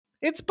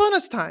It's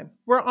bonus time,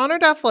 where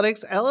Honored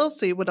Athletics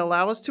LLC would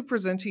allow us to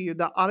present to you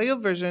the audio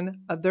version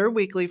of their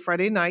weekly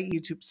Friday night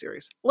YouTube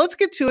series. Let's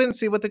get to it and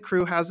see what the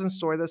crew has in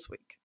store this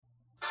week.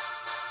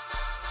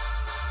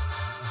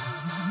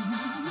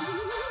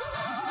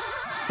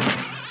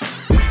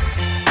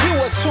 You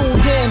are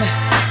tuned in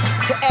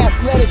to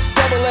Athletics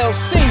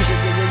LLC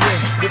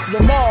with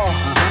Lamar,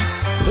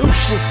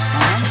 Lucius,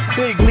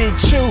 Big League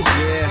Chew,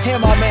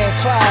 and my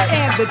man Clyde,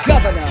 and the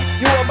Governor.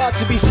 You are about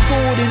to be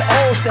schooled in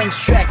all things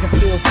track and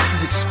field. This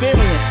is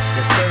experience.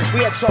 Yes, sir.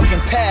 We are talking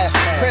past,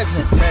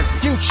 present,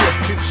 future.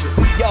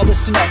 Y'all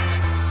listen up.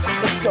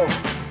 Let's go.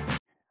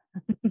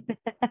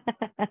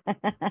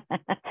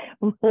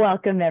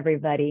 Welcome,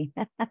 everybody.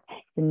 It's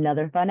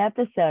another fun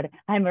episode.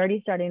 I'm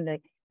already starting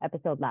the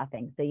episode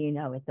laughing, so you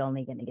know it's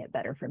only going to get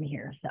better from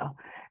here. So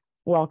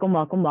welcome.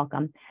 Well,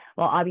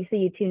 obviously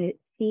you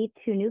see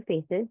two new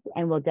faces,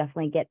 and we'll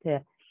definitely get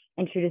to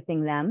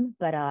introducing them,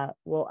 but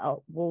we'll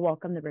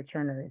welcome the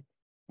returners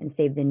and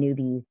save the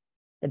newbies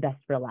the best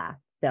for last.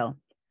 So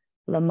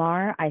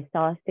Lamar, I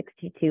saw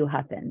 62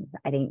 Huffins.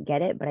 I didn't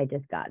get it, but I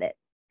just got it.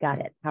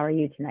 How are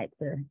you tonight,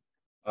 sir?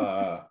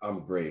 I'm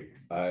great.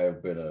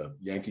 I've been a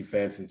Yankee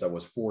fan since I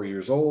was 4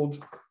 years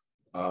old.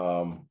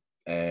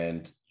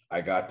 And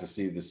I got to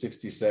see the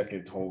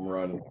 62nd home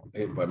run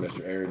hit by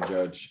Mr. Aaron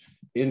Judge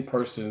in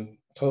person,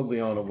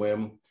 totally on a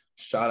whim.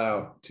 Shout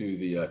out to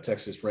the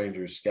Texas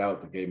Rangers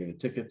scout that gave me the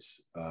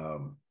tickets. I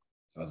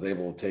was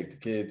able to take the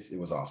kids. It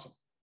was awesome.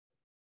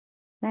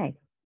 Nice.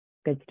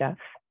 Good stuff.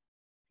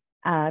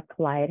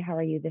 Clyde, how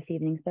are you this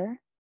evening, sir?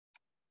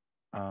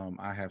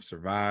 I have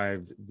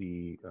survived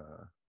the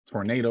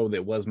tornado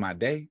that was my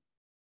day,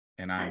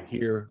 and I'm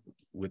here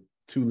with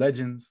two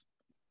legends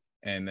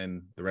and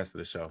then the rest of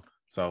the show.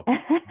 So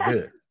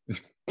good.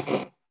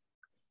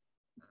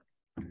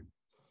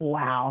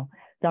 Wow.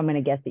 So I'm going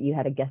to guess that you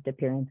had a guest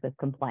appearance with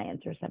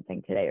compliance or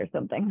something today or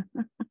something.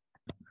 I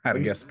had a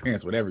guest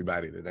appearance with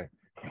everybody today.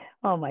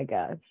 Oh my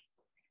gosh.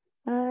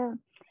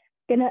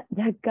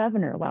 The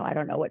Governor. Wow, I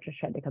don't know what just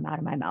tried to come out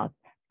of my mouth.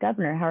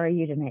 Governor, how are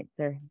you tonight,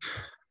 sir?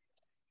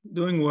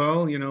 Doing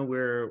well. You know,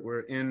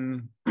 we're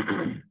in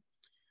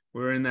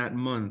we're in that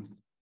month,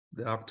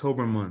 the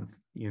October month,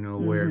 you know,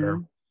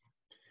 where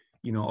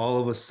you know, all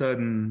of a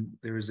sudden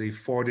there's a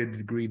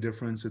 40-degree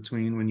difference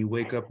between when you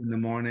wake up in the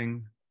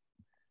morning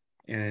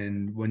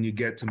and when you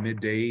get to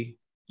midday.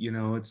 You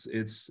know,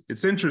 it's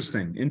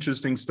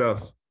interesting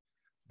stuff.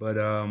 But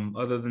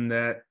other than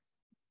that,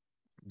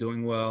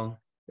 doing well.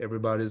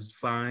 Everybody's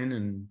fine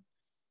and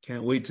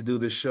can't wait to do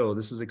this show.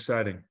 This is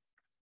exciting.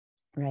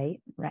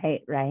 Right.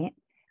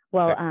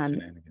 Well,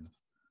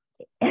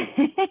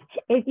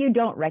 if you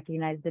don't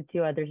recognize the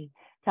two other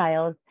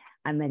tiles,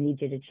 I'm gonna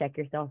need you to check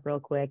yourself real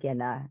quick.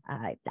 And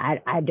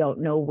I don't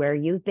know where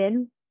you've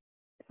been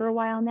for a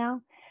while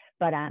now,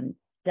 but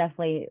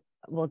definitely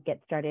we'll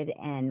get started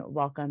and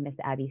welcome Miss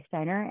Abby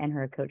Steiner and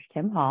her coach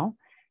Tim Hall.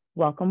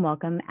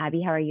 Welcome,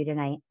 Abby. How are you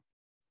tonight?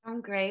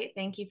 I'm great.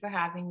 Thank you for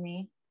having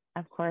me.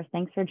 Of course.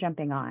 Thanks for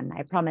jumping on.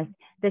 I promise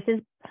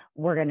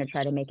we're going to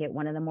try to make it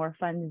one of the more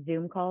fun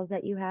Zoom calls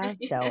that you have.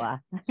 So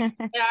it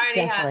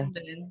already has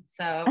been.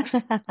 So.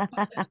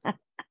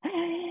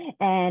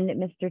 And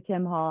Mr.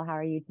 Tim Hall, how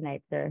are you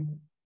tonight, sir?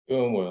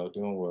 Doing well,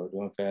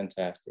 doing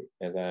fantastic.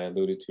 As I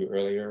alluded to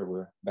earlier,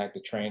 we're back to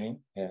training.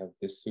 Have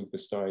this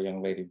superstar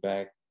young lady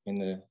back in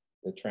the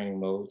training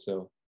mode.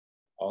 So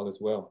all is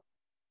well.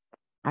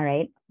 All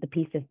right. The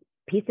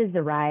pieces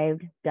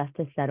arrived, dust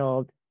has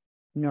settled.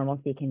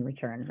 Normalcy can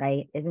return,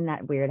 right? Isn't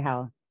that weird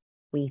how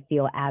we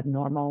feel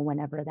abnormal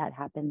whenever that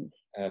happens?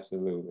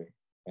 Absolutely.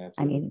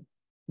 I mean,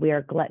 we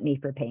are gluttony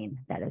for pain,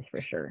 that is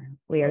for sure.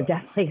 We are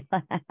definitely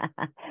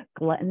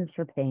gluttons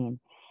for pain.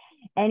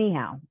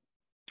 Anyhow,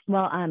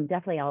 well,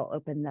 definitely I'll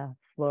open the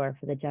floor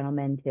for the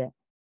gentlemen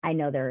I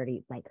know they're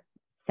already like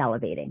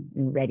salivating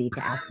and ready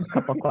to ask a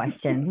couple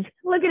questions.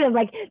 Look at them,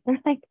 they're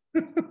like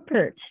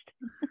perched.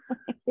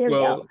 There we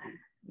go.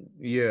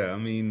 Yeah, I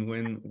mean,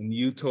 when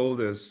you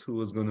told us who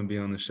was going to be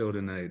on the show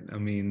tonight, I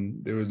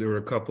mean, there were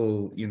a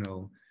couple, you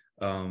know,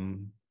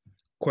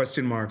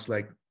 question marks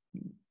like,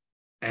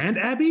 and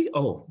Abby?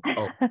 Oh,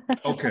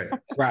 okay.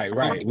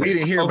 Right. We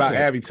didn't hear about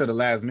Abby till the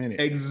last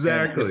minute.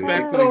 Exactly.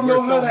 Respectfully, don't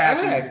know how to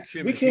act.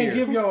 We can't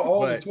give y'all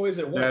all the toys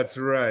at once. That's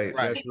right.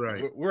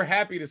 We're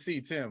happy to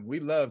see Tim. We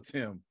love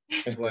Tim,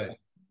 but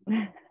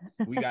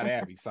we got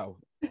Abby.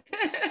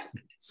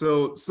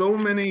 So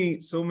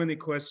many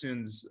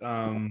questions.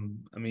 I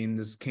mean,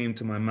 this came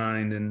to my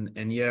mind,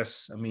 and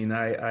yes, I mean,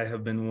 I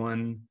have been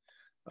one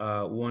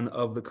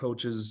of the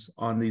coaches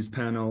on this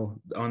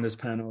panel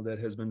that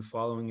has been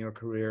following your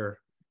career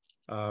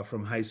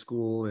from high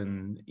school,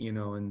 and you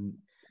know, and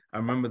I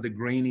remember the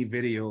grainy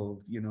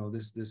video. You know,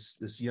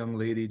 this young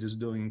lady just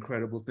doing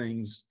incredible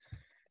things,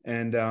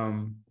 and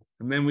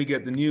then we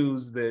get the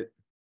news that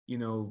you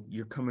know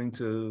you're coming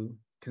to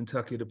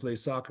Kentucky to play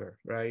soccer,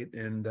 right?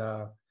 And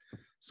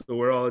so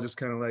we're all just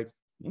kind of like,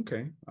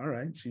 okay, all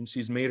right.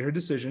 She's made her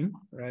decision,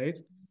 right?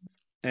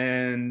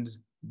 And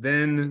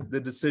then the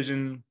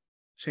decision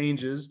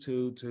changes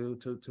to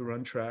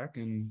run track,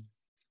 and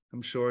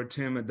I'm sure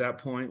Tim at that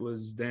point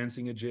was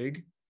dancing a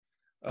jig.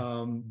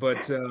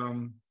 But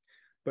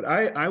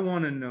I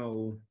want to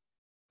know,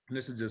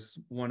 this is just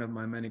one of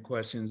my many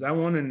questions. I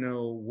want to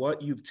know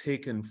what you've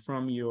taken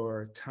from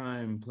your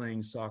time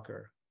playing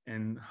soccer,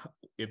 and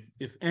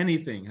if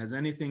anything, has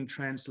anything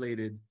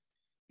translated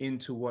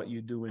into what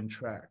you do in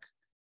track?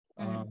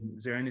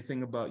 Is there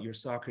anything about your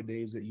soccer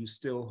days that you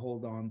still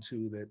hold on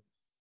to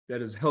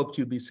that has helped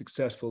you be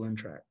successful in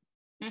track?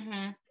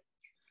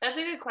 That's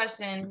a good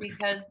question,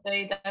 because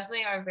they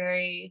definitely are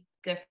very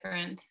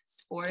different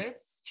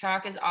sports.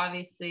 Track is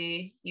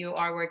obviously, you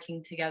are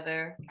working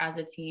together as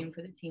a team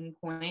for the team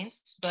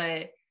points,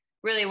 but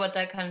really what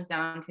that comes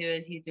down to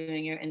is you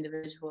doing your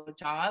individual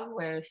job,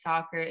 where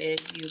soccer is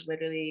you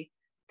literally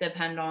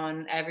depend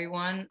on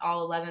everyone,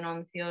 all 11 on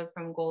the field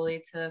from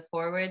goalie to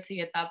forward to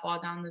get that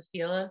ball down the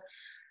field.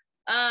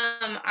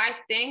 I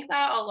think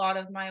that a lot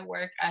of my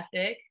work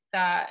ethic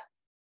that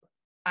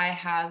I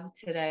have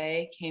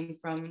today came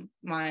from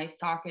my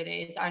soccer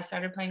days. I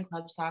started playing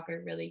club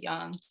soccer really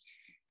young,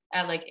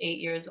 at like 8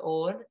 years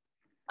old.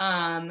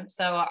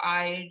 So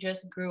I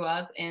just grew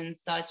up in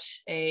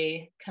such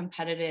a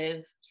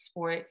competitive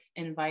sports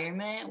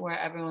environment where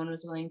everyone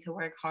was willing to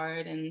work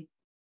hard and,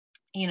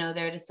 you know,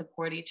 there to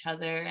support each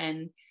other.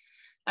 And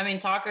I mean,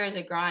 soccer is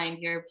a grind.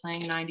 You're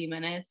playing 90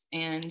 minutes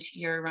and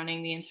you're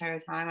running the entire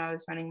time. I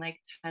was running like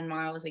 10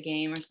 miles a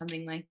game or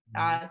something like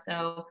that.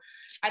 So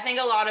I think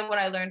a lot of what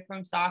I learned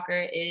from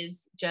soccer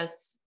is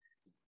just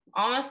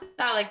almost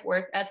that like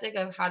work ethic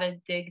of how to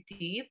dig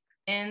deep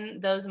in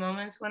those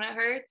moments when it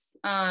hurts.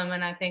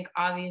 And I think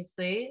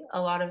obviously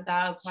a lot of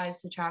that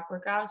applies to track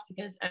workouts,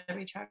 because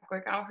every track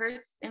workout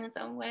hurts in its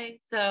own way.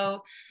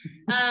 So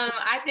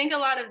I think a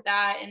lot of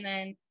that. And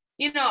then,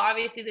 you know,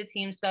 obviously the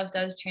team stuff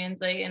does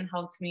translate and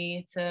helped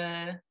me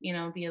to, you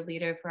know, be a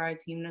leader for our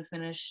team to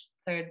finish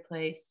 3rd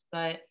place.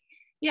 But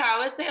yeah, I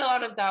would say a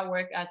lot of that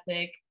work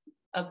ethic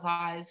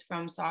applies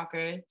from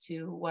soccer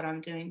to what I'm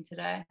doing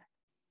today.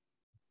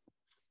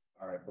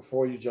 All right,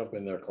 before you jump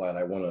in there, Clyde,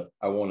 I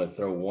want to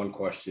throw one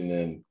question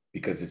in,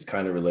 because it's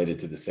kind of related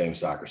to the same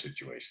soccer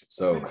situation.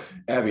 So,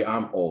 Abby,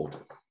 I'm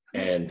old,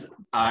 and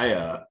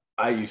I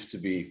used to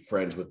be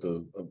friends with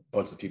a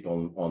bunch of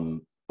people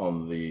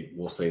on the,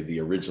 we'll say, the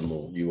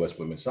original U.S.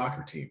 women's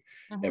soccer team.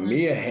 And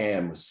Mia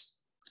Hamm was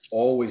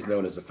always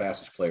known as the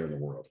fastest player in the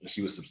world, and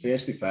she was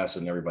substantially faster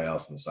than everybody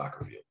else in the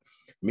soccer field.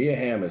 Mia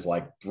Hamm is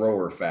like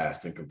thrower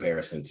fast in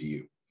comparison to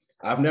you.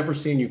 I've never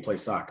seen you play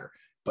soccer,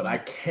 but I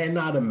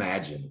cannot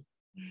imagine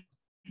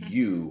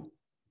you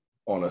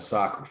on a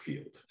soccer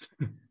field,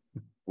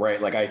 right?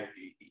 Like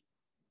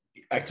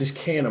I just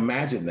can't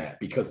imagine that,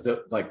 because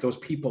those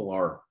people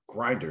are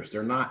grinders.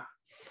 They're not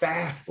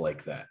fast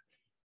like that.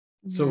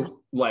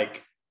 So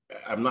like,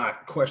 I'm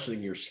not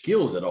questioning your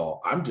skills at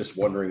all. I'm just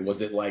wondering,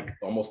 was it like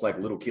almost like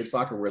little kid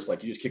soccer where it's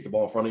like you just kicked the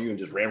ball in front of you and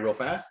just ran real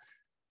fast?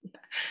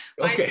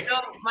 Okay.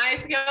 My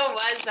skill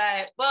was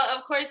that, well,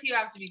 of course you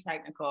have to be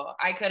technical.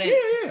 I couldn't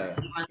be a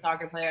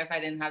soccer player if I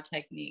didn't have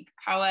technique.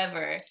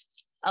 However,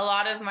 a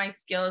lot of my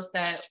skill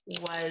set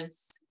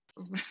was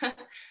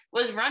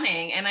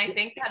running. And I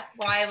think that's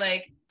why,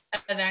 like,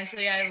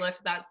 eventually I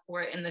looked that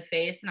sport in the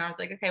face and I was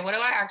like, okay, what do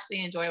I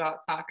actually enjoy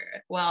about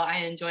soccer? Well,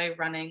 I enjoy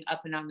running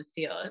up and down the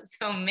field.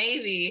 So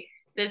maybe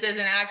this isn't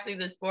actually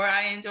the sport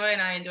I enjoy,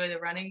 and I enjoy the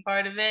running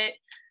part of it.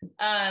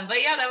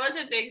 But yeah, that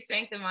was a big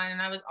strength of mine.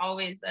 And I was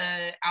always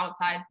an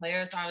outside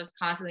player. So I was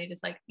constantly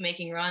just like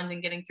making runs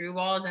and getting through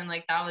balls. And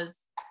like, that was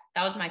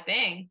my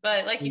thing.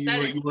 But like you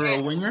said, you were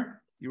a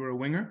winger? You were a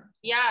winger?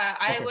 Yeah,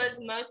 I was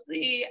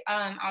mostly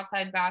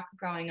outside back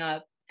growing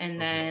up,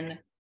 and then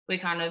we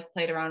kind of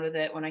played around with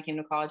it when I came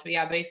to college. But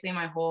yeah, basically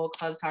my whole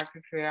club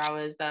soccer career, I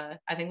was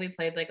I think we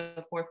played like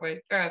a 4-4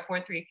 or a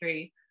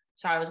 4-3-3.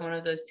 So I was one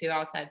of those 2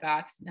 outside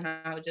backs, and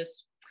I would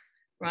just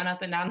run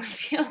up and down the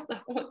field the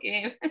whole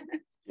game.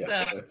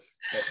 Yeah,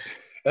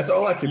 that's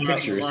all I can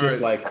picture. It's just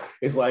like,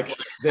 it's like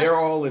they're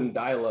all in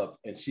dial-up,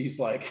 and she's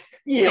like,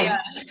 yeah.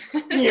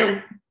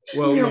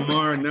 Well,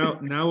 Lamar,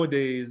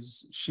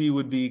 nowadays she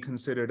would be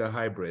considered a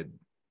hybrid.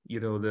 You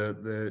know,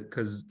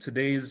 because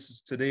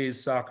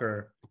today's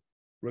soccer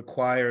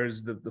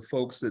requires the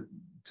folks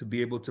to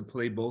be able to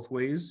play both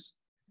ways,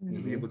 to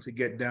be able to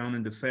get down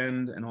and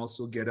defend, and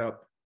also get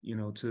up, you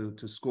know,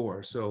 to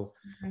score. So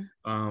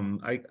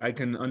I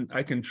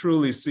can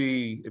truly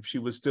see, if she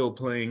was still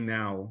playing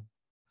now,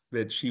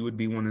 that she would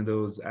be one of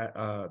those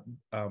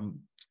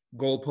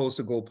goalpost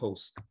to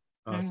goalpost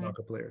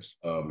soccer players.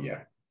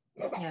 Yeah.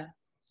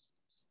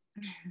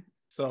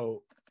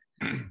 So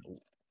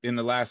in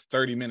the last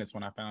 30 minutes,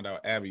 when I found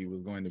out Abby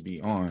was going to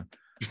be on,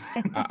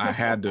 I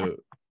had to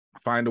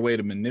find a way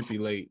to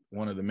manipulate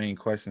one of the main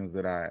questions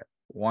that I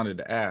wanted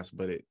to ask,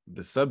 but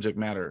the subject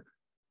matter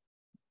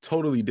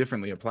totally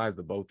differently applies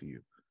to both of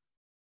you.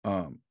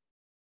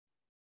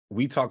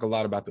 We talk a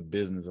lot about the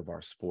business of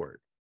our sport,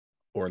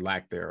 or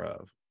lack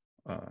thereof,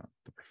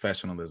 the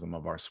professionalism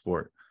of our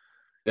sport.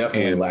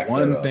 Definitely. And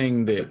one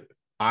thing that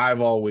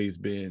I've always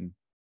been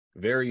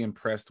very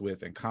impressed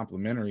with and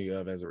complimentary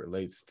of as it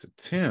relates to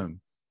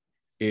Tim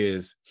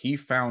is he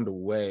found a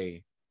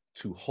way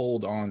to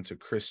hold on to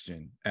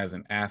Christian as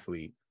an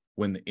athlete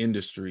when the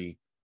industry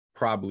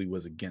probably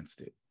was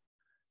against it?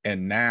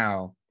 And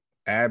now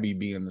Abby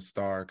being the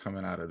star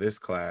coming out of this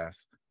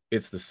class,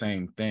 it's the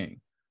same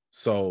thing.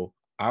 So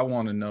I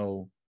want to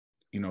know,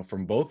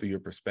 from both of your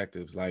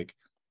perspectives, like,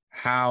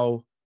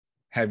 how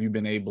have you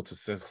been able to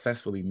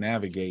successfully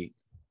navigate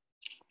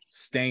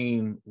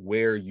staying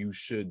where you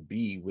should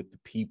be with the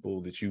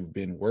people that you've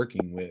been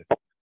working with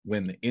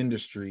when the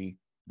industry,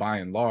 by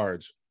and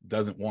large,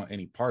 doesn't want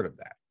any part of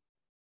that?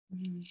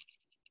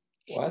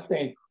 Well, I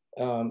think,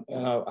 and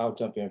I'll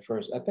jump in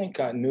first. I think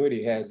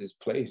continuity has its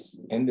place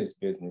in this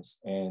business.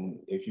 And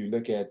if you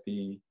look at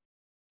the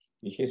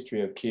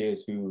history of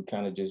kids who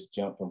kind of just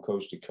jump from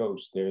coach to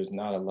coach, there's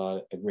not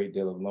a great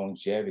deal of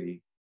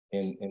longevity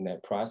in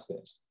that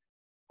process.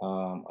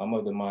 I'm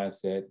of the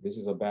mindset, this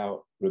is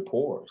about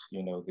rapport.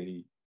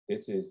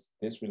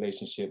 This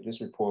relationship,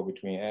 this rapport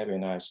between Abby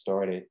and I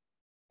started,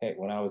 heck,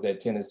 when I was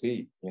at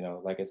Tennessee.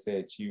 Like I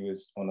said, she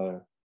was on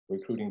a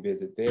recruiting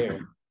visit there,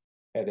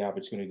 had the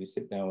opportunity to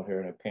sit down with her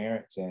and her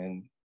parents.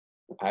 And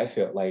I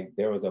felt like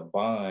there was a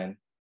bond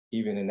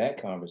even in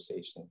that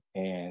conversation.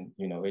 And,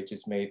 it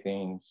just made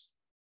things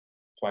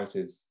twice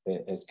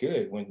as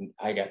good when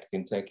I got to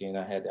Kentucky and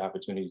I had the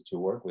opportunity to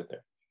work with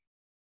her.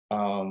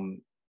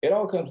 It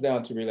all comes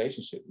down to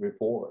relationship,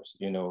 rapport.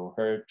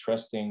 Her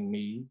trusting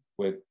me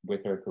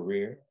with her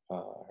career,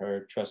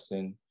 her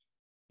trusting,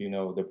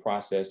 the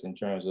process in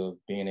terms of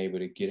being able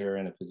to get her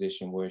in a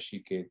position where she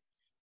could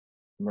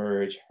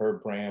merge her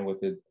brand with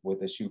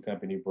the shoe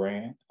company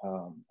brand.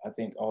 I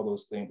think all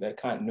those things, that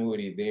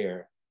continuity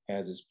there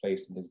has its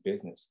place in this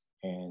business.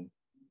 And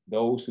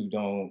those who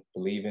don't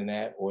believe in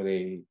that, or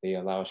they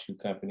allow shoe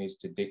companies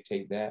to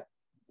dictate that,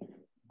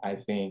 I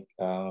think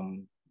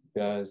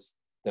does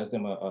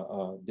them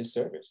a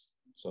disservice,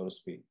 so to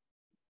speak.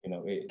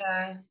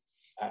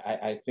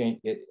 I think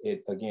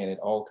it again, it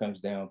all comes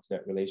down to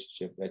that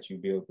relationship that you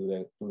build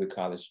through the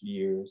college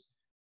years,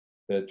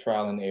 the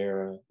trial and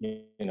error,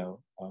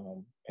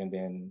 and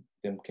then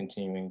them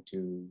continuing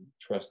to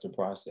trust the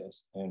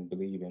process and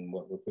believe in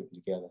what we're putting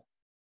together.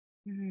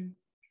 Mm-hmm.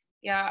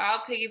 Yeah, I'll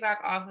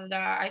piggyback off of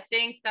that. I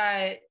think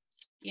that,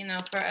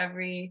 for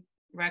every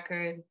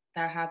record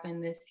that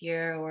happened this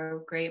year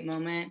or great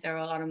moment, there were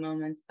a lot of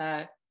moments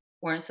that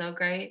weren't so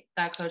great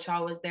that Coach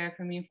Hall was there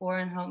for me for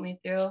and helped me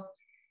through.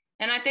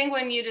 And I think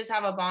when you just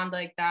have a bond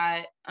like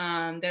that,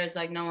 there's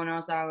like no one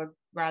else that I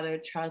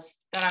would trust,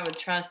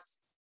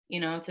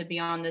 to be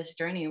on this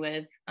journey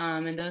with.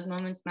 And those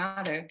moments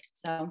matter.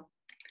 So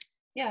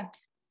yeah,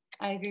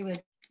 I agree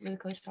with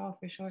Coach Hall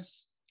for sure.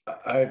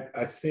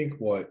 I think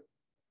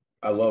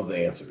I love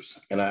the answers.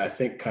 And I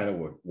think kind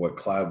of what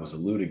Clyde was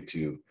alluding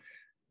to,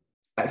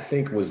 I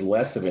think was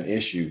less of an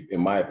issue,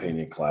 in my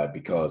opinion, Clyde,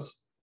 because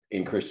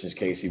in Christian's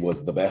case, he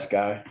was the best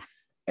guy.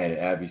 And in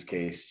Abby's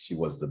case, she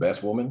was the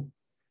best woman.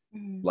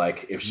 Mm-hmm.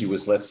 Like if she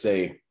was, let's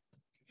say,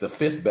 the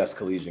 5th best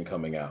collegian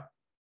coming out,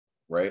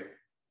 right?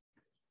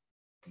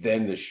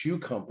 Then the shoe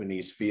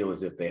companies feel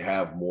as if they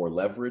have more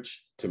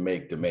leverage to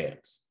make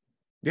demands.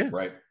 Yeah.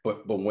 Right.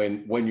 But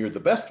when you're the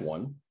best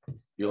one,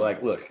 you're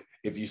like, look,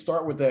 if you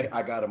start with that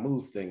I gotta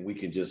move thing, we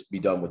can just be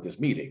done with this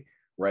meeting.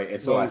 Right.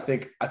 And so I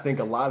think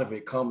a lot of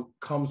it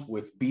comes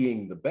with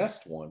being the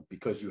best one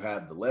because you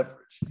have the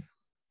leverage.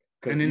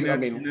 Because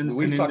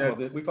we've talked about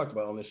this. We've talked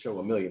about it on this show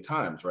a million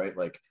times, right?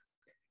 Like,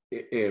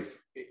 if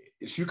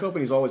shoe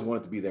companies always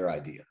want it to be their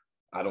idea,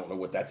 I don't know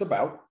what that's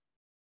about.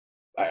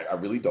 I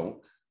really don't.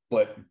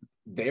 But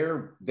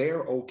they're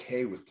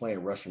okay with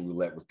playing Russian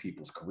roulette with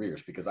people's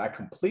careers, because I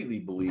completely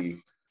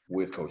believe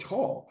with Coach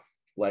Hall,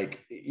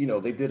 like,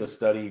 they did a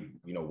study,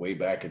 way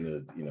back in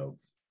the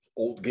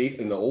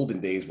olden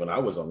days when I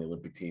was on the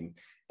Olympic team,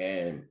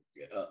 and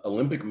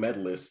Olympic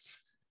medalists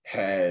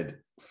had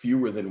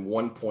fewer than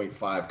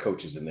 1.5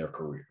 coaches in their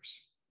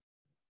careers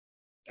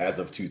as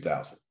of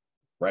 2000,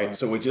 right?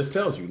 So it just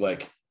tells you,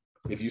 like,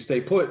 if you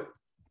stay put,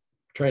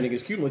 training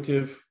is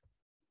cumulative,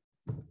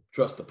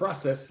 trust the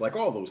process, like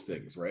all those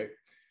things, right?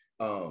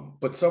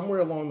 But somewhere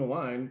along the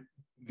line,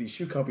 these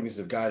shoe companies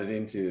have got it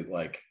into,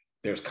 like,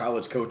 there's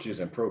college coaches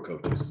and pro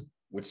coaches,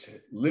 which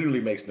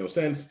literally makes no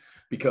sense,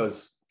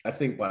 because I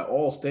think by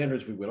all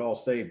standards, we would all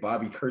say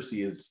Bobby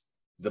Kersey is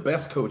the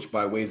best coach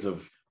by ways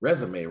of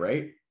resume,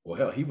 right? Well,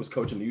 hell, he was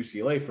coaching the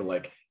UCLA for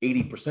like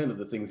 80% of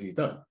the things he's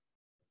done.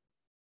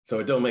 So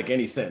it don't make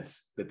any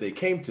sense that they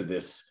came to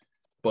this,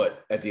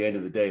 but at the end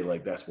of the day,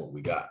 like, that's what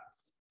we got.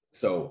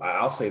 So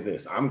I'll say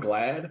this, I'm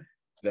glad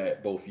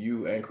that both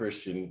you and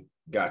Christian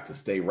got to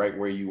stay right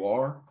where you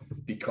are,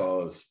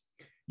 because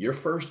your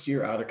first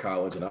year out of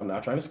college, and I'm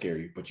not trying to scare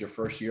you, but your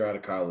first year out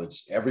of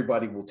college,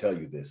 everybody will tell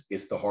you this,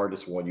 it's the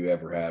hardest one you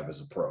ever have as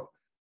a pro.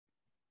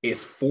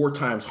 It's 4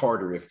 times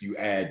harder if you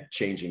add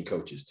changing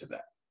coaches to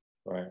that.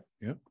 Right.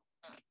 Yep.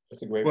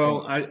 That's a great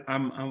point.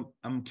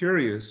 I'm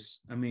curious.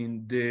 I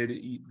mean,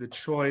 did the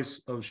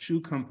choice of shoe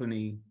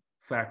company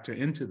factor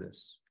into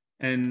this?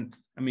 And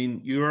I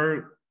mean,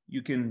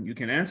 you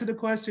can answer the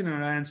question or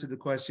not answer the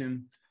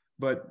question,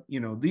 but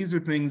these are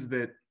things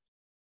that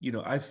you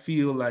know, I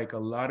feel like a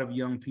lot of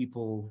young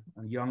people,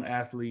 young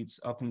athletes,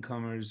 up and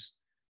comers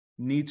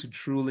need to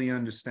truly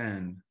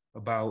understand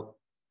about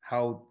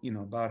how, you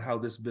know, about how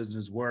this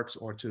business works,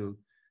 or to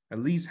at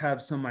least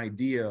have some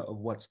idea of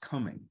what's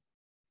coming,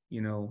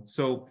 you know.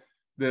 So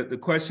the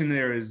question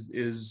there is,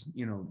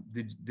 you know,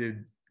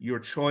 did your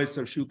choice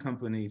of shoe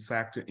company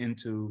factor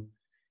into,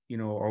 you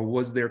know, or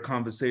was there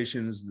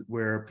conversations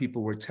where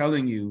people were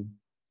telling you,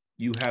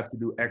 you have to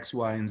do X,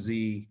 Y, and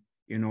Z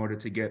in order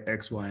to get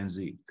X, Y, and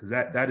Z? Because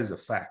that is a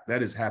fact.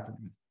 That is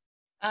happening.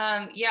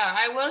 Yeah,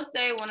 I will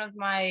say one of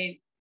my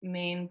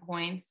main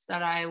points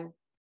that I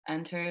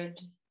entered,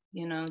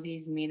 you know,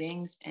 these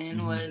meetings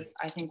in was,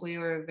 I think we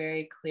were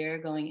very clear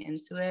going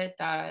into it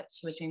that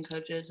switching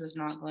coaches was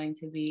not going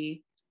to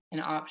be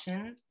an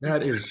option.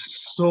 That is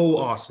so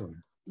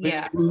awesome.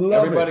 Yeah.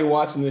 Everybody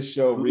watching this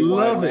show,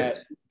 rewind that,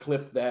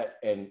 clip that,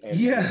 and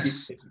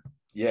yes.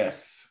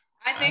 Yes.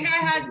 I think I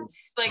had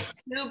like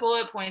 2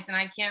 bullet points, and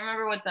I can't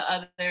remember what the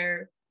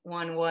other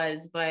one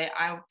was, but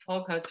I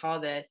told Coach Hall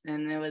this,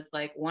 and it was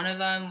like, one of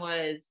them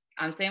was,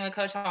 I'm staying with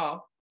Coach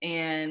Hall.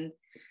 And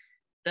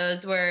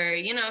those were,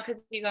 you know,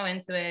 because you go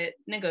into it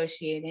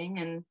negotiating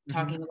and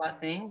talking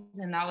about things.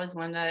 And that was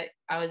one that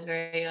I was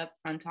very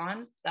upfront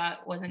on,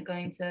 that wasn't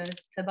going to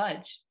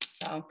budge.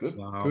 So good,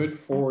 good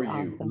for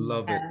you.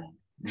 Love it.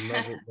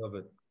 Love it. Love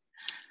it.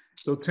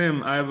 So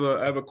Tim, I have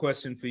a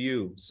question for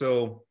you.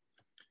 So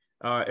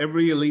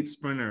every elite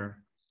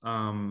sprinter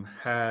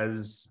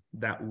has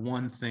that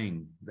one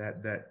thing,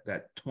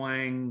 that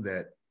twang,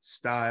 that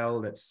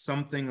style, that's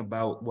something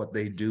about what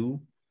they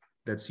do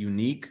that's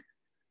unique.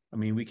 I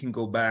mean, we can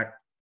go back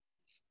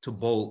to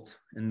Bolt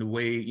and the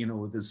way, you know,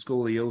 with his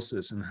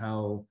scoliosis and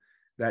how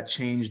that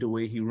changed the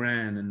way he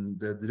ran, and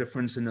the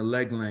difference in the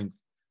leg length.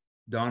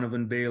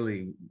 Donovan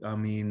Bailey. I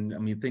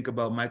mean, think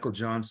about Michael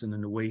Johnson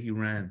and the way he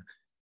ran.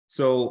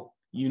 So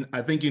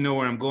I think you know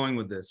where I'm going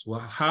with this. Well,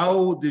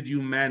 how did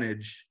you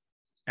manage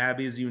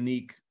Abby's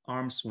unique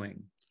arm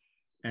swing?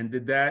 And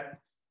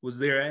was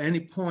there at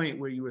any point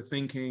where you were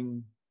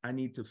thinking, I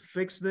need to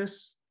fix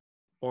this?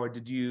 Or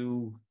did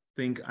you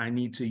think, I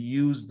need to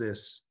use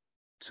this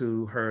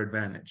to her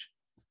advantage?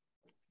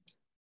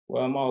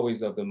 Well, I'm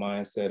always of the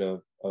mindset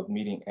of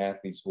meeting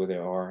athletes where they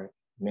are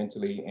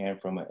mentally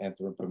and from an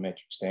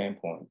anthropometric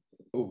standpoint.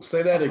 Oh,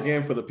 say that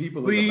again for the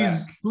people in the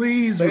back.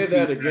 Please say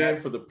that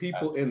again for the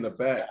people in the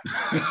back.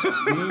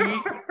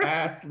 Meet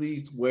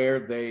athletes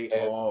where they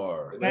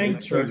are. Let the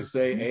church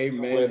say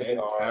amen and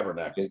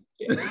tabernacle.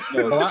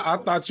 I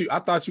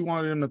thought you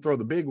wanted him to throw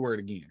the big word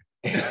again.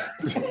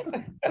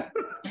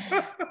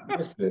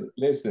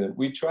 Listen,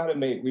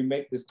 we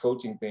make this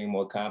coaching thing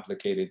more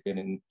complicated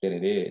than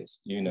it is.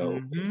 You know,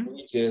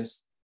 we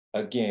just,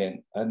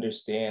 again,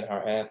 understand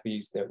our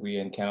athletes that we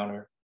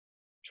encounter,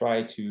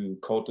 try to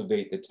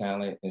cultivate the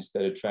talent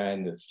instead of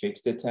trying to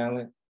fix the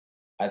talent.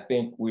 I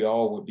think we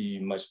all would be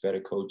much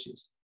better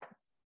coaches.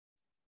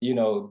 You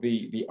know,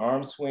 the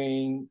arm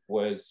swing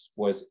was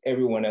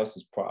everyone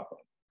else's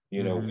problem.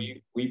 You know,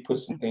 we put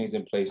some things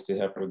in place to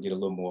help her get a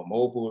little more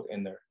mobile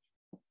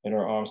in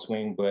her arm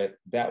swing, but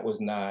that was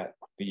not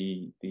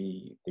the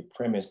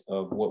premise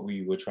of what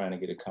we were trying to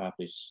get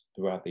accomplished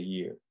throughout the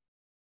year.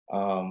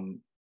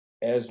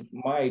 As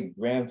my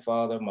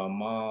grandfather, my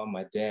mom,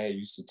 my dad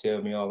used to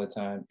tell me all the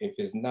time, if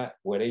it's not,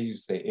 what they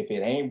used to say, if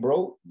it ain't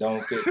broke,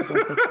 don't fix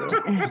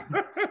it.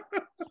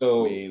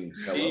 So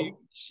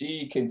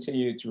she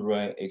continued to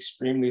run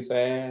extremely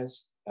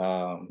fast.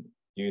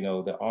 You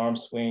know, the arm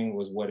swing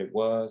was what it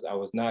was. I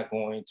was not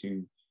going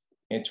to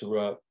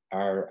interrupt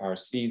our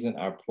season,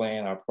 our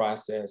plan, our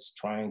process,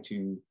 trying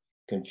to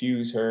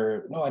confuse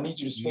her. No, I need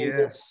you to swing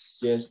this.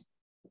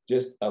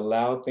 Just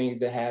allow things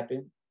to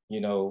happen, you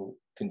know,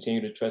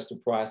 continue to trust the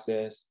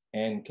process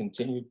and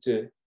continue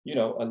to, you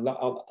know,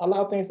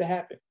 allow things to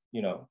happen.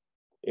 You know,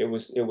 it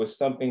was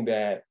something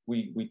that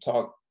we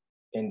talked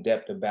in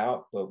depth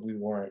about, but we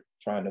weren't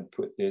trying to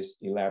put this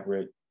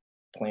elaborate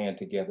plan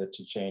together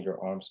to change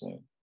her arm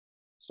swing.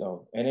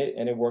 So, and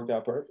it worked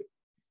out perfect.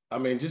 I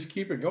mean, just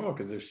keep it going,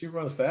 because if she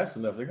runs fast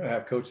enough, they're gonna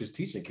have coaches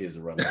teaching kids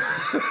to run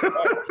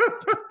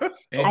that.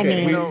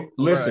 Okay,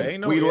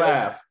 listen, we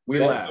laugh.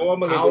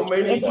 How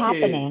many it's kids?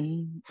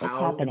 Happening.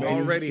 It's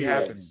already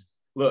happening.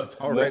 Look, it's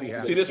already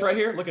happening. See this right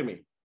here? Look at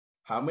me.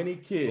 How many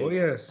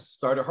kids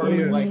started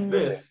hurting like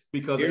this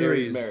because of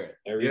Aries Merritt?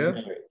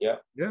 Yeah,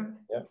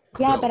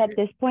 but at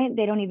this point,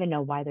 they don't even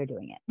know why they're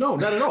doing it. No,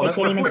 not at all. They That's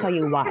can't my even point. tell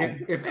you why.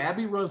 If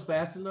Abby runs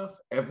fast enough,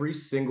 every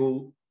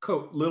single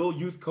little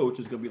youth coach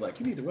is gonna be like,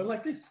 you need to run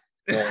like this.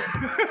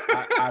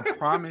 I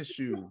promise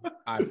you,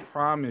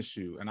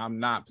 and I'm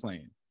not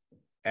playing.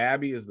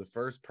 Abby is the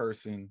first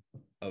person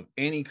of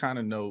any kind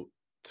of note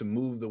to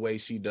move the way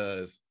she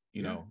does,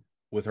 you know,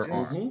 with her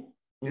arms.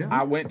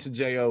 I went to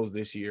JO's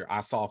this year.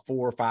 I saw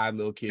 4 or 5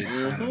 little kids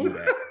trying to do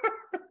that.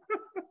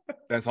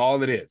 That's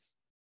all it is.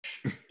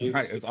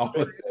 It's all.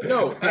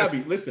 No,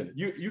 Abby, listen.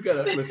 You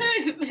gotta listen.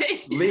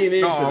 Lean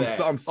into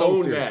that. I'm so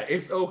Own serious. that.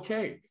 It's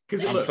okay.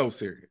 I'm so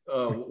serious.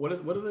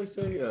 What do they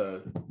say?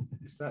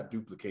 it's not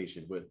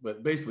duplication,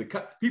 but basically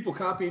people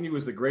copying you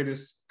is the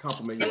greatest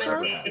compliment you'll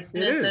ever have. It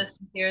The is.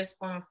 sincerest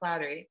form of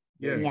flattery.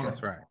 Yeah, Yeah.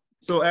 That's right.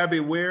 So Abby,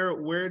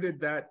 where did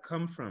that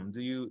come from?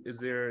 Is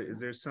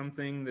there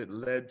something that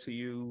led to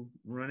you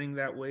running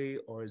that way,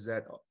 or is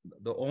that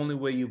the only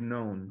way you've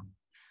known?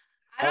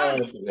 I don't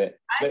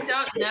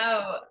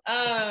know.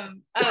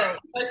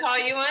 Coach Hall,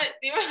 do you want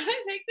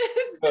to take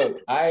this? So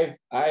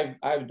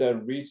I've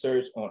done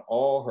research on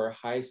all her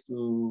high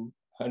school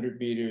 100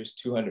 meters,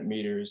 200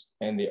 meters,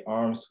 and the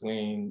arm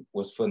swing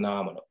was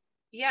phenomenal.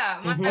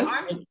 Yeah, my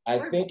arm.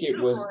 I think it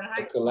was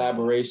a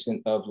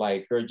collaboration of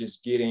like her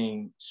just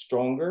getting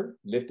stronger,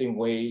 lifting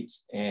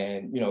weights,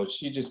 and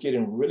she just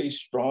getting really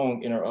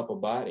strong in her upper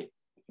body.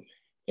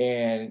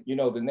 And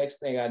the next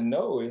thing I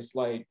know is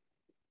like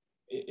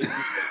it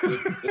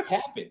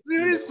happened.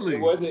 Seriously,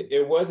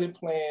 it wasn't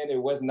planned.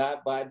 It was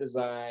not by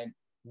design.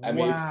 I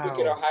mean, if you look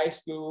at her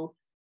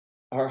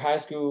high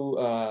school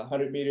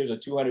 100 meters or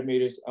 200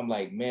 meters, I'm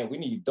like, man, we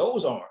need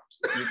those arms.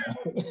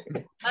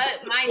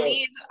 But my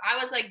knees,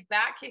 I was like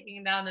back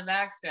kicking down the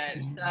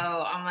backstretch. So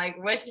I'm like,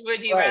 which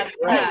would you rather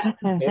have?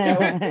 And that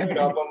was good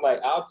enough. I'm like,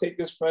 I'll take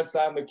this front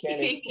side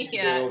mechanic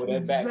over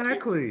that back.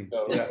 Exactly.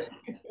 So,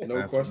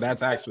 No question.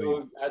 That's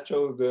actually I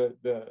chose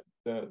the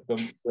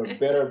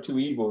better of two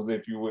evils,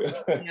 if you will.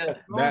 Yeah.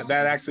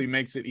 that actually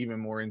makes it even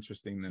more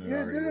interesting than it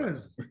already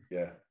was.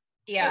 Yeah.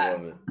 Yeah. I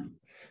love it.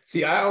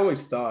 See, I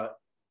always thought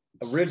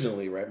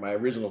originally, right? My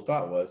original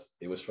thought was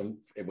it was from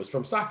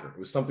soccer. It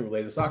was something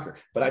related to soccer.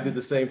 But I did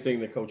the same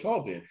thing that Coach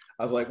Hall did.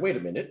 I was like, wait a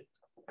minute.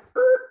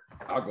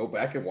 I'll go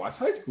back and watch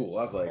high school.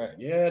 I was like,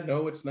 yeah,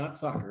 no, it's not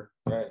soccer.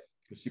 Right.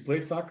 Because she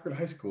played soccer in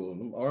high school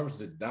and them arms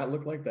did not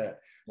look like that.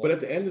 But at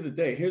the end of the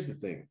day, here's the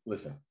thing.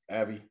 Listen,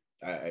 Abby,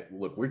 I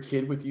look, we're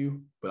kid with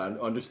you, but I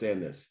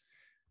understand this.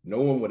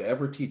 No one would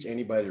ever teach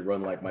anybody to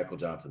run like Michael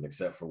Johnson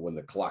except for when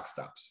the clock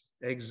stops.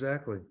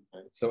 Exactly.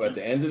 So at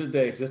the end of the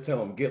day, just tell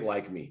them, get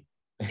like me.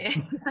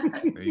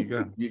 There you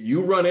go.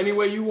 You run any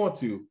way you want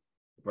to,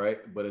 right?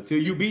 But until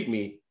you beat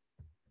me,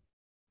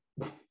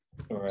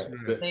 All right.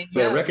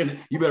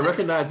 you better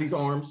recognize these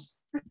arms.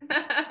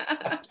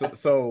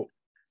 So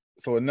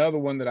another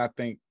one that I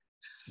think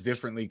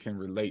differently can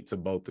relate to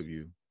both of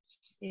you.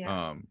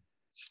 Yeah.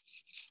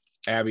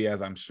 Abby,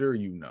 as I'm sure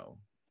you know,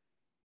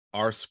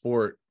 our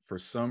sport for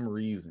some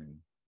reason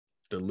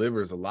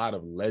delivers a lot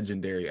of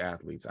legendary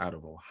athletes out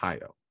of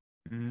Ohio.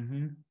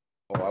 Mm-hmm.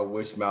 Oh, I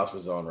wish Mouse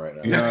was on right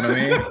now. You know what I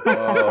mean?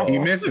 Oh. He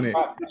missing it.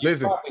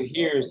 Listen, he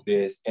hears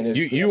this, and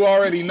you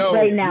already know.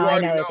 Right now, I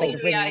know. It's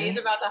like Yeah, he's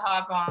about to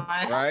hop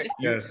on. right?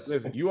 Yes.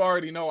 Listen, you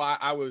already know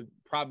I would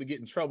probably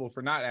get in trouble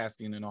for not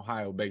asking an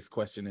Ohio-based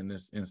question in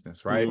this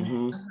instance, right?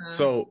 Mhm.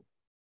 So,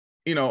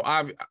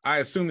 I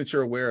assume that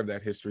you're aware of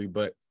that history,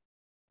 but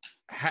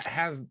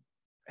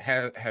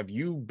have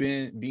you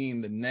been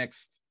being the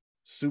next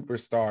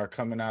superstar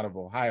coming out of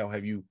Ohio?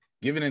 Have you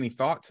given any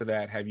thought to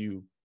that?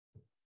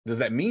 Does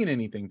that mean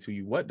anything to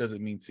you? What does it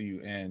mean to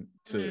you? And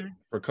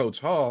for Coach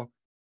Hall,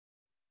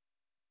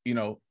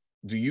 do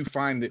you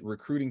find that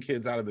recruiting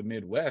kids out of the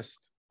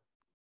Midwest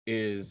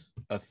is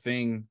a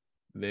thing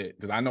that,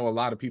 because I know a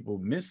lot of people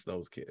miss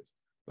those kids.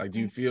 Like, do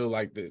you feel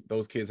like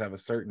those kids have a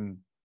certain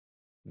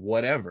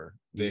whatever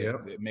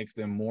that makes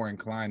them more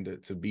inclined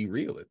to be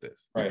real at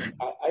this? Right.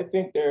 I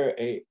think there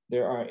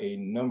are a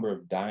number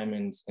of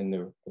diamonds in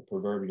the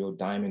proverbial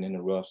diamond in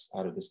the roughs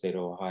out of the state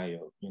of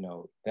Ohio.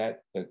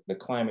 That the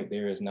climate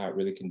there is not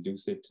really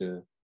conducive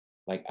to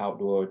like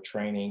outdoor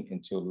training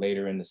until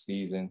later in the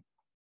season.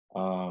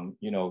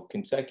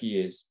 Kentucky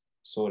is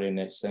sort of in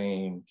that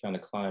same kind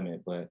of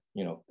climate, but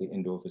the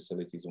indoor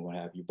facilities and what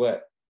have you.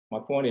 But my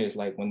point is,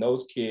 like, when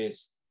those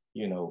kids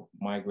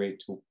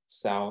migrate to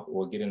south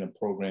or get in a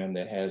program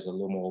that has a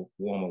little more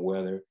warmer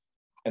weather,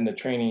 and the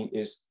training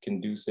is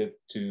conducive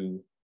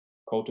to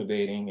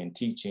cultivating and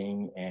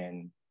teaching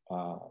and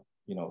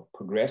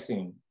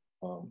progressing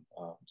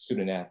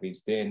student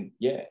athletes, then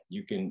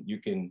you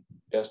can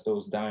dust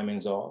those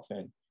diamonds off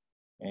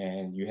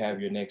and you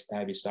have your next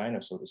Abby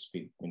Steiner, so to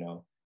speak.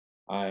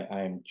 I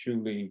am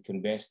truly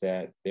convinced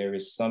that there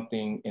is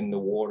something in the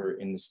water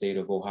in the state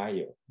of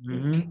Ohio.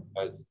 Mm-hmm.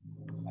 Because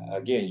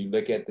again, you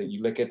look at the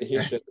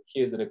history of the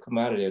kids that have come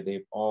out of there,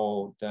 they've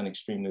all done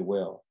extremely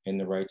well in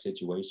the right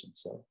situation.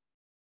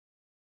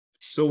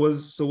 So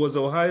was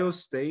Ohio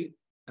State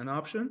an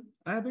option,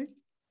 Abby?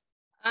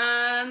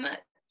 My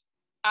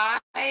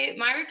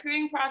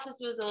recruiting process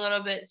was a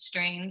little bit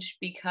strange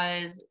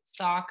because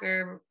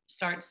soccer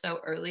starts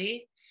so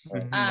early.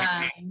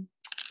 Mm-hmm.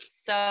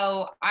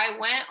 So I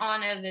went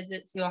on a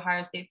visit to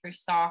Ohio State for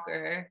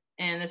soccer,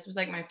 and this was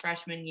like my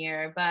freshman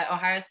year, but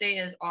Ohio State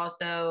is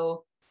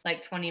also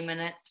like 20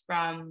 minutes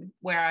from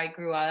where I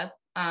grew up.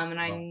 And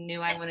I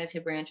knew I wanted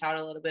to branch out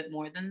a little bit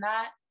more than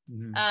that.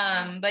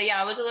 Mm-hmm. But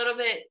yeah, it was a little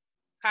bit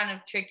kind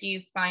of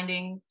tricky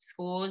finding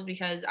schools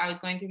because I was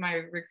going through my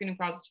recruiting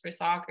process for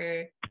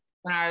soccer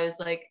when I was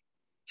like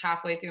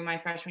halfway through my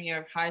freshman year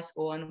of high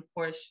school. And of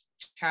course,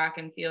 track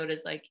and field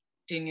is like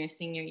junior,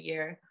 senior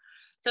year.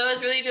 So it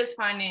was really just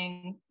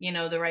finding, you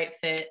know, the right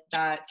fit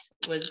that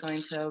was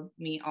going to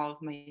meet all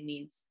of my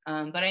needs.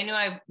 But I knew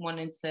I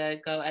wanted to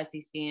go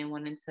SEC and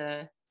wanted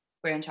to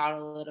branch out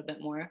a little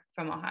bit more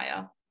from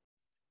Ohio.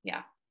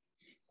 Yeah.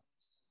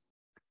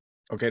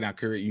 Okay, now,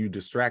 Curry, you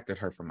distracted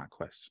her from my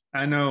question.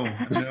 I know.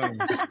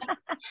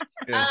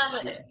 Yes.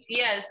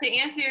 Yes, to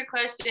answer your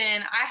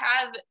question, I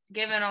have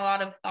given a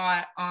lot of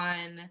thought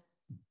on,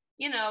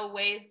 you know,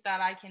 ways that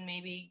I can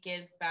maybe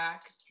give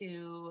back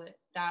to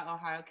that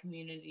Ohio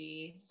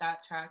community,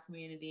 that track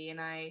community. And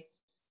I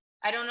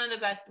don't know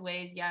the best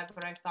ways yet,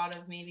 but I've thought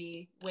of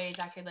maybe ways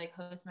I could like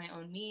host my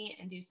own meet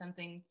and do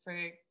something for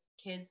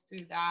kids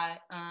through that.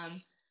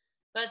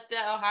 But the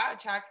Ohio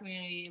track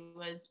community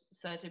was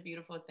such a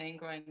beautiful thing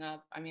growing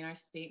up. I mean, our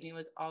state meet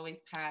was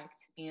always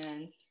packed,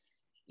 and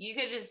you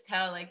could just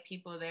tell like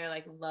people there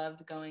like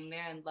loved going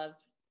there and loved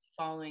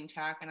following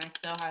track. And I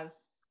still have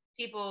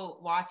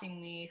people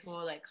watching me who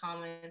will like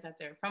comment that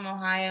they're from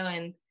Ohio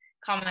and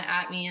comment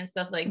at me and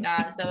stuff like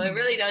that. So it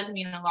really does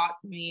mean a lot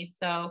to me.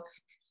 So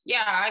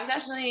yeah, I've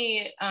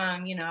definitely,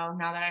 you know,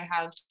 now that I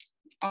have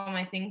all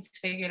my things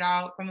figured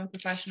out from a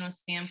professional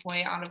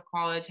standpoint out of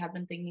college, have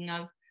been thinking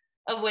of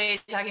ways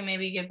I can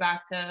maybe give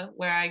back to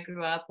where I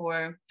grew up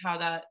or how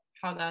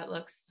that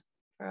looks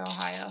for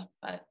Ohio.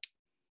 But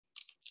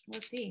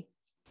we'll see.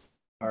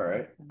 All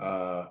right.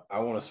 I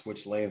want to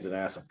switch lanes and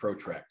ask a pro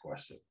track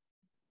question.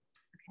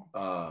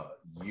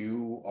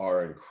 You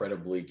are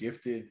incredibly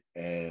gifted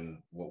and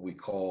what we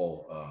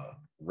call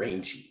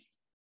rangy.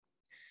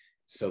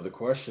 So the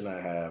question I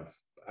have,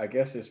 I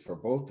guess, is for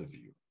both of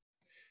you.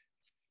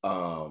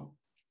 Are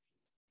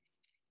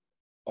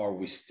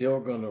we still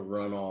going to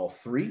run all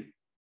three?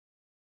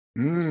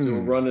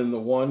 Still running the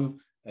 1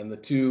 and the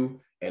 2,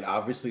 and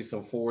obviously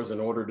some 4s in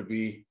order to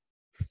be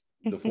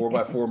the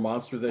 4x4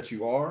 monster that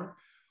you are?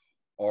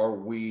 Are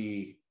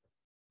we,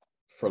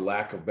 for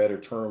lack of better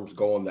terms,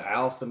 going the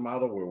Allison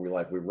model where we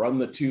run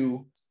the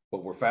 2,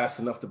 but we're fast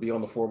enough to be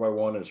on the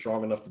 4x1 and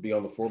strong enough to be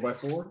on the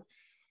 4x4?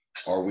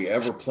 Are we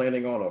ever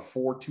planning on a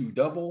 4-2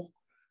 double?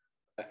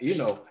 You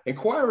know,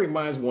 inquiring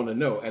minds want to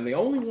know, and they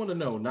only want to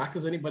know, not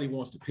because anybody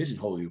wants to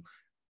pigeonhole you.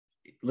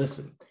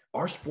 Listen,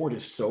 our sport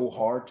is so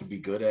hard to be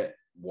good at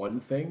one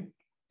thing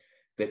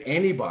that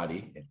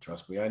anybody, and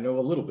trust me, I know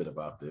a little bit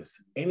about this,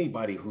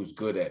 anybody who's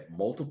good at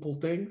multiple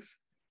things,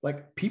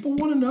 like people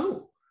want to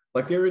know,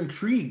 like they're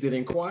intrigued and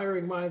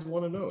inquiring minds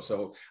want to know.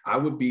 So I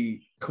would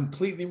be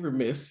completely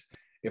remiss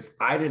if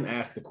I didn't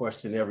ask the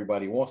question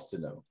everybody wants to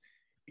know.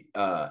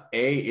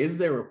 A, is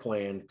there a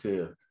plan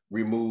to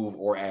remove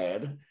or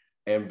add?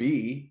 And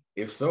B,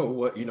 if so,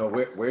 what, you know,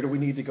 where do we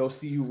need to go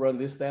see you run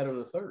this, that, or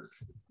the third?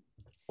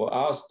 Well,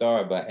 I'll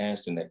start by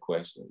answering that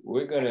question.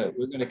 We're gonna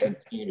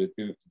continue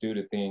to do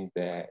the things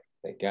that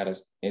got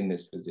us in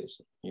this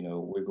position. You know,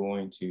 we're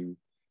going to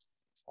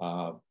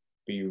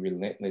be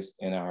relentless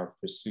in our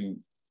pursuit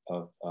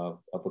of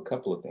a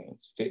couple of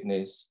things: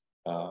 fitness,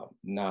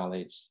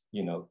 knowledge,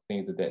 you know,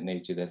 things of that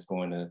nature that's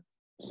going to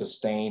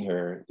sustain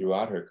her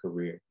throughout her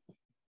career.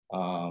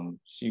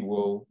 She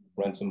will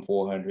run some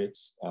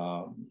 400s.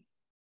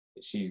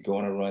 She's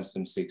going to run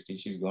some 60s.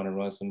 She's going to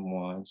run some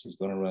 1s. She's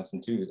going to run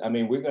some 2s. I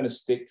mean, we're going to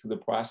stick to the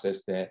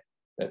process that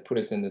put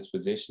us in this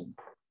position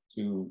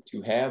to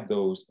have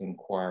those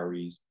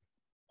inquiries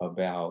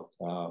about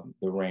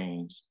the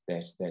range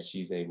that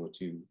she's able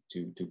to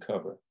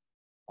cover.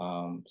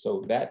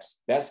 So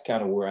that's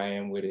kind of where I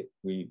am with it.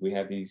 We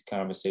have these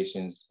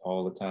conversations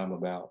all the time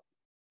about,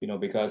 you know,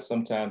 because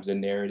sometimes the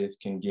narrative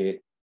can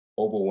get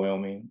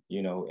overwhelming.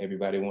 You know,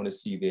 everybody want to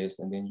see this,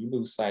 and then you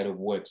lose sight of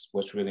what's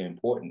really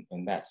important,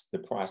 and that's the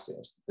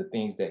process, the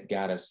things that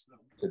got us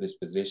to this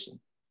position.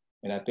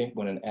 And I think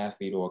when an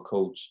athlete or a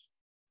coach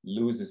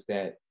loses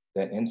that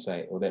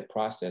insight or that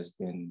process,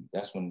 then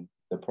that's when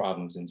the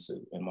problems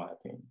ensue, in my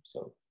opinion.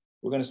 So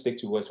we're going to stick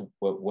to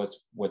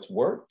what's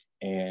worked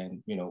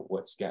and, you know,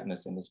 what's gotten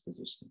us in this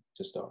position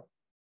to start.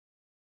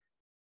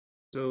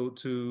 So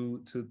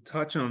to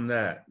touch on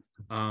that,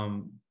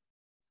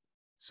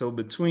 so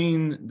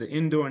between the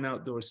indoor and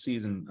outdoor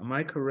season, am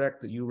I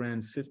correct that you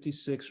ran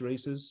 56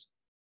 races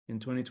in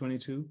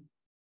 2022?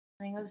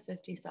 I think it was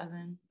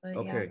 57. But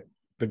okay.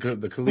 Yeah.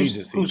 The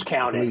collegiate who's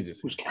counting?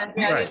 Who's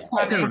counting? Right.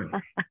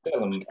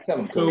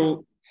 Tell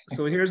them.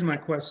 So here's my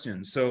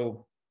question.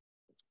 So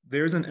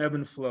there's an ebb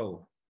and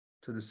flow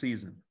to the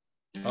season,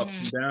 ups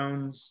and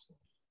downs,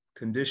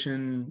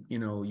 condition, you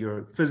know,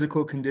 your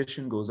physical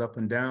condition goes up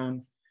and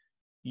down.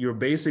 You're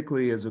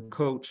basically, as a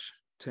coach,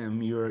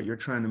 Tim, you're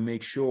trying to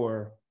make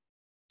sure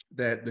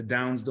that the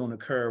downs don't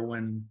occur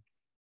when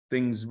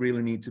things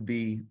really need to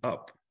be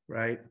up,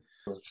 right?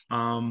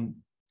 I'm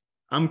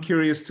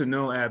curious to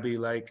know, Abby,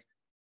 like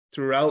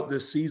throughout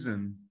this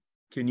season,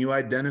 can you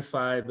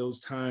identify those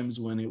times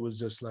when it was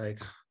just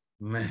like,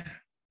 man,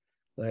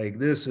 like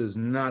this is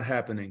not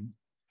happening,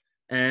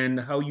 and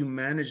how you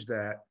manage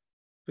that?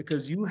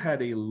 Because you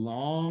had a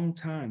long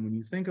time, when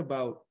you think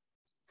about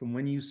from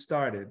when you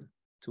started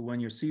to when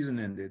your season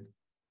ended,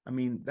 I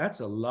mean,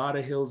 that's a lot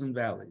of hills and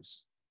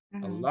valleys,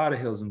 a lot of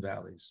hills and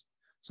valleys.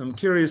 So I'm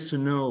curious to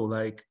know,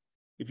 like,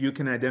 if you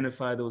can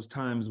identify those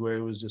times where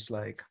it was just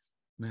like,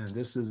 man,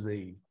 this is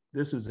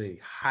a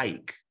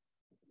hike,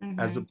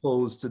 as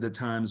opposed to the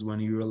times when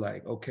you were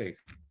like, okay,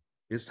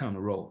 it's time to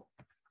roll.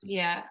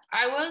 Yeah,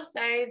 I will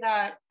say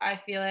that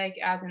I feel like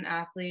as an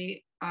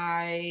athlete,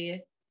 I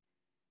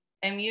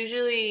am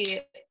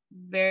usually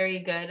very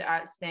good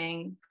at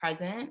staying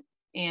present,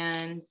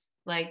 and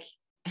like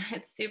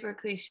it's super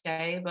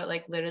cliche, but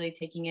like literally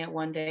taking it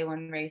one day,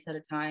 one race at a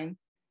time.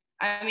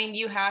 I mean,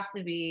 you have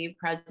to be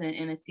present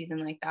in a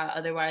season like that.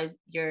 Otherwise,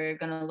 you're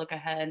going to look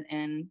ahead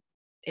and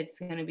it's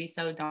going to be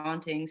so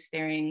daunting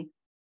staring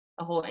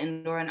a whole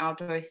indoor and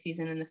outdoor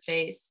season in the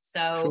face.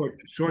 So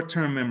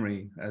short-term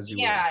memory, as you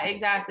will.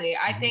 Exactly.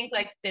 I think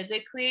like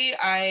physically,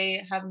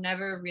 I have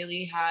never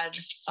really had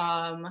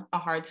a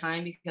hard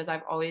time because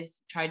I've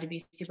always tried to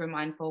be super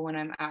mindful when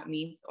I'm at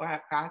meets or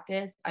at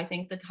practice. I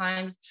think the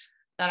times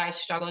that I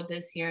struggled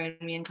this year,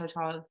 and me and Coach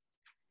Hall have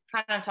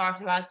kind of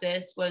talked about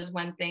this, was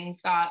when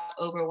things got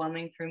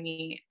overwhelming for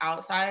me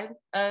outside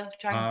of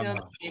track and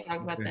field. We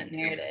talked about that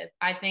narrative.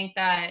 I think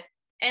that,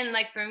 and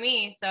like for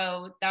me,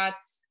 so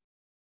that's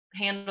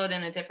handled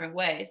in a different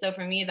way. So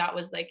for me, that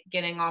was like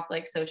getting off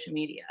like social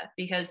media,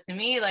 because to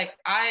me, like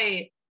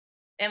I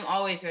am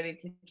always ready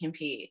to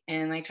compete,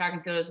 and like track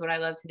and field is what I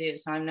love to do.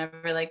 So I'm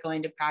never like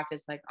going to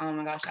practice like, oh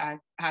my gosh, I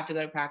have to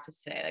go to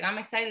practice today. Like I'm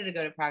excited to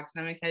go to practice.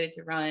 I'm excited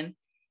to run.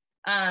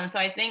 So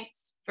I think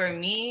for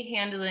me,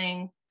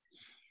 handling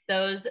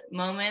those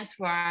moments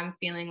where I'm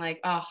feeling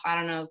like, oh, I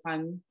don't know if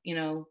I'm,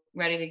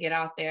 ready to get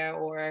out there,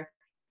 or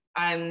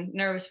I'm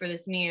nervous for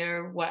this meet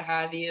or what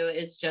have you,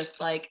 is just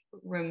like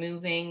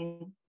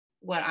removing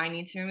what I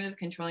need to remove,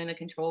 controlling the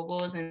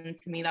controllables. And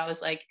to me, that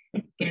was like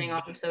getting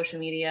off of social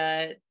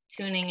media,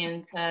 tuning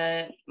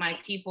into my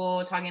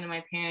people, talking to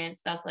my parents,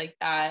 stuff like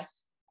that.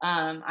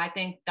 I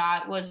think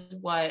that was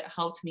what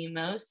helped me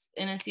most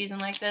in a season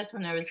like this,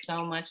 when there was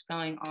so much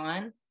going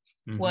on,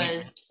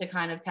 was to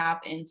kind of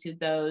tap into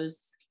those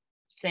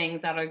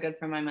things that are good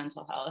for my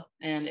mental health.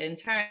 And in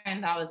turn,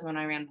 that was when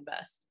I ran my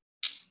best.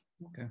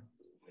 Okay.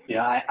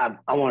 Yeah,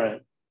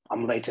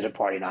 I'm late to the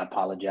party and I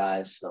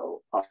apologize.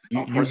 So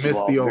you missed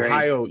the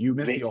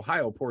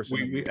Ohio portion.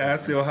 We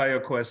asked the Ohio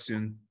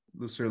question,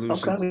 Sir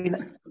Lucius.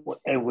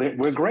 Okay,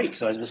 we're great.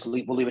 So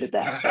we'll leave it at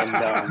that, and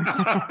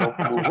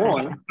we'll move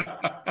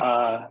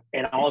on.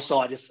 And also,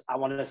 I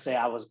wanted to say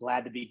I was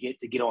glad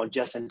to get on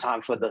just in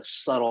time for the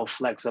subtle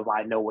flex of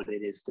I know what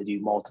it is to do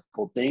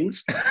multiple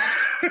things.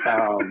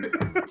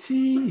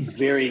 Jeez.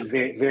 Very,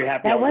 very, very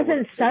happy. That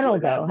wasn't subtle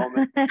though.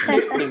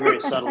 It wasn't very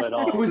subtle at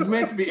all. It was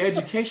meant to be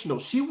educational.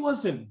 She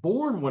wasn't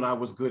born when I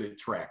was good at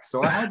track,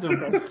 so I had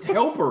to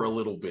help her a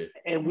little bit.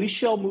 And we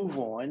shall move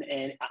on.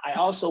 And I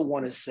also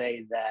want to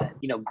say that,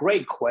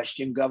 great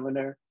question,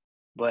 Governor.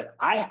 But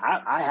I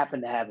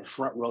happen to have a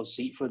front row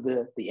seat for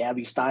the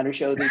Abby Steiner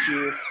show this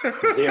year.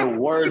 There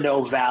were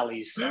no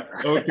valleys, sir.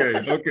 Okay.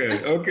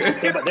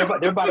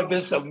 There might have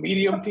been some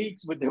medium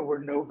peaks, but there were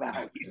no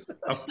valleys.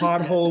 A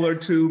pothole or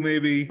two,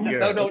 maybe.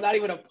 Yeah. No, not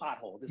even a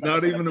pothole.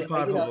 Not even a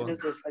pothole.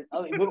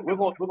 We're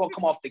gonna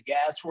come off the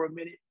gas for a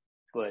minute,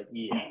 but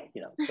yeah,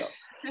 So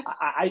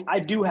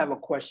I do have a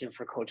question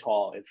for Coach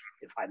Hall,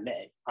 if I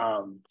may.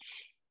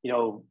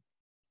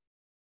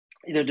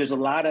 There's a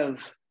lot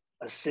of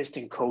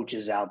assistant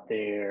coaches out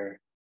there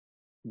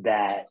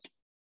that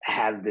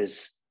have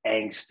this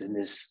angst and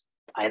this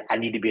I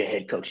need to be a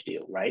head coach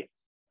deal, right?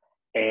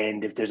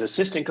 And if there's an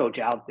assistant coach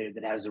out there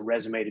that has a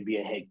resume to be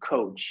a head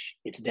coach,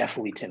 it's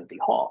definitely Timothy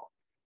Hall.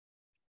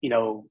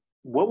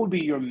 What would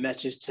be your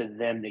message to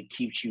them that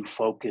keeps you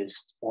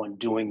focused on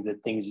doing the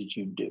things that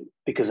you do?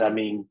 Because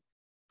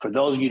for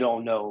those of you who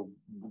don't know,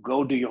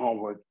 go do your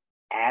homework.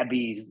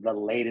 Abby's the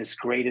latest,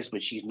 greatest,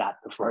 but she's not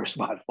the first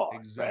by far.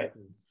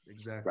 Exactly. Right?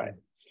 Exactly. Right.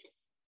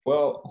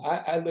 Well,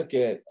 I look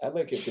at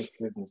this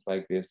business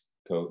like this,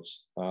 Coach,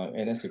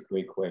 and that's a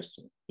great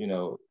question.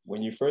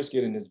 When you first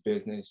get in this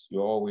business,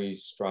 you're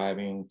always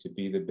striving to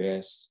be the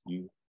best.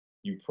 You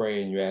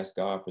pray and you ask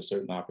God for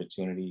certain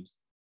opportunities.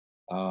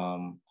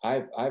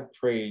 I've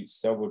prayed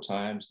several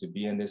times to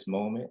be in this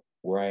moment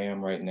where I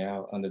am right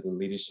now, under the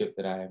leadership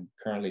that I am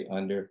currently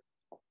under,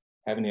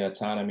 having the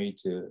autonomy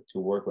to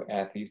work with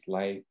athletes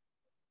like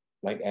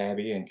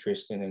Abby and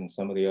Christian and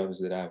some of the others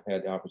that I've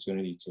had the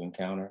opportunity to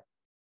encounter.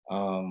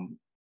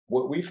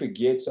 What we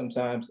forget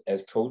sometimes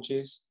as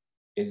coaches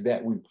is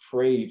that we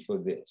prayed for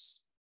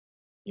this.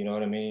 You know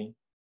what I mean?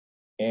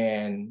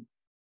 And,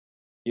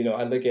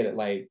 I look at it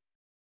like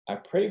I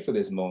prayed for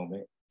this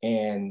moment,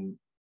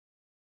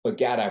 but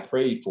God, I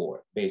prayed for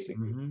it,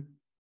 basically.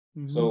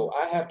 Mm-hmm. So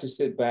I have to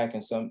sit back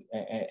and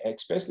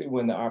especially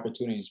when the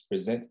opportunities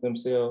present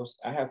themselves,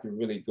 I have to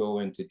really go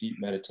into deep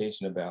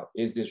meditation about,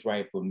 is this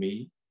right for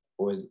me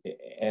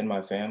and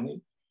my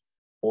family?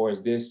 Or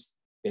is this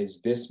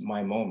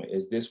my moment?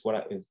 Is this what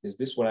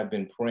I've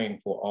been praying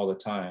for all the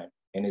time?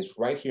 And it's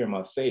right here in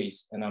my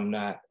face, and I'm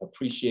not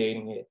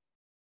appreciating it.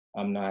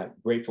 I'm not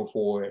grateful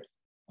for it.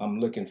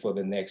 I'm looking for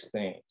the next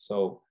thing.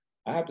 So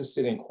I have to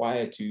sit in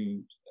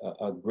quietude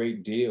a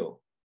great deal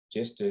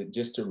just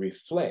to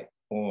reflect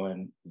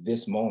on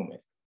this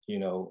moment,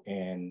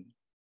 and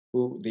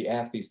the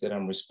athletes that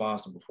I'm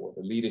responsible for,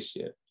 the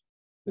leadership,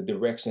 the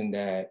direction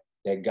that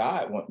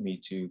God wants me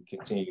to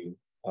continue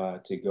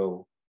to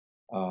go.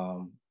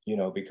 You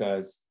know,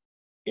 because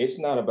it's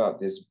not about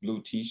this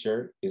blue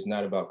T-shirt. It's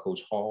not about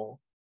Coach Hall.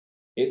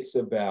 It's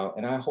about,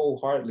 and I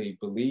wholeheartedly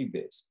believe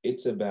this,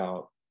 it's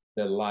about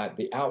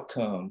the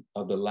outcome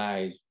of the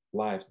lives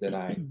that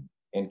I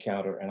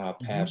encounter and our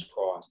paths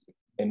cross,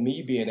 and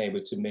me being able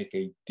to make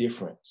a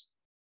difference.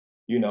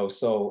 You know,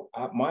 so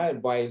my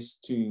advice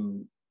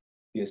to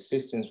the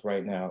assistants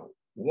right now,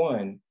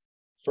 one,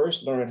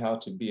 first learn how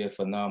to be a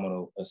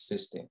phenomenal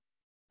assistant.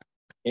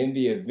 In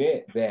the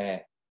event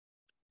that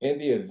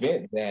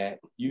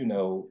you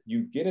know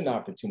you get an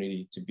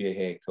opportunity to be a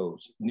head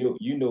coach,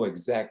 you know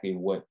exactly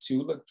what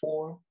to look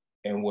for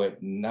and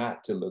what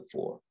not to look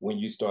for when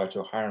you start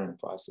your hiring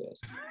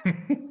process.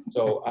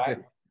 So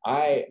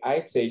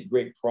I take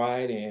great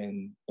pride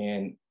in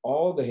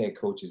all the head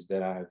coaches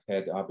that I've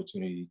had the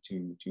opportunity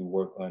to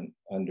work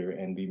under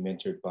and be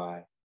mentored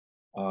by.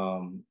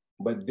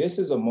 But this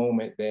is a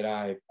moment that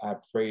I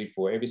prayed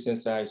for ever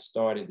since I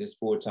started this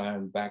full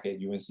time back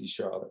at UNC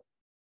Charlotte.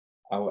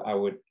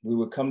 We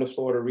would come to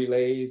Florida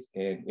Relays,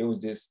 and it was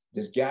this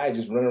guy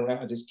just running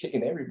around, just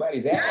kicking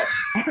everybody's ass.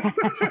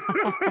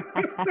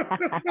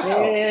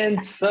 And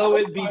so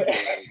it be.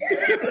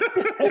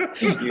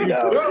 You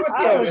know,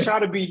 I was trying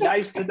to be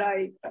nice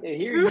tonight, and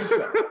here you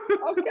go.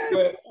 Okay,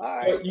 but, all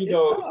right. But, you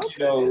know,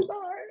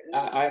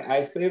 I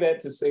say that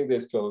to say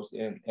this, Coach,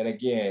 and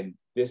again,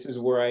 this is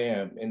where I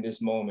am in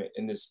this moment,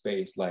 in this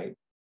space. Like,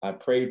 I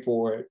prayed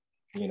for it.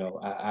 You know,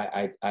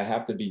 I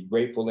have to be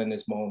grateful in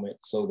this moment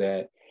so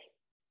that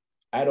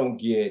I don't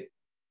get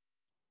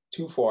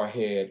too far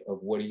ahead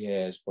of what he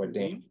has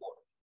ordained for.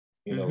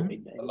 You know,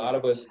 a lot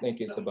of us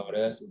think it's about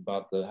us,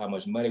 about how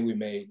much money we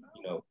make,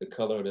 you know, the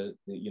color of the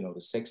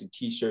sexy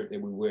T-shirt that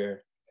we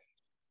wear.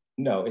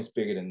 No, it's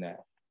bigger than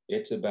that.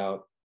 It's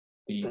about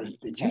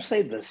did you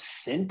say the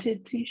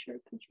scented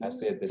T-shirt? I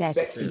said the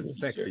sexy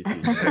T-shirt.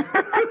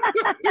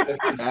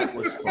 That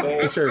was fun.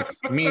 T-shirts,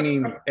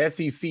 meaning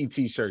SEC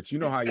T-shirts. You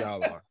know how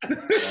y'all are.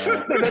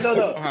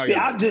 No. See,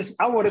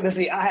 I wanted to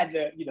see. I had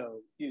to,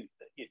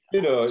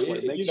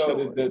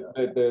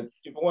 the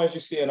ones you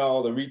see in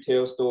all the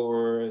retail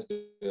stores,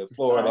 the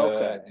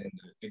Florida and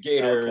the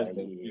Gators.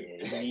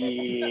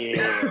 Okay,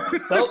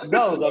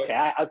 those.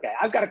 Okay,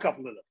 I've got a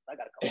couple of those.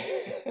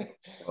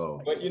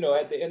 But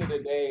at the end of the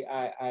day,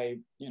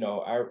 I'm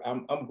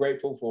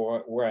grateful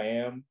for where I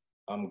am.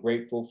 I'm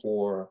grateful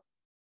for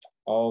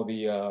all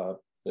the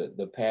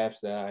paths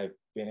that I've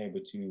been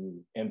able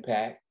to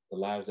impact, the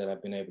lives that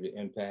I've been able to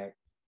impact.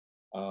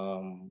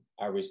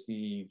 I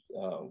received,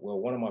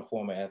 one of my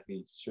former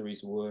athletes,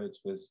 Sharice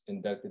Woods, was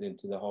inducted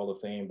into the Hall of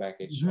Fame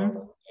back at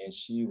Charlotte, and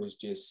she was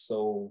just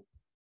so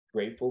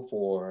grateful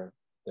for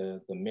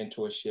the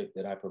mentorship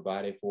that I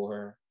provided for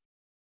her.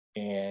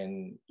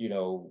 And,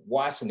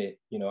 watching it,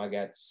 I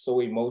got so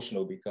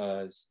emotional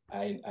because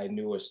I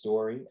knew her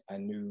story. I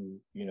knew,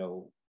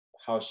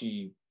 how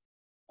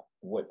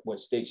what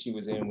state she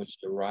was in when she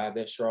arrived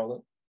at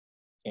Charlotte,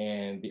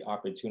 and the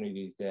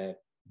opportunities that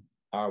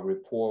our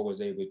rapport was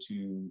able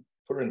to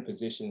put her in a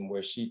position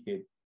where she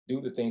could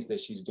do the things that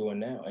she's doing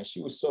now. And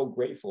she was so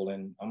grateful.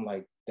 And I'm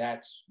like,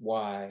 that's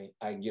why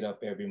I get up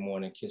every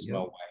morning, kiss my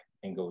wife,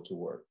 and go to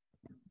work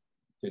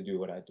to do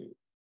what I do.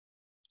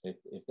 If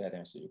that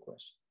answers your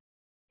question.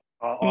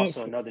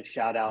 Also, another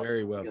shout out.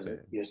 Very well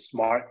said. You're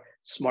smart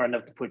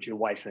enough to put your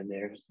wife in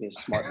there. You're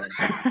smart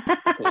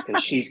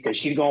because she's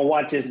gonna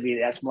watch this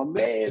video. That's my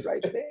man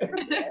right there.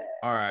 Yeah.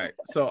 All right.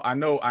 So I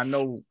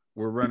know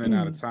we're running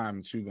out of time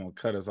and you're gonna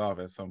cut us off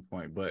at some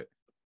point. But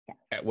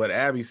what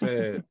Abby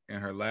said in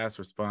her last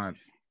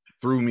response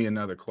threw me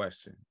another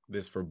question.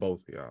 This for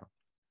both of y'all.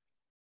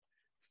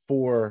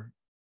 For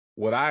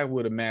what I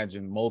would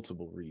imagine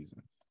multiple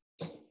reasons.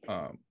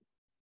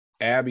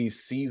 Abby's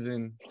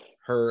season,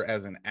 her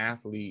as an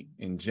athlete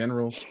in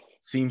general,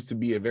 seems to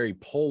be a very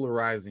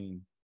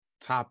polarizing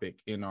topic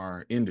in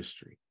our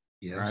industry.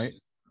 Yes. Right.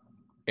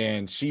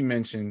 And she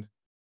mentioned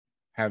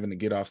having to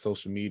get off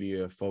social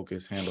media,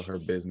 focus, handle her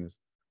business.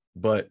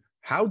 But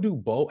how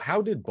did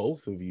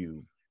both of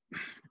you,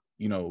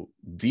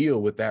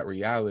 deal with that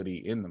reality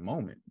in the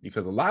moment?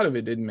 Because a lot of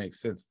it didn't make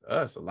sense to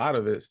us. A lot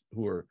of us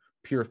who are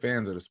pure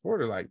fans of the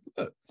sport are like,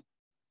 look,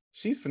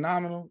 she's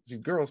phenomenal. She's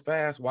girls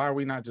fast. Why are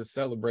we not just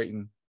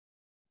celebrating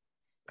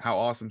how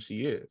awesome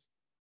she is?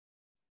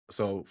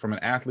 So from an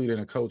athlete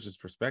and a coach's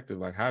perspective,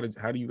 like how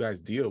do you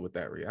guys deal with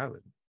that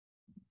reality?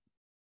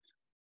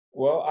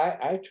 Well,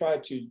 I try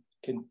to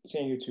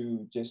continue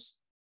to just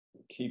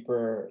keep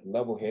her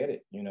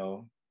level-headed.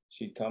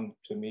 She'd come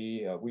to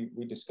me,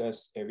 we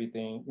discuss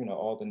everything,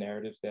 all the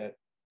narratives that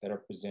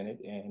are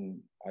presented, and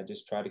I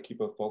just try to keep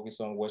her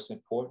focused on what's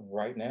important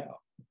right now.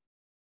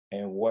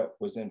 And what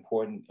was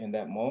important in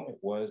that moment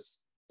was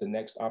the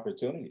next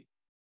opportunity.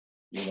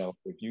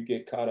 If you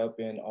get caught up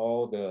in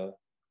all the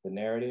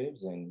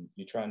narratives and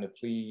you're trying to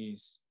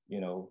please,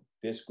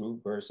 this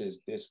group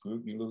versus this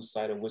group, you lose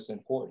sight of what's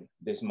important,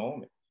 this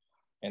moment,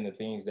 and the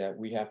things that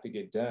we have to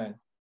get done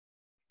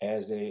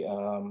as a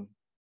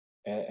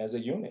as a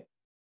unit.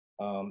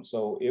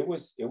 So it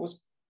was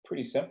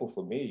pretty simple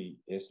for me.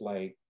 It's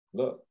like,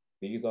 look,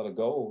 these are the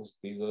goals.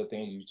 These are the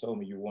things you told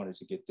me you wanted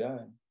to get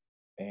done.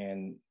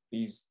 And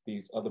these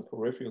other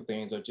peripheral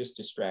things are just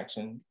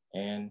distraction,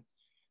 and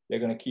they're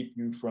going to keep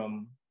you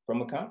from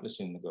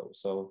accomplishing the goal.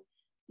 So,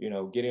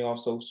 getting off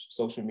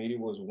social media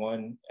was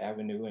one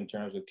avenue in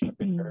terms of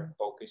keeping her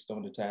focused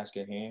on the task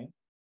at hand.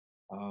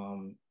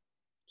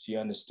 She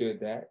understood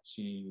that.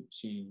 She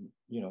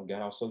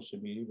got off social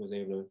media, was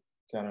able to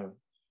kind of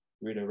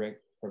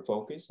redirect her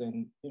focus,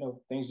 and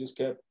things just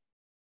kept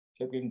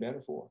getting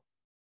better for her.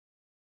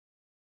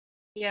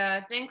 Yeah,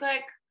 I think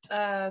like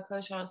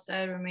Coach Hall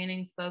said,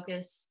 remaining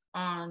focused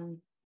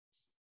on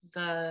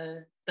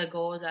the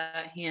goals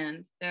at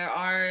hand. There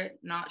are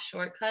not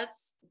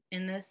shortcuts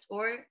in this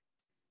sport,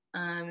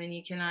 and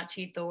you cannot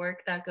cheat the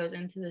work that goes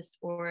into this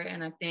sport.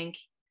 And I think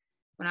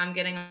when I'm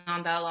getting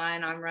on that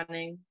line, I'm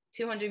running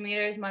 200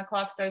 meters, my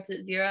clock starts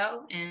at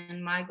 0,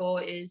 and my goal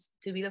is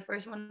to be the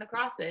first one to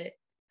cross it.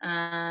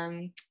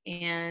 And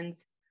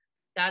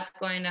that's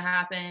going to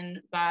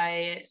happen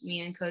by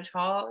me and Coach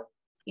Hall,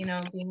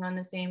 being on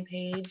the same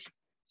page,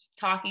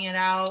 talking it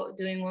out,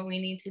 doing what we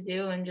need to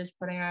do, and just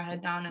putting our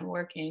head down and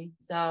working.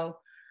 So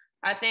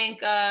I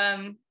think,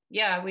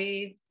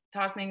 we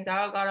talked things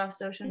out, got off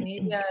social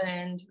media,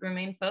 and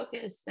remained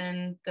focused,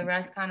 and the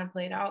rest kind of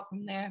played out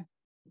from there.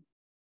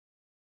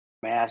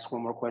 May I ask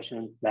one more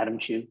question, Madam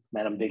Chu,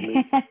 Madam Big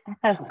League?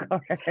 Of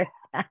course.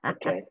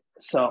 Okay,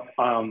 so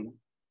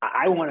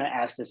I want to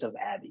ask this of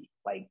Abby.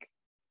 Like,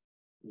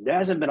 there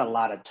hasn't been a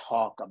lot of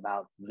talk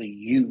about the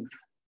youth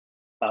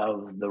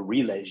of the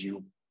relays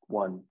you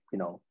won,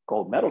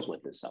 gold medals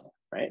with this summer,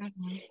 right?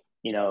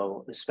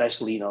 Mm-hmm.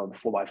 Especially, the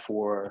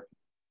 4x4.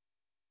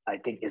 I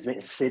think is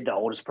Sid the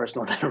oldest person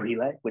on that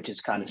relay, which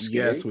is kind of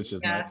scary. Yes, which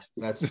is nuts.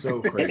 That's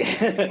so crazy.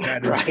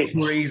 That is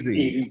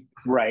crazy.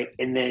 Right.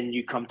 And then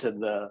you come to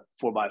the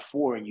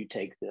 4x4 and you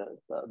take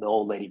the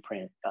old lady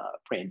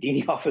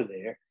Prandini off of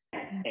there,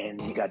 and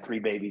you got 3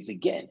 babies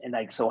again. And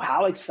like, so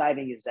how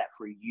exciting is that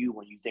for you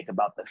when you think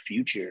about the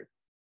future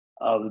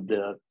of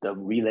the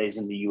relays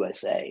in the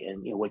USA,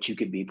 and what you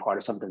could be part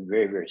of something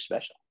very, very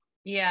special?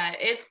 Yeah,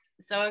 it's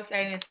so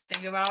exciting to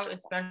think about,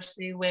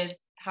 especially with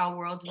how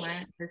Worlds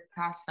went this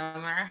past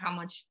summer, how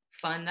much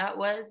fun that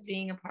was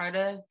being a part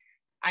of.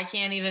 I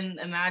can't even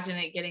imagine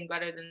it getting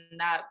better than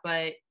that,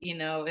 but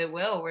it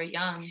will. We're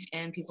young,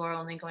 and people are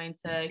only going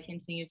to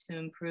continue to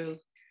improve.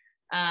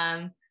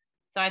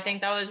 So I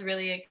think that was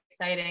really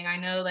exciting. I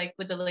know, like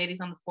with the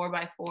ladies on the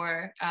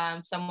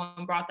 4x4,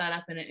 someone brought that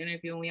up in an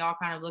interview, and we all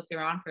kind of looked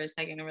around for a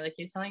second, and we're like,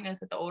 "You're telling us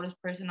that the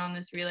oldest person on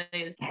this relay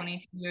is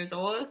 22 years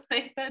old?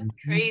 Like, that's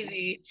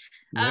crazy."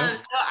 Yeah.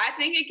 So I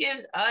think it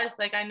gives us,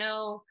 like, I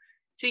know,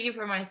 speaking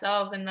for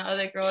myself and the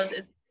other girls,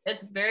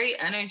 it's very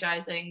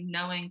energizing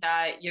knowing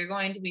that you're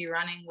going to be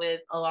running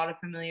with a lot of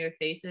familiar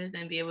faces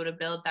and be able to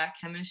build that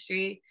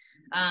chemistry,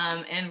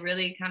 and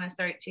really kind of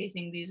start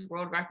chasing these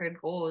world record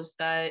goals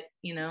that,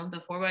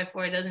 the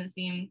 4x4 doesn't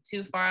seem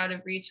too far out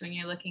of reach when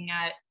you're looking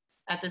at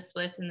the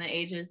splits and the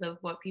ages of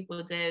what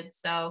people did.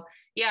 So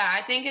yeah,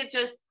 I think it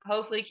just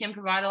hopefully can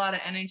provide a lot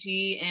of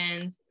energy,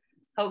 and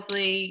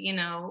hopefully,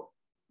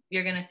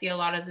 you're going to see a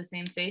lot of the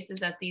same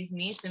faces at these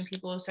meets, and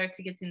people will start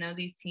to get to know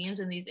these teams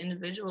and these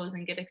individuals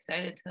and get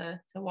excited to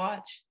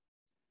watch.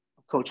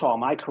 Coach Hall,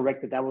 am I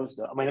correct that was?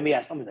 Let me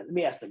ask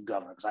the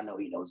governor, because I know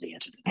he knows the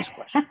answer to this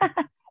question.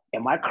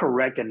 Am I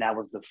correct that that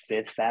was the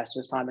 5th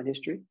fastest time in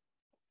history?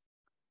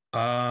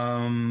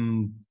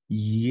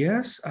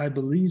 Yes, I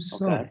believe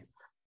so. Okay.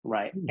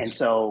 Right, and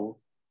so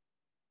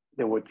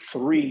there were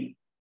 3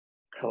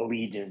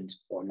 collegians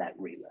on that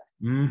relay.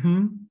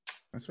 Mm-hmm.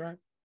 That's right.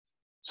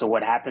 So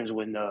what happens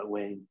when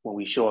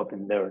we show up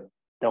and they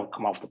don't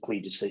come off the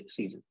collegiate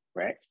season,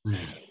 right?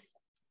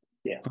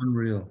 Yeah.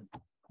 Unreal.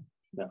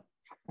 Yeah.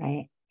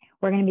 Right.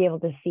 We're going to be able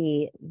to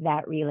see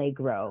that relay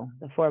grow,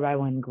 the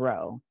 4x1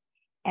 grow.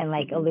 And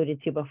like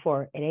alluded to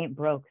before, it ain't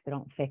broke, so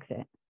don't fix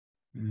it.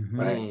 Mm-hmm.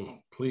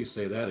 Right. Please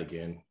say that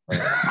again.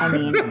 I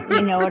mean,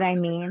 you know what I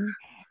mean?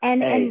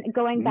 And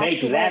going back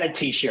make to that a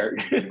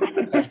t-shirt.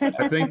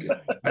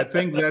 I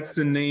think that's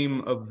the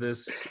name of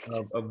this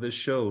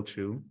show,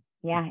 Chu.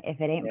 Yeah, if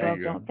it ain't broke,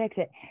 don't fix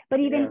it. But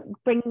even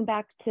bringing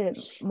back to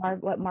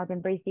what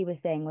Marvin Bracey was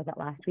saying, was it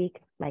last week?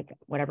 Like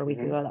whatever week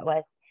ago that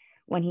was,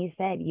 when he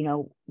said,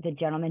 the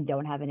gentlemen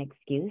don't have an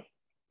excuse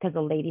because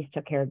the ladies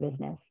took care of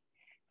business.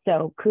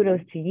 So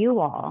kudos to you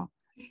all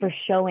for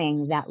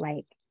showing that,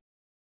 like,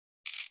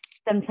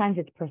 sometimes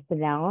it's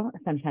personnel,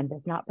 sometimes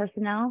it's not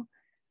personnel,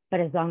 but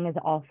as long as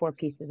all 4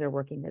 pieces are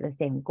working to the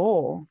same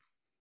goal,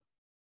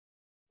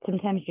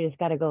 sometimes you just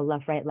got to go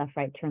left, right,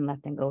 turn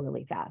left, and go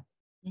really fast.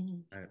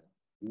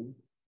 Mm-hmm.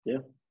 Yeah.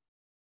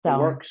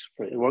 So,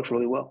 it works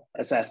really well.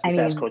 Let's ask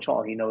Coach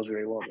Hall. He knows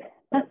very well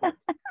that.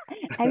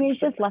 I mean, it's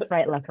just left,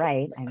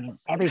 right. I mean,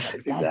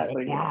 everybody does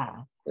exactly. It.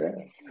 Yeah.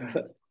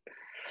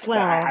 Well,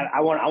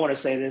 I want to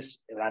say this,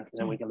 and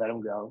then we can let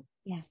him go.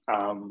 Yeah.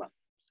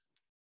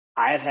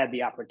 I have had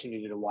the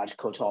opportunity to watch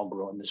Coach Hall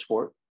grow in the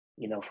sport.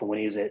 From when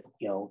he was at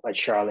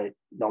Charlotte.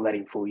 Don't let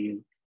him fool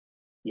you.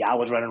 Yeah, I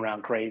was running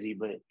around crazy,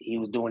 but he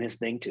was doing his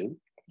thing too,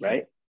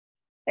 right?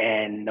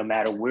 And no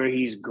matter where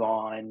he's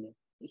gone,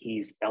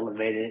 he's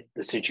elevated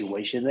the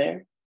situation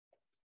there.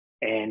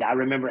 And I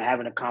remember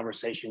having a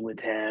conversation with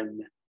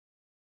him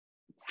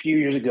a few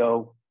years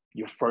ago.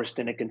 You're first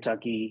in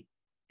Kentucky,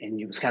 and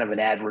it was kind of an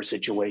adverse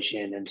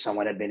situation, and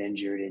someone had been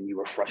injured, and you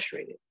were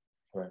frustrated.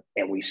 Right.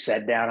 And we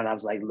sat down, and I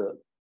was like, "Look,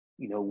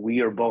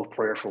 we are both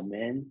prayerful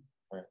men.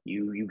 Right.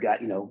 You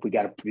got, we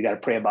got to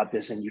pray about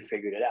this, and you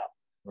figured it out.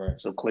 Right.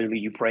 So clearly,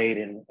 you prayed,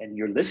 and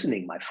you're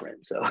listening, my friend.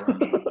 So,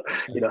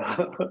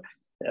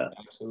 yeah,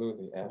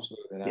 absolutely. And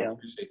yeah. I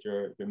appreciate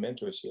your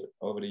mentorship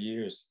over the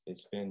years.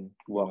 It's been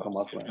welcome,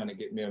 my friend. Trying to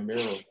get me a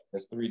mural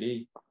that's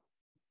 3D.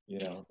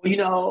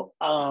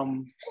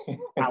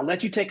 I'll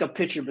let you take a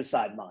picture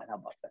beside mine. How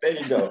about that? There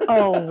you go.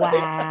 Oh,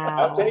 wow.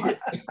 I'll take it.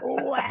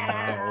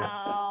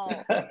 Wow.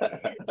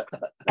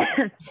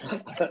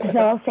 So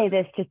I'll say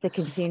this just to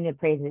continue the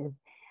praises.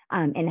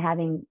 In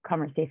having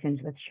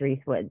conversations with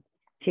Sharice Woods,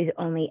 she's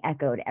only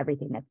echoed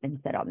everything that's been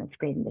said on the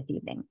screen this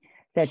evening.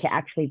 So to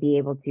actually be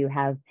able to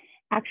have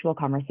actual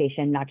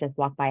conversation, not just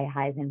walk by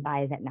highs and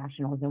buys at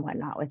nationals and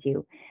whatnot with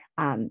you,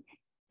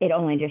 it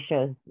only just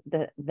shows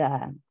the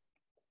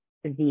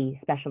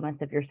specialness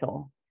of your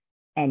soul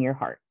and your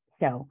heart.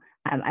 So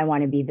I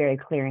want to be very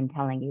clear in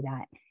telling you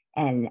that,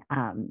 and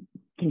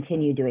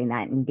continue doing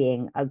that and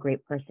being a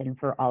great person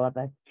for all of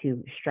us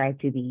to strive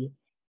to be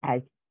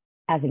as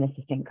an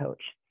assistant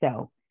coach.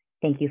 So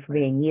thank you for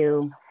being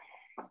you.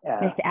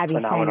 Miss Abby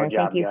Steiner,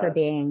 thank you for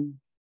being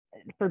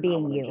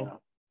you. Job.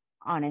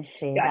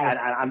 Honestly, yeah,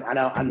 I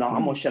know. I'm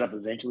gonna shut up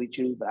eventually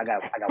too, but I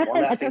got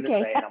one last thing to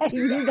say. And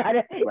you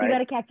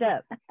gotta catch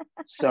up.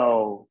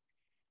 So,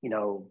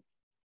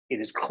 it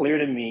is clear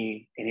to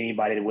me and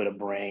anybody with a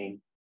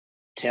brain,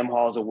 Tim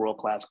Hall is a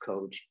world-class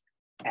coach,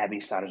 Abby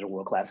Steiner is a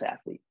world-class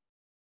athlete.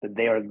 But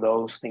they are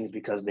those things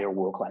because they're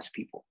world-class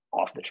people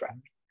off the track.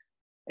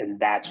 And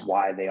that's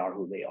why they are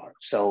who they are.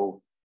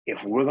 So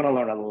if we're going to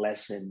learn a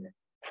lesson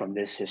from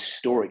this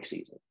historic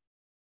season,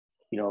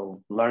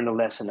 learn the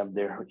lesson of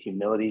their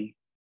humility,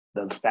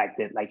 the fact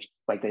that, like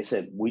they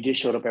said, we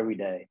just showed up every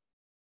day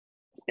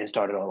and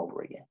started all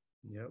over again.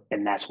 Yep.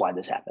 And that's why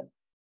this happened.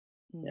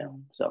 Yeah.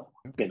 So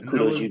again,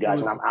 kudos to you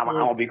guys. And I'm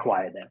gonna be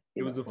quiet then.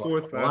 It was the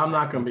fourth. Well, I'm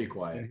not gonna be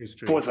quiet.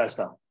 Fourth fest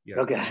though. Yeah.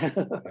 Okay.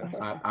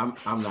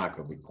 I'm not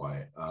gonna be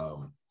quiet.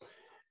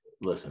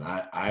 Listen,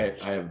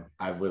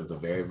 I've lived a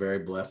very, very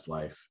blessed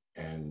life,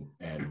 and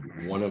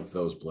one of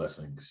those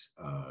blessings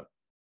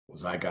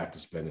was I got to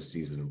spend a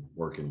season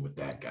working with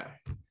that guy,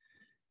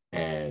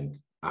 and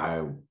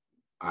I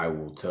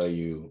will tell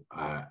you,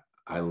 I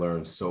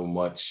learned so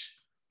much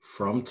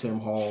from Tim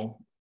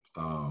Hall.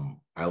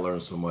 I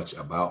learned so much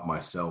about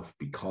myself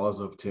because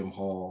of Tim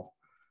Hall.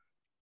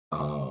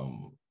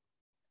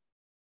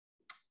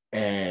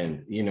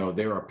 And,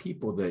 there are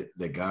people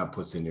that God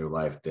puts in your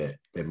life that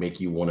make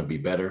you want to be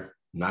better,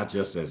 not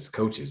just as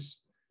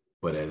coaches,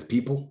 but as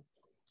people.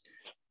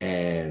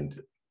 And,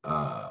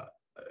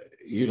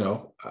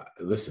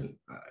 listen,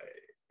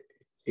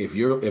 if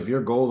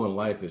your goal in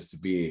life is to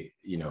be,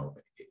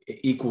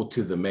 equal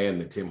to the man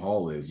that Tim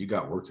Hall is, you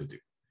got work to do.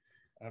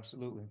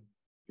 Absolutely.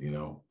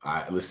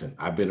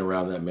 I've been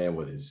around that man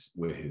with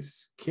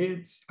his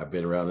kids. I've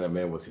been around that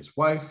man with his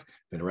wife,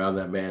 been around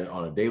that man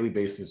on a daily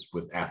basis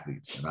with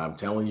athletes. And I'm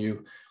telling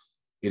you,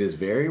 it is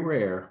very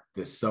rare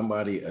that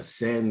somebody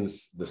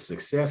ascends the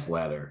success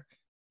ladder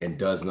and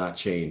does not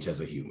change as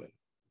a human.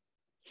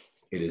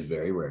 It is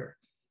very rare.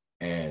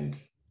 And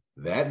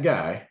that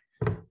guy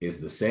is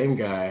the same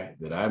guy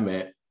that I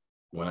met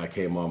when I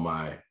came on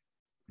my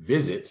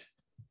visit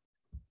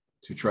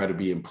to try to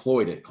be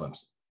employed at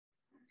Clemson.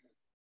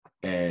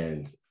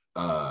 And,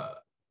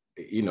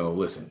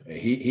 listen,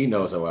 he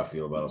knows how I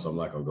feel about him, so I'm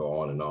not going to go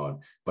on and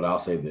on. But I'll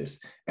say this,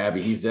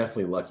 Abby, he's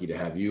definitely lucky to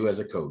have you as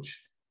a coach.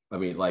 I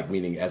mean,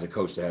 meaning as a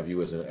coach to have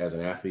you as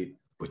an athlete,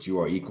 but you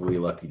are equally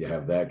lucky to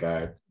have that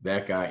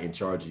guy in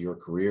charge of your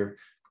career,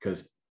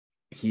 because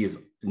he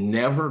is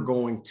never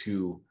going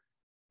to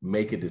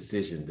make a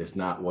decision that's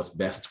not what's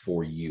best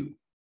for you.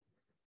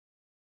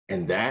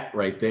 And that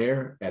right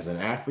there, as an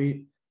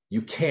athlete,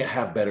 you can't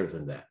have better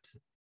than that.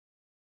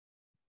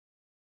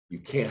 You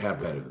can't have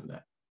better than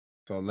that.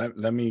 So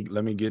let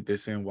me get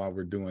this in while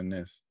we're doing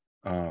this.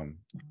 I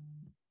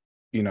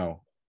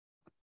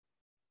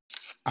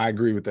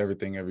agree with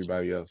everything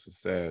everybody else has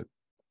said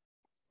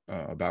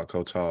about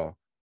Coach Hall.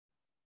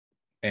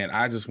 And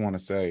I just want to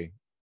say,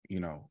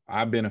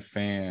 I've been a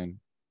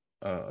fan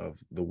of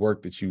the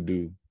work that you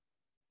do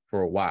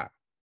for a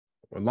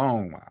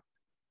long while.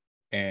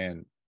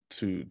 And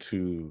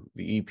to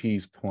the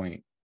EP's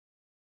point,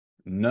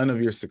 none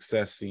of your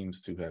success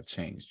seems to have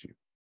changed you.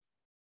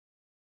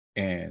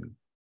 And,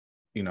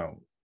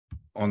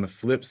 on the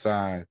flip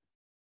side,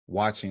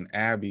 watching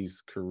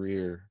Abby's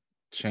career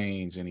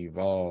change and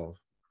evolve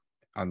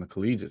on the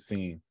collegiate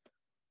scene,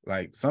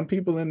 like some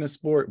people in this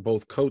sport,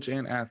 both coach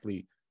and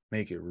athlete,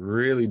 make it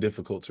really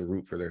difficult to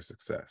root for their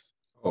success.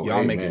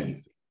 Y'all make it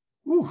easy.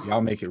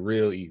 Y'all make it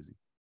real easy.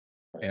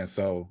 And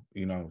so,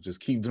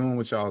 just keep doing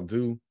what y'all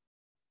do.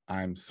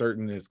 I'm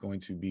certain it's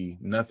going to be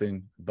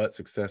nothing but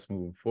success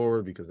moving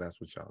forward, because that's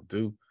what y'all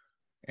do.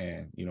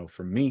 And, you know,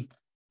 for me,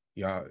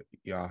 y'all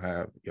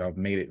have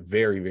made it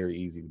very, very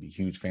easy to be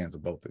huge fans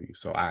of both of you.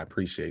 So I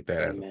appreciate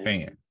that as a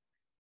fan.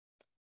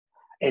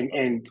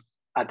 And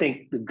I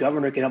think the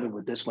governor can help me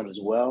with this one as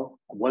well.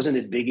 Wasn't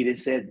it Biggie that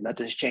said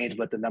nothing's changed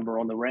but the number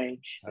on the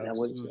range?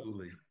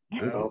 Absolutely.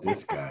 Look at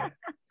this guy.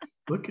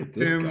 Look at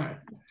this guy.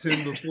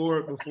 Tim,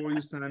 before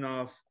you sign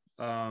off,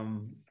 I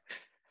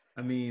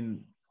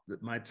mean,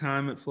 my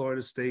time at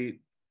Florida State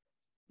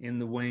in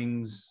the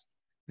wings,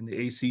 in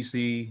the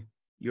ACC,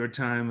 your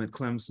time at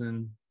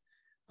Clemson,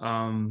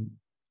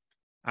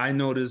 I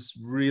noticed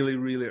really,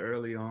 really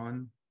early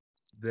on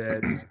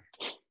that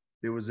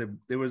there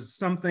was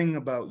something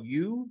about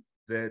you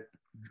that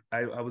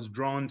I was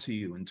drawn to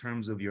you in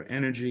terms of your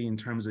energy, in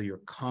terms of your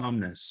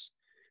calmness,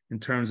 in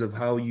terms of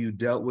how you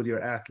dealt with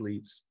your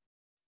athletes.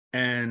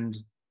 And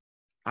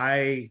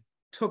I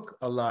took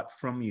a lot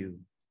from you.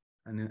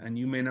 And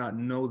you may not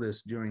know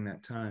this during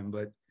that time,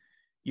 but,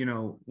 you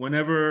know,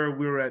 whenever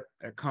we were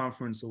at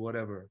conference or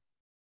whatever,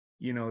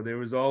 you know, there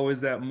was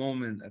always that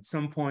moment at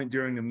some point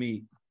during a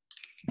meet.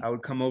 I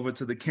would come over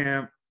to the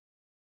camp,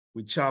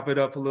 we chop it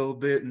up a little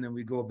bit, and then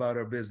we go about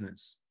our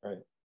business. Right.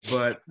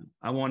 But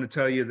I want to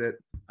tell you that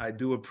I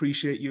do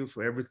appreciate you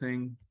for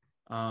everything.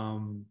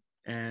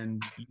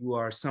 And you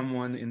are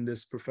someone in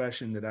this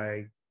profession that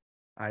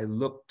I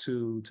look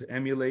to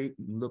emulate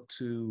and look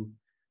to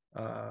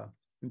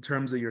in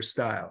terms of your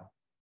style.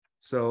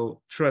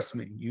 So trust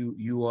me,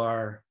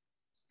 you're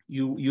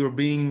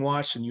being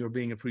watched and you're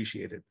being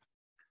appreciated.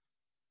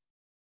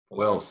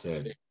 Well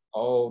said.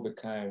 All the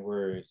kind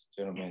words,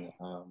 gentlemen.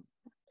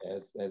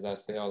 As I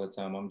say all the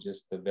time, I'm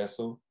just the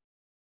vessel.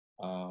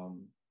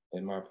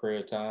 In my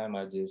prayer time,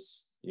 I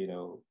just, you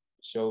know,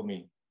 show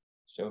me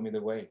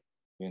the way,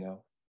 you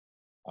know.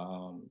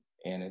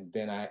 And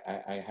then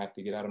I have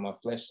to get out of my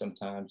flesh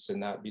sometimes to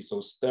not be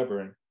so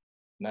stubborn,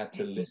 not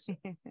to listen.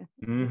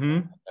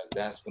 Because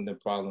that's when the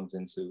problems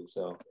ensue.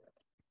 So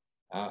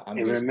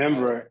and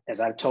remember, as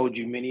I've told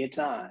you many a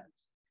time,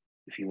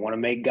 if you want to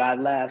make God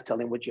laugh, tell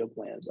him what your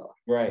plans are.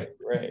 Right.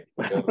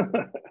 So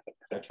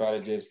I try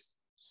to just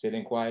sit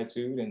in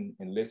quietude and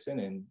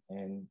listen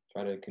and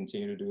try to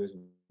continue to do his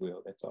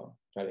will. That's all.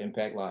 Try to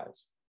impact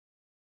lives.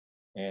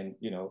 And,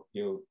 you know,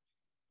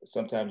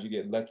 sometimes you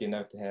get lucky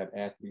enough to have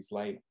athletes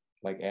like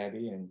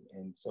Abby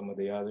and some of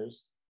the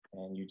others,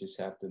 and you just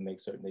have to make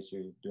certain that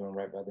you're doing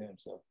right by them.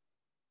 So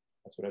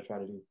that's what I try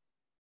to do.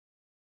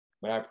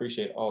 But I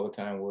appreciate all the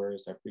kind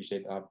words. I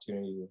appreciate the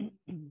opportunity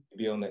to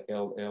be on the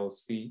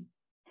LLC.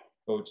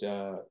 Coach,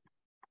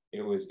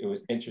 it was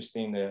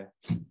interesting to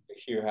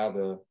hear how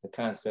the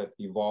concept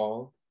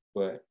evolved,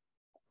 but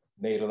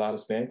made a lot of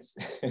sense.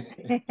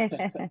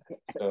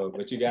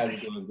 But you guys are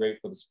doing great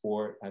for the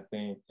sport. I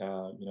think,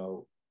 you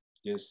know,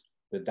 just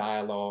the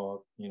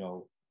dialogue, you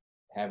know,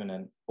 having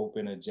an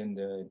open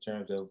agenda in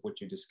terms of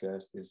what you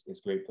discussed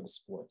is great for the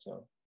sport.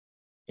 So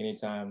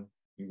anytime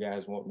you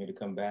guys want me to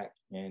come back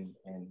and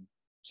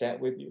chat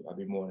with you, I'll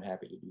be more than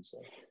happy to do so.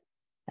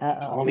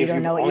 Only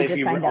if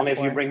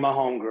you bring my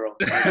home girl.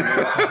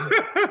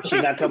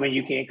 She's not telling me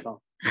you can't come.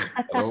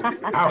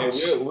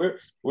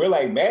 We're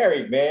like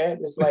married, man.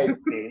 It's like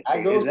I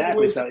go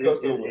exactly. So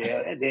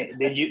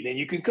then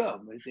you can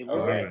come.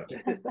 All right.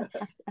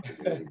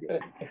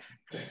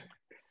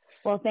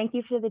 Well, thank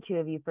you for the two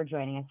of you for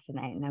joining us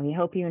tonight. And we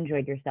hope you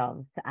enjoyed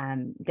yourselves.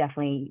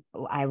 Definitely,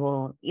 I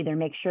will either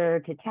make sure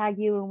to tag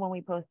you when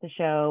we post the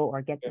show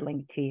or get the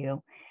link to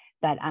you.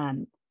 But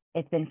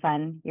it's been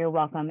fun. You're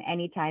welcome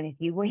anytime. If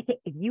you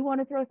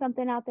want to throw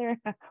something out there,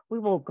 we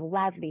will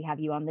gladly have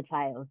you on the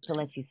tiles to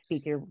let you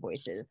speak your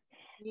voices.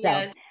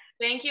 Yes. So,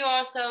 thank you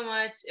all so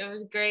much. It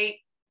was great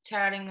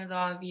chatting with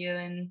all of you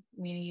and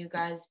meeting you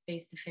guys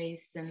face to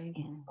face and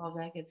all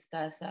that good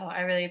stuff. So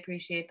I really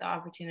appreciate the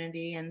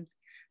opportunity and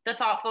the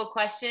thoughtful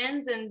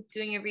questions and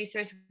doing your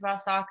research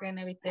about soccer and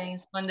everything.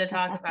 It's fun to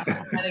talk about.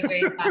 I had a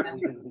great time.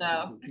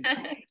 So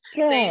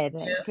good.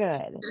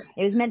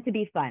 It was meant to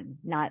be fun,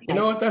 not. You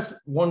know what? That's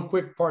one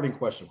quick parting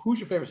question. Who's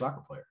your favorite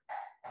soccer player?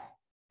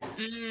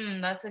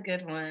 That's a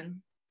good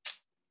one.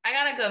 I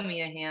gotta go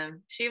Mia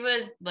Hamm. She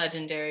was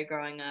legendary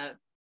growing up.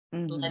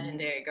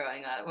 Legendary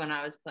growing up when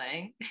I was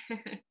playing.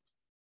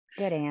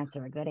 Good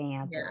answer.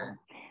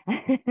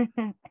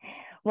 Yeah.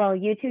 Well,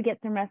 you two get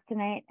some rest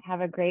tonight.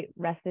 Have a great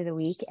rest of the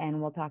week,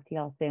 and we'll talk to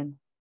y'all soon.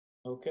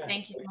 Okay.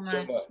 Thank you so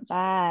much.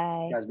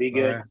 Bye. Guys, be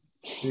good. Right.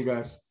 See you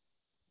guys.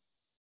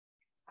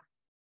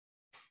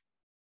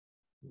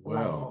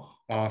 Well,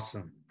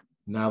 awesome.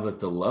 Now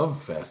that the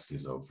Love Fest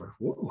is over,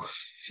 woo.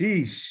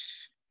 Sheesh.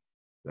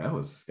 That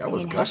was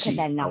gushy.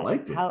 I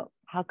liked it.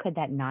 How could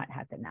that not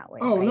happen that way?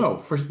 Oh, right? no.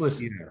 First,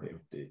 listen,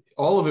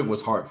 all of it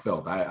was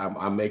heartfelt.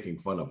 I'm making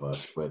fun of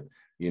us, but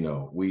you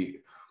know,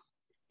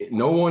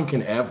 no one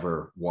can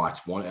ever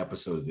watch one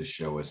episode of this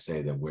show and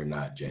say that we're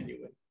not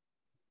genuine.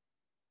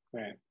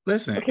 Right.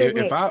 Listen,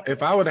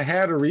 if I would have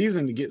had a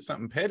reason to get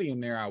something petty in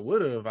there, I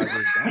would have. I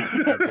just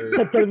don't.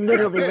 But there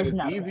literally was it's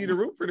nothing. easy to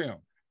root for them.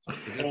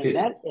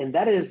 And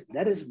that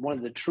is one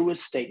of the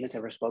truest statements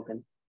ever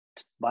spoken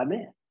by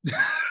men.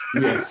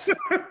 Yes,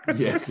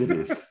 yes, it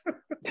is.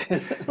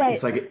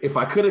 It's like, if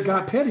I could have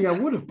got petty, I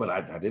would have, but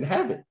I didn't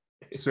have it.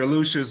 Sir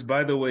Lucius,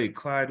 by the way,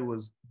 Clyde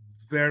was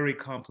very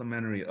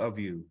complimentary of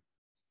you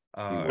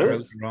earlier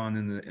on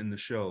in the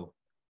show.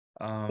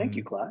 Thank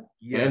you, Clyde.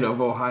 Yeah. And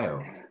of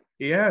Ohio.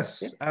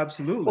 Yes,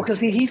 absolutely. Well, because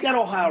he's got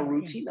Ohio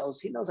roots. He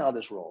knows how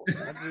this rolls.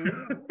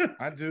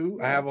 I do.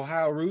 I have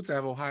Ohio roots. I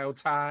have Ohio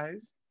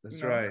ties.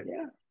 That's right.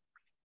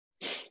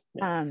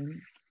 Yeah.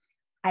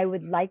 I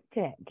would like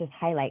to just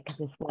highlight, because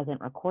this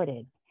wasn't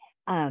recorded,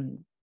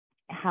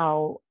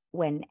 how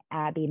when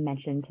Abby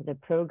mentioned to the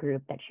pro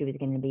group that she was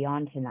going to be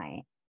on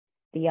tonight,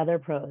 the other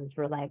pros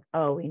were like,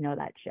 "Oh, we know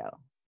that show."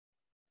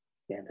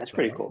 Yeah, that's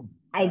pretty cool.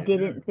 I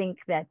didn't think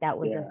that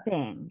was a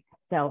thing.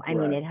 So, I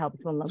mean, it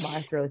helps when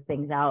Lamar throws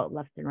things out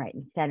left and right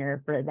and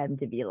center for them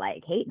to be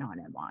like hating on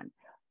him on.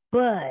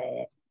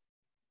 But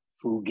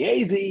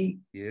Fugazi.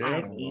 Yeah.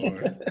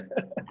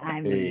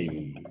 I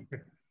mean,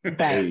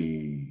 but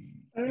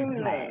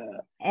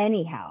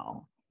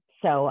anyhow,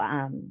 so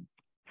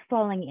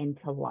falling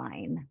into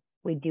line,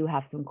 we do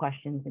have some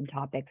questions and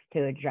topics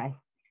to address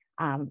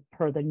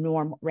per the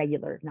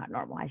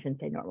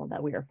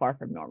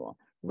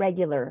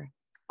regular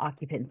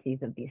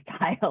occupancies of these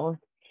tiles.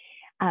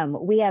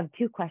 We have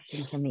two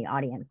questions from the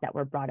audience that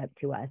were brought up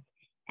to us,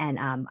 and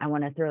I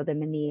want to throw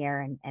them in the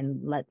air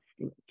and let's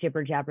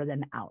jibber jabber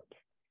them out.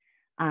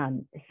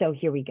 So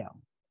here we go.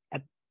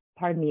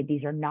 Pardon me,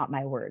 these are not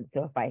my words,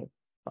 so if I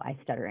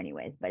stutter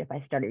anyways, but if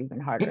I stutter even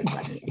harder,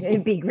 let me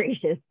be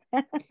gracious.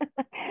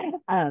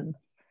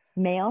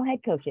 Male head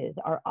coaches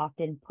are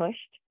often pushed,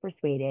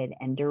 persuaded,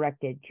 and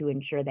directed to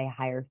ensure they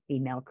hire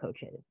female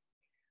coaches.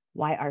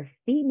 Why are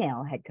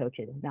female head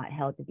coaches not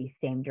held to these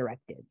same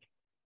directives?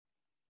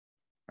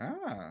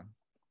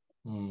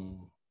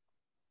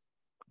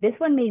 This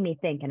one made me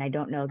think, and I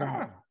don't know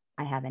that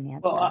I have an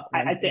answer. Well,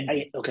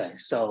 okay.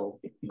 So,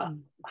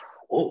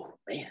 oh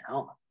man,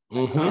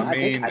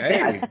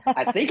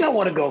 I think I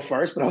want to go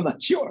first, but I'm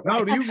not sure.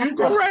 No, you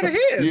go right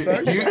ahead,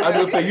 son. I was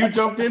gonna say, you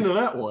jumped into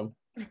that one.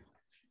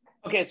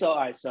 Okay, so all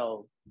right,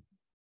 so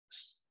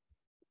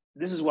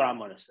this is what I'm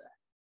gonna say.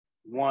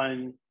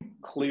 One,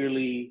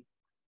 clearly,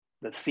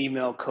 the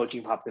female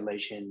coaching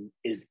population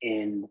is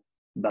in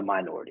the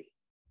minority.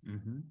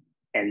 Mm-hmm.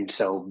 And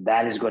so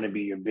that is going to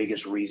be your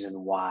biggest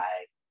reason why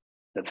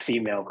the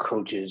female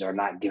coaches are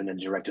not given a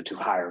directive to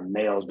hire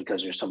males,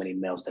 because there's so many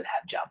males that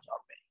have jobs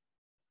already.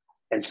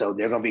 And so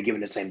they're going to be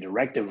given the same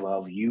directive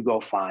of, you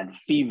go find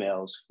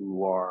females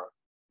who are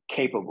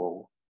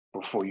capable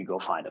before you go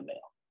find a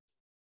male.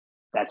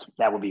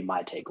 That would be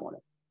my take on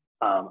it.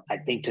 I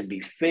think, to be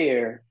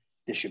fair,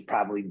 there should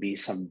probably be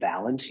some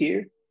balance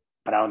here,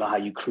 but I don't know how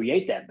you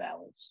create that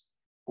balance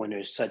when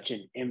there's such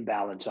an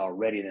imbalance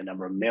already in the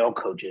number of male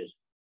coaches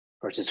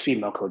versus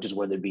female coaches,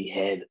 whether it be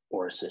head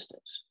or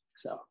assistants.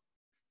 So,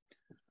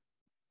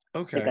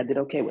 okay, I think I did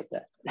okay with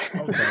that.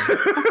 Okay.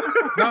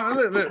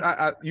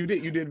 No, you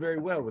did very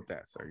well with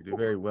that, sir. You did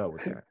very well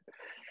with that.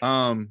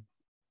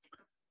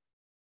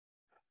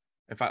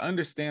 If I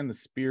understand the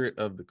spirit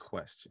of the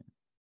question,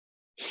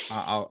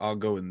 I'll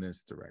go in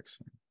this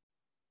direction.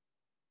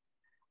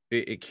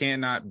 It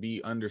cannot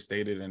be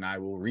understated, and I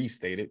will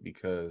restate it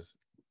because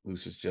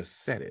Lucius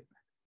just said it.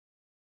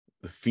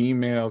 The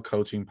female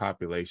coaching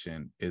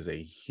population is a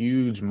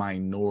huge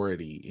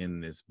minority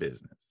in this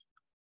business.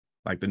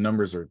 Like, the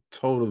numbers are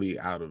totally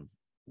out of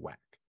whack.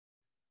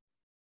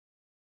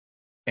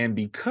 And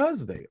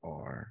because they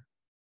are,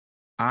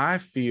 I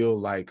feel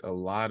like a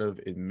lot of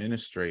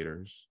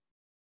administrators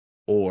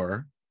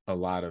or a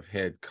lot of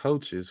head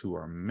coaches who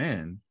are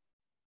men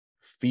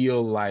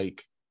feel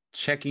like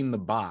checking the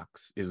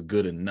box is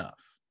good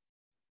enough.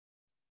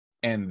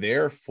 And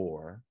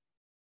therefore,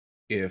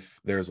 if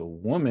there's a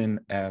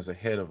woman as a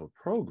head of a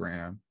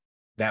program,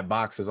 that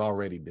box has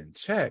already been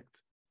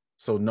checked.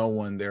 So no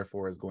one,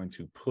 therefore, is going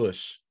to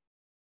push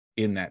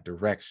in that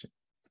direction.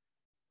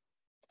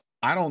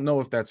 I don't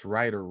know if that's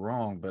right or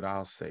wrong, but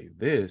I'll say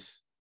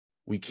this.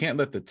 We can't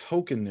let the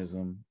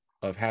tokenism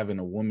of having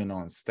a woman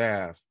on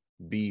staff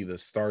be the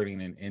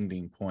starting and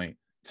ending point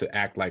to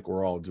act like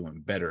we're all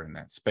doing better in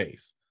that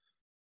space.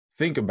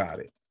 Think about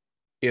it.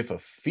 If a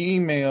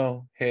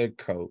female head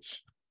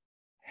coach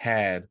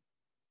had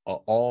an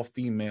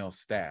all-female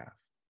staff,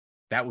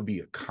 that would be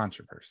a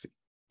controversy.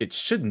 It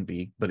shouldn't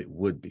be, but it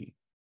would be.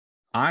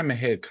 I'm a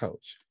head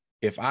coach.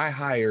 If I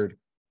hired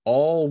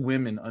all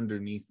women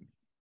underneath me,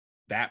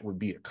 that would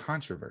be a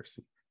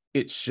controversy.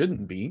 It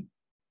shouldn't be.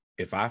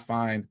 If I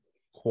find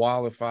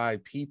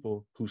qualified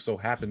people who so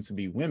happen to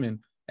be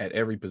women at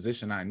every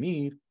position I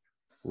need,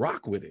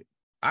 rock with it.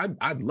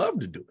 I'd love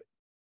to do it,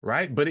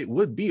 right? But it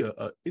would be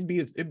it'd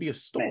be a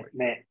story.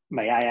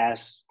 May I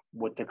ask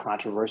what the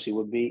controversy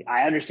would be?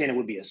 I understand it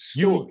would be a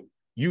story.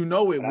 You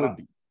know it would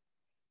be.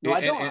 No,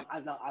 I don't.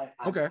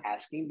 I'm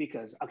asking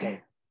because,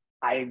 okay,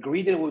 I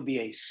agree that it would be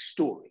a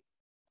story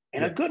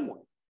and a good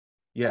one.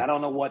 Yeah, I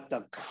don't know what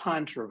the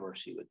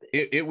controversy would be.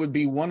 It would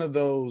be one of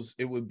those.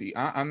 It would be.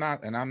 I'm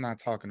not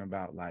talking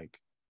about like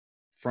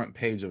front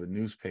page of a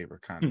newspaper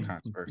kind of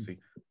controversy.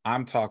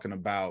 I'm talking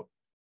about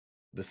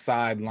the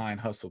sideline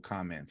hustle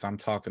comments. I'm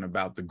talking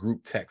about the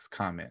group text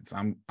comments.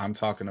 I'm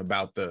talking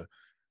about the,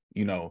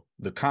 you know,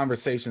 the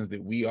conversations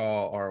that we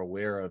all are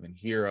aware of and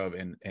hear of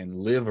and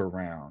live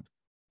around.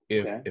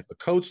 If a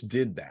coach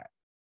did that,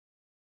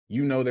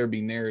 you know, there'd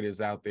be narratives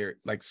out there,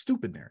 like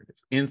stupid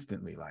narratives,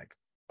 instantly, like,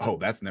 oh,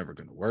 that's never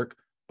going to work.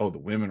 Oh, the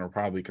women will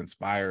probably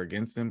conspire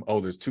against him. Oh,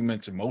 there's too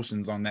much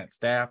emotions on that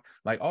staff.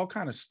 Like all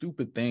kind of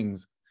stupid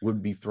things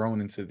would be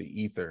thrown into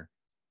the ether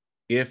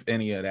if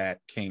any of that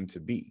came to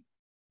be.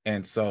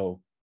 And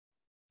so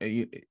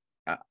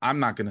I'm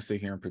not going to sit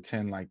here and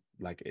pretend like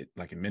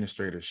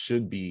administrators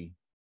should be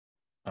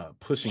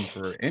pushing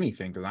for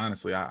anything, because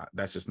honestly,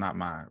 that's just not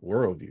my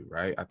worldview,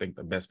 right? I think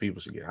the best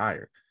people should get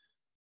hired.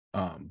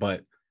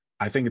 But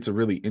I think it's a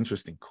really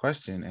interesting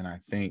question, and I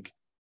think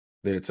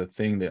that it's a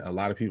thing that a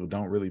lot of people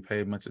don't really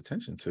pay much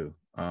attention to.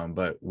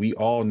 But we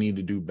all need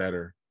to do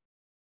better.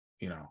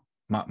 You know,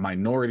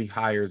 minority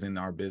hires in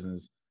our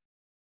business,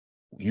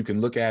 you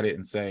can look at it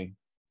and say,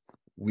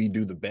 we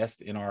do the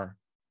best in our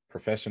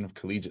profession of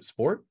collegiate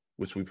sport,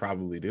 which we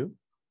probably do.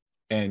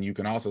 And you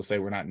can also say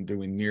we're not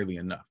doing nearly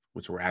enough,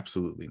 which we're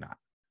absolutely not.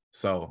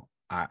 So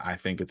I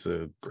think it's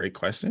a great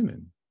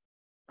question.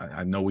 And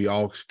I know we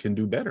all can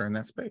do better in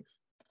that space.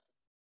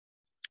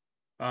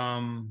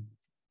 That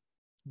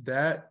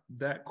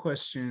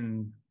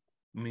question,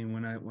 I mean,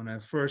 when I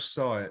first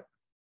saw it,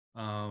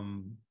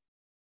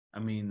 I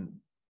mean,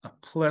 a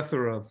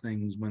plethora of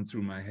things went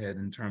through my head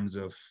in terms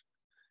of,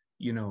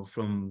 you know,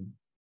 from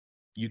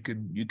you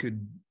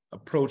could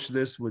approach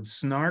this with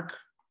snark.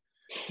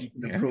 You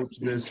can approach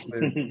this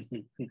with,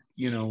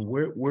 you know,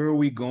 where are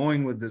we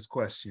going with this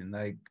question?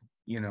 Like,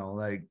 you know,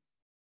 like,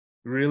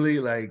 really,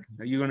 like,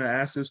 are you going to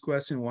ask this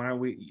question? Why are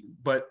we?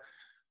 But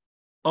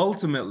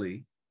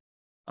ultimately,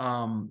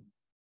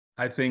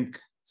 I think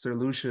Sir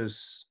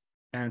Lucius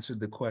answered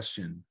the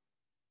question,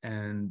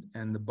 and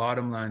the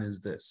bottom line is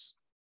this: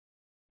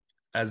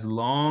 as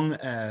long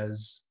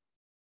as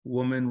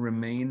women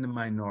remain the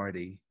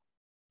minority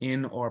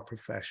in our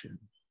profession,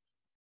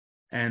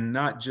 and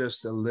not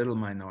just a little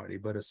minority,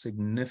 but a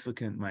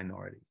significant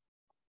minority,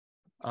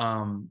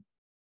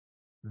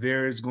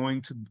 there is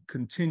going to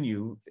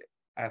continue,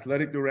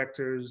 athletic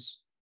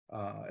directors,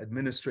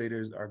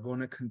 administrators are going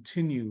to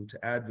continue to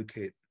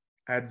advocate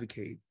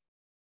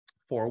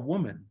for a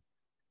woman.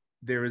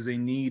 There is a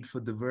need for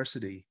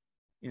diversity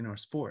in our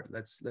sport.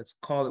 Let's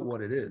call it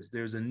what it is.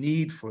 There's a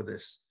need for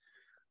this.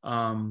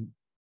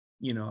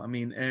 You know, I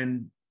mean,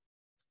 and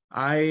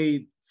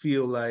I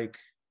feel like,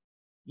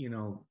 you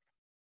know,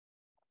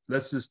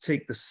 let's just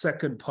take the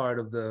second part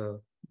of the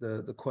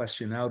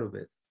question out of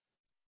it.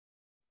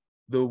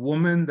 The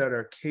women that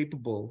are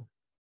capable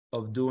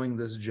of doing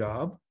this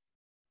job,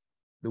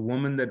 the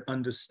women that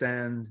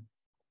understand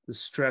the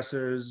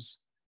stressors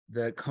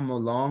that come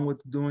along with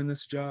doing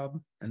this job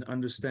and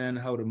understand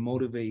how to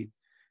motivate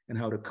and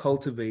how to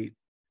cultivate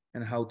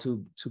and how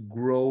to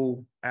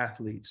grow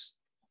athletes,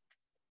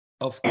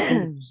 of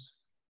course,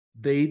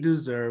 they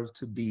deserve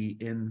to be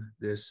in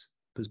this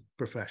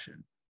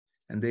profession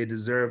and they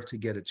deserve to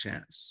get a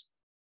chance.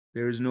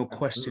 There is no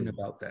question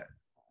about that.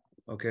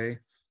 Okay.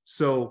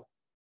 So,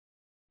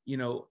 you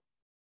know,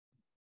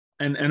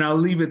 and I'll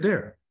leave it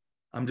there.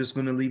 I'm just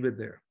going to leave it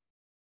there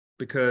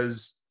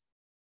because,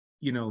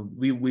 you know,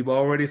 we've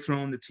already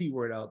thrown the T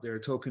word out there,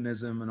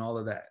 tokenism and all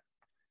of that.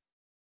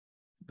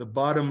 The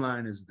bottom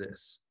line is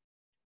this: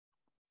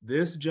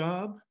 this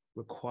job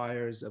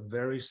requires a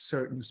very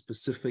certain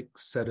specific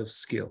set of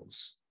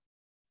skills.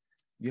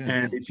 Yes.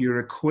 And if you're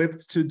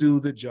equipped to do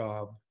the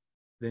job,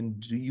 then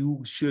you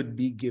should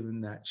be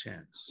given that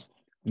chance.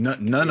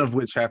 None of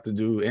which have to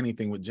do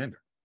anything with gender.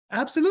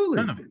 Absolutely.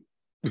 None of it.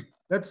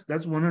 That's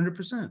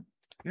 100%.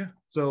 Yeah.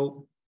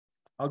 So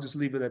I'll just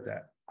leave it at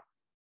that.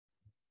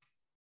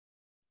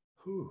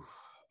 Whew.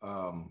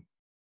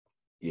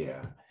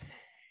 Yeah.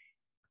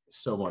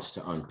 So much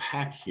to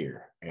unpack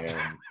here.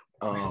 And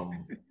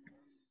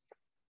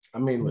I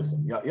mean,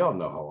 listen, y'all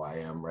know how I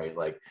am, right?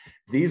 Like,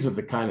 these are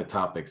the kind of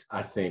topics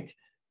I think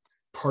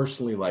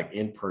personally, like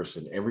in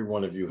person, every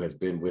one of you has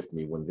been with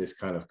me when this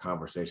kind of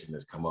conversation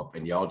has come up,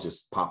 and y'all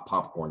just pop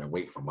popcorn and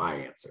wait for my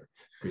answer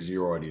because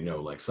you already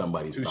know, like,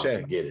 somebody's about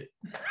to get it.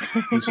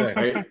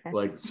 Right?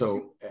 Like,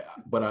 so,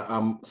 but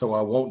I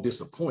won't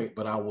disappoint,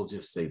 but I will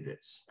just say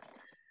this.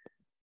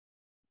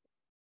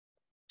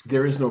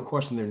 There is no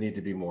question there need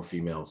to be more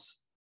females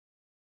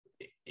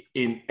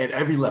at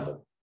every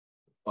level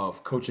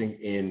of coaching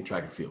in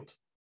track and field.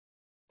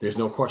 There's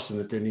no question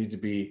that there need to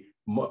be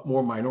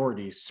more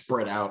minorities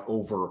spread out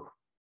over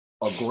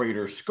a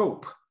greater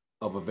scope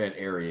of event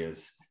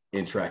areas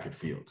in track and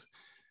field.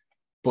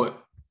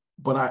 But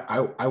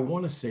I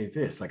want to say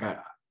this, like,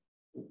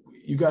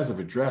 you guys have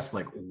addressed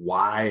like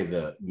why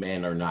the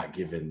men are not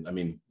given, I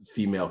mean,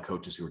 female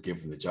coaches who are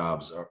given the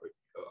jobs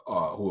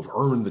who have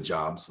earned the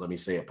jobs, let me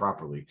say it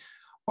properly,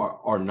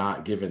 are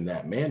not given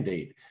that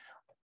mandate.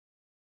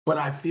 But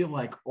I feel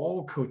like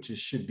all coaches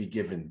should be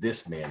given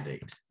this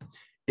mandate.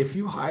 If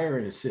you hire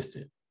an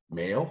assistant,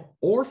 male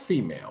or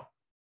female,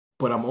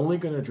 but I'm only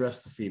going to address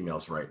the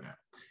females right now.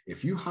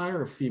 If you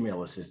hire a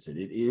female assistant,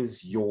 it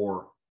is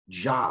your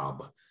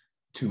job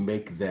to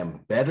make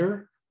them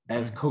better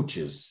as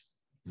coaches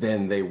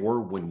than they were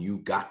when you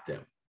got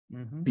them,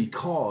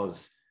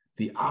 because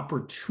the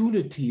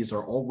opportunities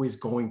are always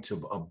going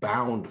to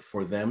abound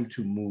for them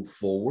to move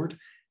forward.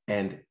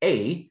 And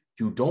A,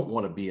 you don't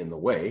want to be in the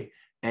way.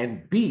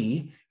 And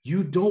B,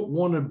 you don't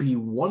want to be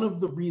one of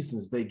the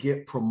reasons they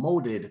get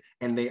promoted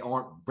and they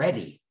aren't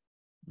ready,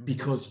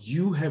 because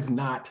you have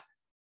not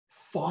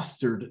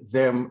fostered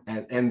them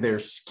and their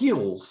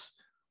skills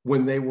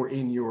when they were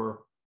in your,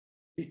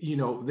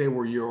 they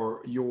were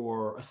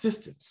your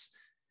assistants.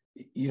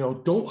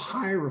 Don't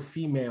hire a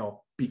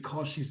female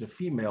because she's a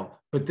female,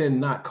 but then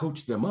not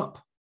coach them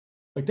up.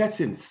 Like, that's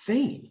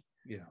insane.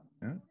 Yeah.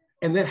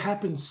 And that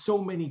happens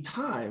so many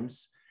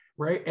times,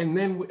 right? And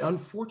then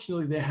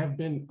unfortunately, there have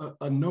been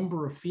a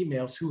number of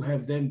females who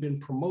have then been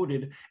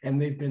promoted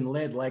and they've been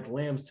led like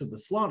lambs to the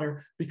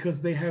slaughter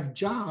because they have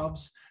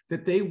jobs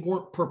that they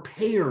weren't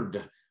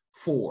prepared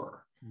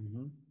for.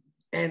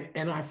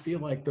 And I feel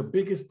like the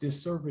biggest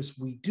disservice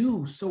we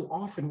do so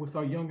often with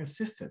our young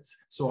assistants,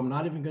 so I'm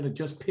not even going to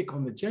just pick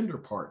on the gender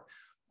part,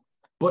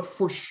 but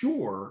for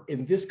sure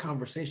in this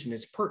conversation,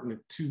 it's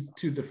pertinent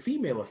to the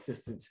female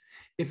assistants.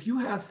 If you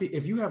have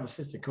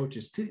assistant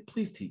coaches,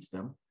 please teach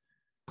them.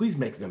 Please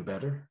make them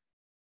better.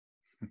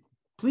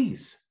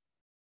 Please.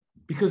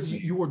 Because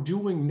you are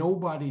doing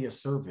nobody a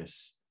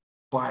service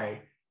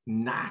by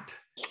not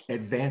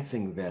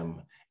advancing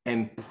them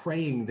and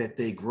praying that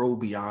they grow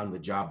beyond the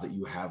job that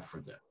you have for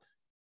them.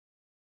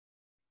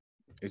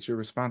 It's your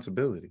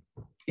responsibility.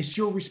 It's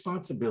your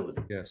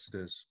responsibility. Yes, it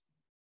is.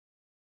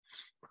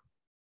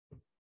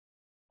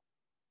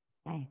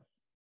 Nice.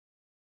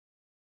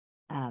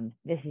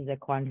 This is a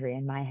quandary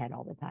in my head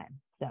all the time.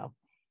 So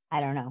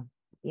I don't know.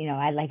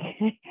 I like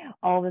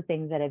all the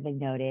things that have been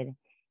noted.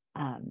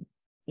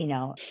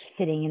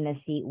 Sitting in the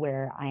seat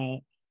where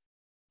I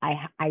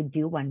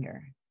do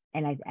wonder,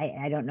 and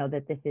I don't know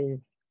that this is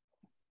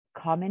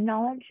common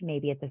knowledge,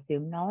 maybe it's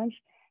assumed knowledge,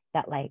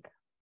 that like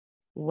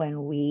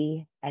when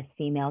we as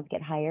females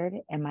get hired,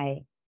 am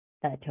I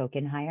the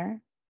token hire,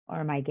 or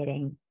am I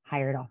getting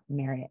hired off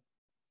merit,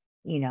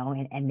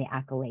 and the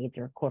accolades,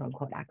 or quote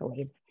unquote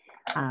accolades.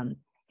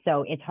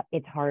 So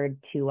it's hard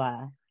to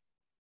know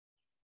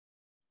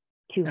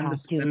the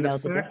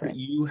fact difference. that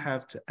you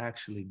have to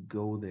actually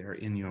go there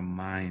in your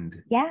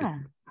mind. Yeah.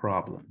 Is a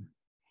problem.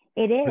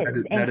 It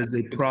is. That is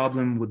a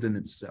problem within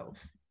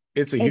itself.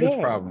 It's a huge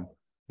problem.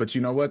 But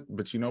you know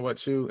what,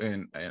 Chu?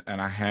 And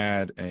I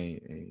had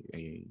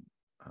a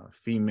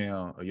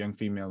young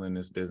female in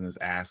this business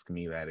ask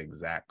me that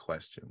exact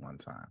question one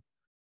time.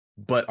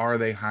 But are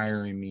they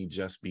hiring me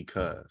just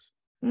because?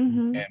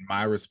 And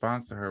my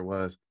response to her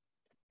was,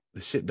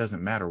 the shit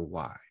doesn't matter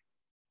why.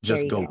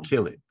 Just go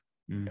kill it.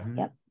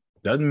 Yep.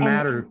 Doesn't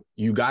matter.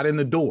 You got in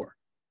the door.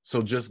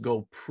 So just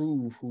go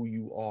prove who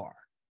you are.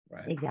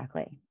 Right.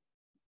 Exactly.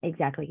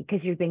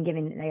 Because you've been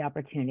given the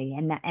opportunity.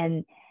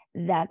 And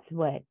that's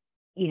what,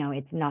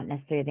 it's not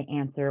necessarily the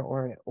answer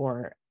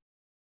or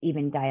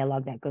even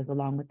dialogue that goes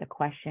along with the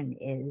question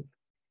is,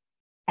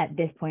 at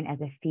this point, as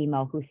a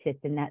female who sits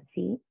in that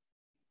seat,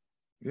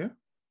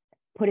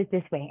 put it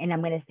this way, and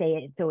I'm going to say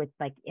it so it's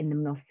like in the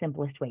most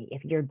simplest way.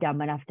 If you're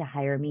dumb enough to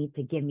hire me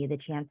to give me the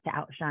chance to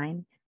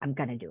outshine, I'm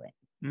going to do it.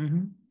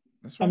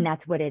 That's right. And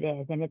that's what it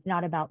is. And it's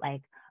not about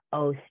like,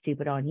 oh,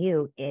 stupid on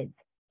you. It's,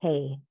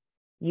 hey,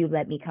 you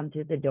let me come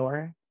through the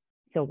door,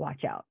 so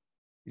watch out.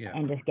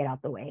 And just get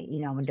out the way,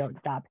 and don't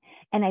stop.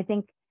 And I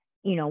think,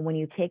 when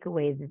you take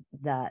away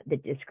the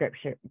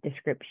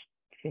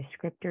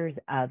descriptors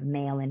of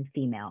male and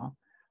female,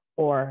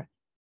 or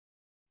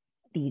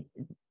the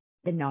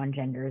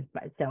non-genders,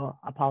 but so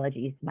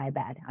apologies, my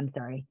bad, I'm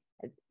sorry,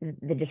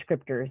 the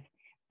descriptors,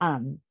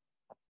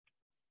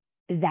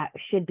 that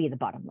should be the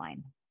bottom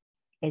line,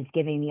 is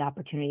giving the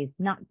opportunities,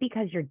 not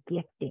because you're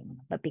gifting,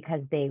 but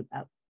because they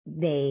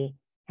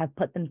have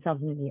put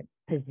themselves in the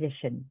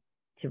position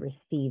to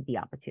receive the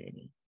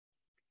opportunity.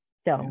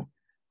 So,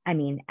 I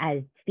mean,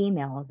 as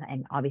females,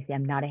 and obviously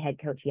I'm not a head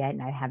coach yet,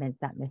 and I haven't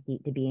sat in the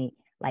seat to be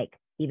like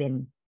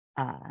even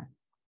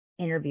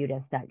interviewed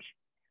as such,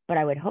 but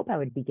I would hope I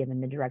would be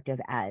given the directive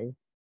as,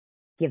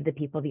 give the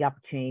people the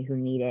opportunity who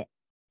need it,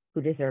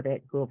 who deserve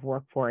it, who have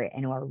worked for it,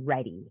 and who are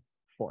ready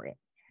for it.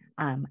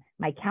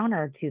 My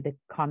counter to the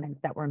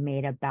comments that were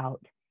made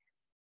about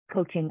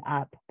coaching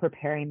up,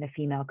 preparing the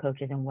female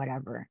coaches and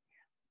whatever,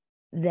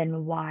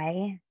 then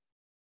why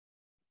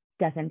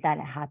doesn't that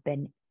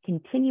happen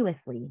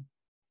continuously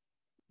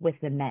with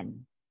the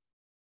men?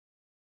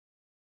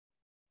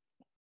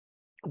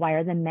 Why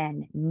are the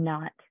men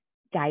not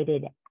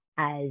guided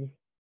as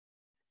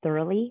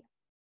thoroughly,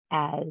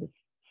 as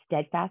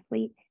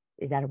steadfastly,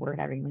 is that a word?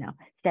 I don't even know,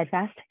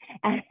 steadfast,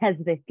 as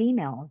the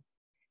females?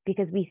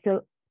 Because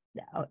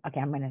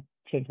I'm going to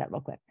change that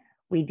real quick.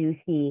 We do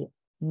see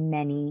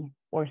many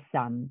or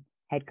some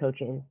head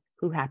coaches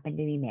who happen to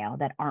be male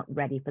that aren't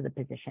ready for the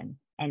position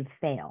and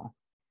fail.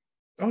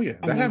 Oh yeah,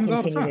 that happens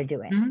all the time. To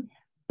do it.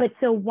 But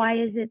so why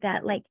is it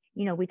that, like,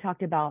 you know, we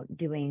talked about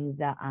doing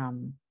the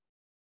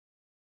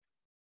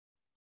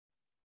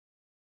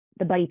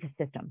buddy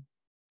system.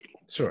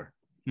 Sure.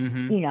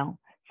 You know,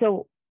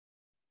 so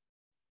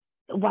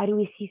why do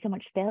we see so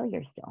much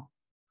failure still?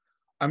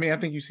 I mean, I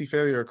think you see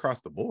failure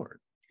across the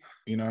board.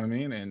 You know what I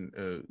mean?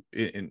 And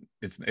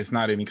it's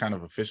not any kind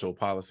of official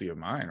policy of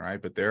mine,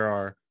 right? But there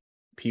are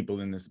people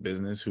in this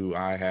business who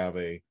I have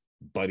a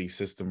buddy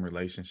system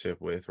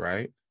relationship with,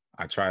 right?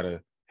 I try to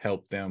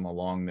help them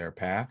along their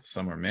path.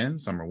 Some are men,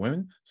 some are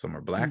women, some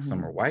are black,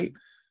 some are white.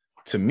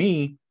 To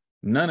me,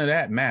 none of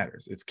that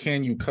matters. It's,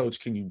 can you coach?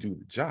 Can you do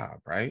the job,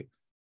 right?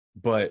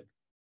 But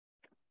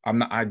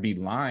I'd be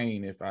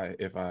lying if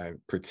I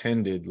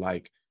pretended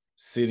like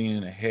sitting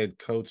in a head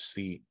coach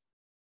seat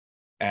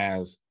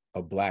as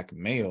a black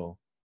male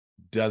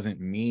doesn't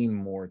mean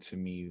more to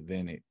me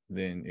than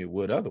it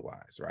would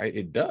otherwise, right?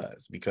 It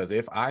does, because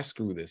if I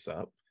screw this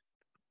up,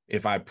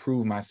 if I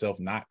prove myself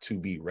not to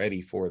be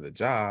ready for the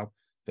job,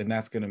 then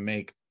that's going to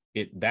make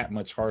it that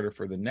much harder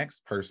for the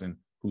next person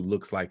who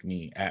looks like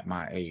me at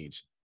my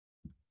age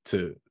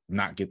to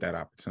not get that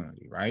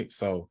opportunity, right?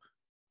 So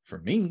for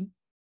me,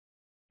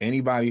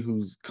 anybody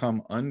who's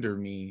come under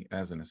me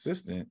as an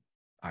assistant,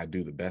 I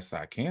do the best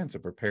I can to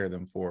prepare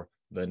them for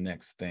the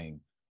next thing,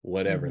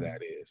 whatever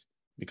that is,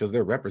 because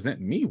they're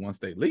representing me once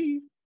they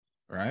leave,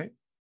 right?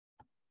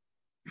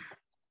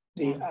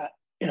 You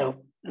know,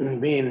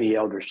 being the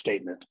elder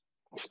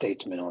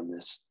statesman on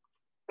this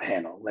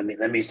panel, let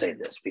me say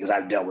this, because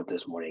I've dealt with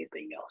this more than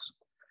anything else.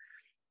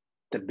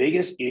 The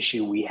biggest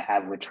issue we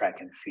have with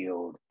track and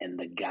field and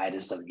the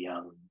guidance of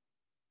young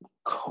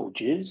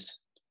coaches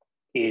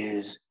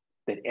is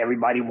that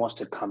everybody wants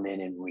to come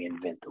in and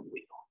reinvent the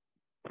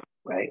wheel,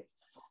 right?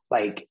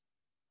 Like,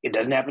 it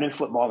doesn't happen in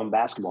football and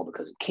basketball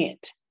because it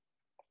can't,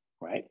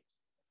 right?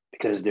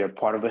 Because they're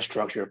part of a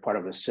structure, part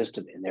of a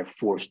system, and they're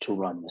forced to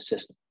run the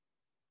system.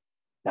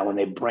 Now, when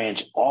they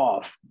branch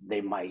off, they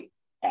might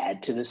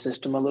add to the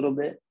system a little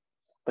bit.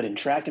 But in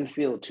track and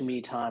field, too many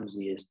times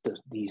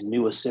these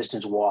new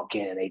assistants walk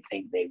in and they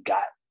think they've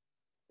got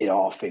it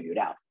all figured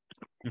out.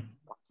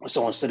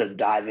 So instead of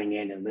diving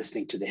in and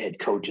listening to the head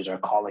coaches or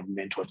calling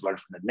mentors, learn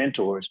from the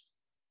mentors,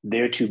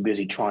 they're too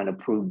busy trying to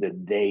prove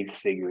that they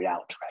figured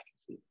out track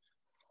and field.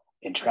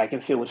 And track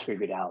and field was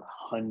figured out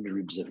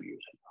hundreds of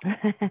years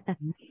ago.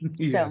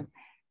 So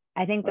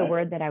I think the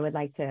word that I would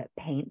like to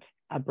paint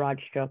a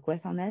broad stroke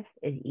with on this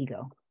is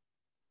ego.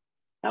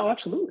 Oh,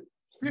 absolutely.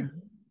 Yeah.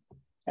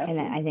 And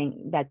I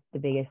think that's the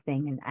biggest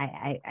thing. And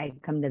I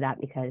come to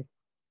that because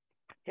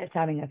just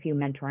having a few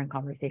mentoring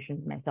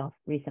conversations myself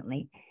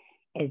recently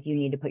is you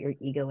need to put your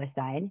ego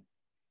aside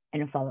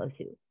and follow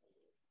suit.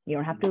 You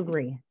don't have to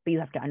agree, but you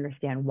have to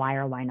understand why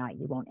or why not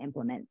you won't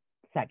implement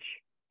such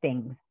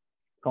things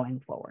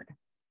going forward.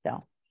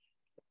 So,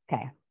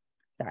 okay.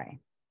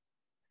 Sorry.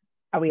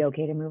 Are we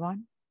okay to move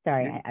on?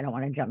 Sorry, I don't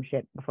want to jump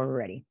ship before we're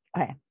ready.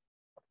 Okay.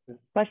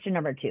 Question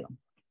number 2.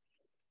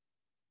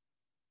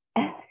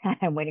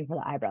 I'm waiting for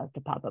the eyebrows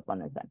to pop up on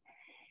this one.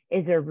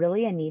 Is there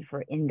really a need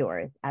for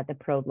indoors at the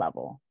pro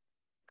level?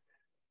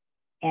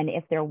 And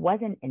if there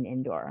wasn't an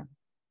indoor,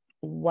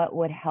 what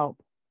would help?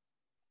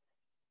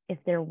 If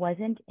there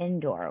wasn't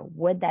indoor,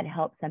 would that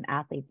help some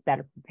athletes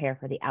better prepare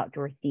for the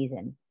outdoor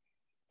season,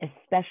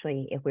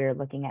 especially if we're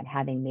looking at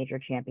having major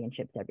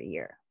championships every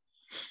year?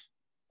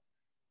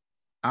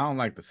 I don't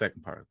like the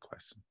second part of the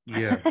question.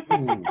 Yeah.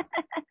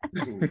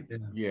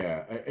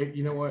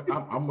 You know what?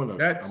 I'm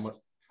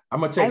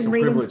gonna take some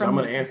privilege. I'm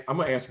gonna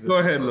answer this. Go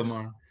ahead,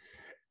 Lamar.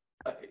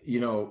 You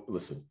know,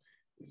 listen,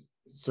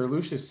 Sir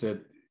Lucius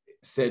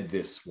said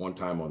this one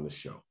time on the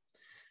show.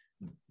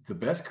 The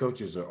best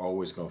coaches are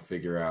always going to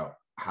figure out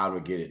how to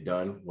get it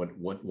done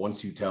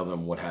once you tell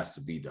them what has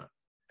to be done,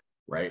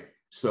 right?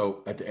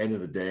 So at the end of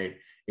the day,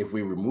 if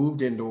we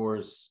removed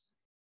indoors,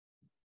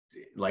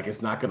 like,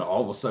 it's not going to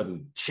all of a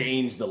sudden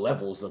change the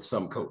levels of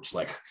some coach.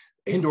 Like,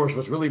 indoors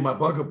was really my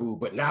bugaboo,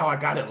 but now I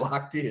got it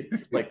locked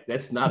in. Like,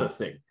 that's not a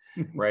thing,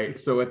 right?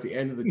 So at the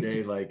end of the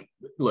day, like,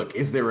 look,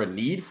 is there a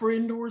need for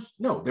indoors?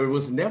 No, there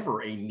was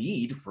never a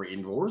need for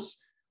indoors,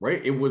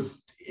 right? It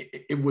was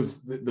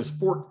the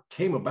sport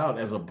came about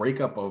as a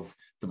breakup of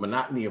the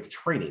monotony of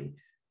training,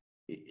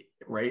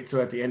 right? So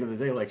at the end of the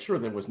day, like, sure,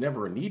 there was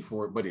never a need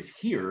for it, but it's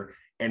here,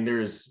 and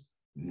there's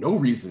no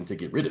reason to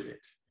get rid of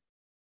it.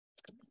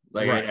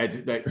 Like,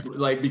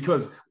 right.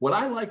 Because what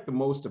I like the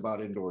most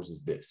about indoors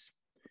is this.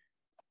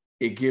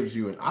 It gives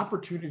you an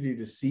opportunity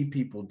to see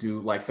people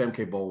do, like,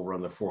 Femke Bol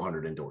run the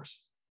 400 indoors.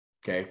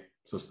 Okay.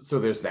 So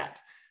there's that.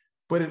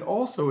 But it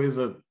also is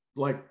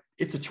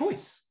it's a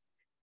choice.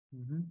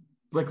 Mm-hmm.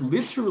 Like,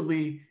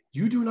 literally,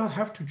 you do not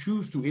have to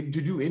choose to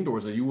do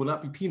indoors, and you will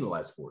not be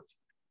penalized for it.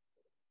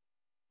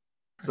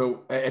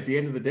 So at the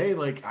end of the day,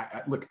 like,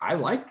 I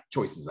like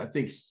choices. I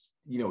think,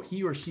 you know,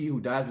 he or she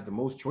who dies with the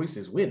most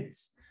choices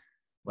wins.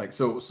 Like,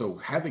 so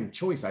having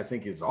choice, I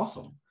think, is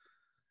awesome.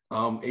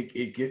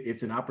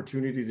 It's an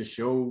opportunity to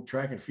show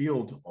track and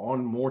field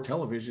on more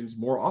televisions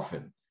more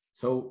often.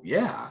 So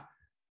yeah,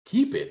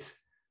 keep it.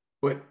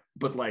 But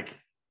like,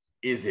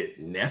 is it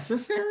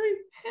necessary?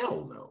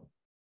 Hell no.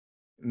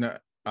 No,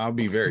 I'll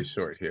be very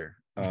short here.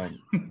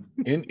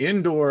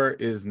 Indoor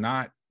is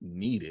not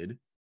needed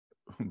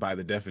by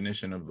the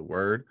definition of the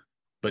word,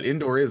 but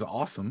indoor is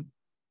awesome.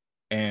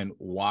 And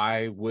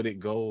why would it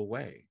go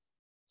away?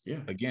 Yeah.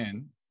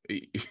 Again,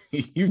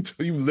 you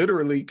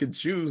literally could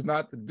choose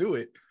not to do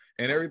it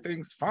and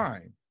everything's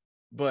fine.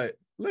 But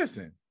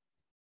listen,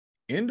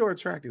 indoor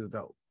track is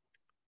dope.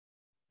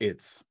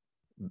 It's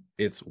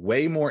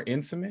way more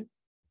intimate.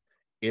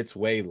 It's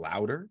way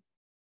louder.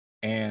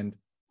 And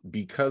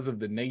because of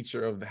the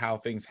nature of how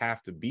things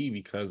have to be,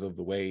 because of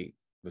the way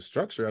the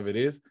structure of it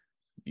is,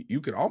 you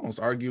could almost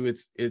argue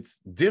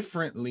it's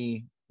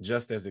differently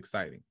just as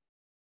exciting,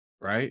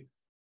 right?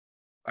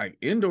 Like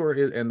indoor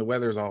and the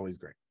weather is always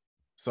great.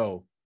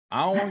 So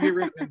I don't want to get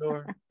rid of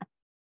indoor.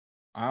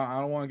 I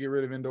don't want to get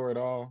rid of indoor at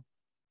all.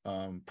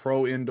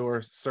 Pro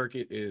indoor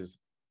circuit is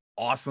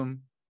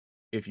awesome.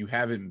 If you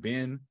haven't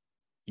been,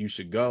 you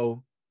should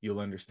go. You'll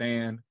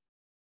understand.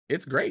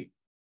 It's great.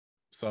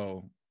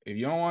 So if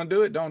you don't want to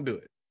do it, don't do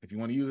it. If you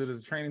want to use it as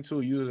a training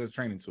tool, use it as a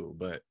training tool,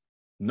 but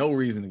no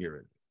reason to get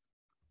rid of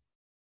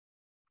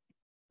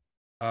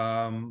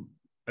it.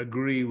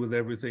 Agree with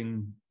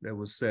everything that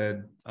was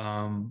said.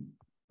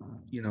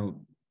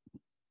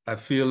 I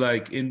feel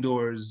like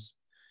indoors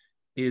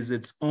is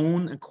its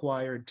own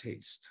acquired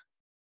taste.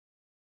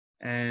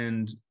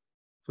 And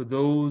for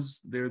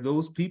there are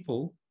those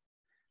people,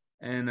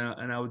 and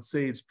I would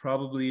say it's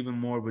probably even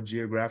more of a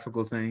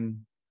geographical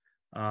thing.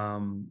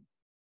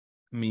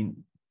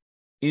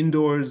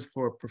 Indoors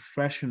for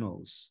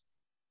professionals,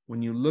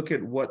 when you look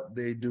at what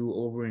they do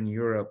over in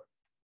Europe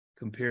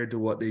compared to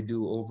what they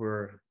do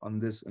over in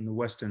the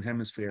Western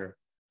Hemisphere,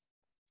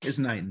 it's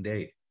night and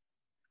day.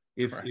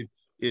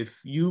 If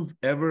you've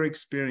ever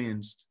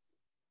experienced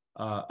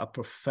a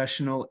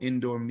professional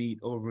indoor meet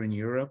over in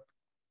Europe,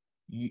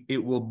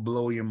 it will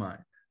blow your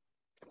mind.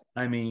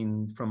 I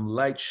mean, from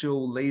light show,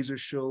 laser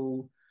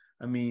show,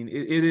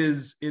 it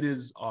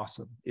is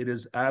awesome. It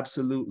is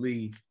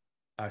absolutely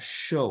a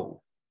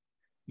show.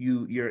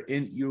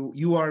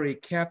 You are a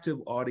captive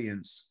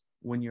audience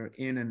when you're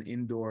in an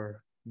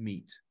indoor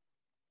meet,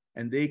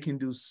 and they can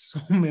do so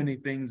many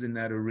things in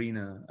that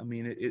arena.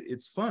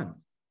 It's fun.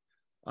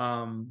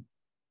 And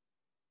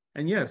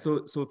yeah,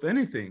 so if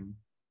anything,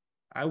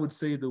 I would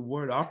say the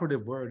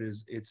operative word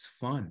is it's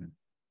fun.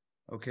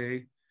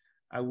 Okay.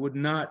 I would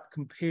not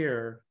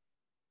compare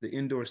the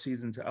indoor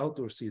season to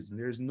outdoor season.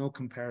 There's no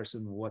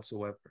comparison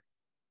whatsoever.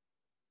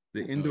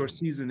 The indoor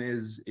season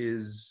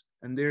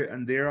and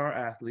there are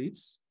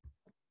athletes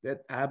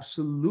that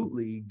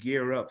absolutely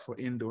gear up for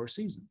indoor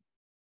season,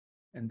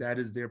 and that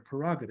is their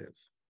prerogative.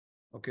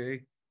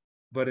 Okay.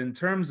 But in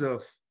terms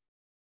of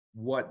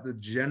what the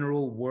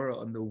general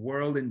world and the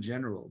world in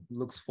general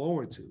looks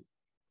forward to,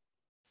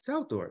 it's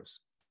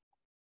outdoors.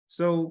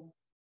 So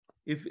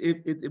if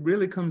it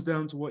really comes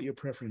down to what your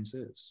preference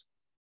is,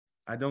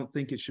 I don't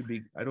think you should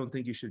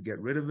get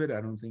rid of it.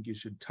 I don't think you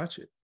should touch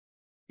it.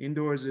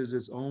 Indoors is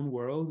its own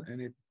world,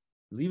 and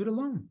leave it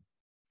alone.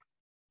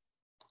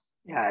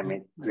 Yeah,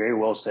 very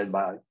well said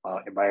by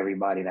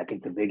everybody. And I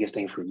think the biggest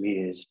thing for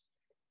me is,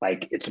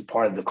 like, it's a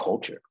part of the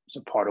culture. It's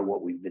a part of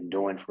what we've been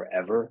doing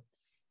forever.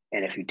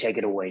 And if you take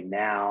it away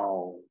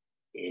now,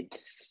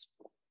 it's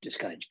just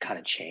going to kind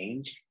of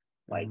change,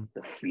 like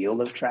the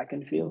feel of track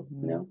and field,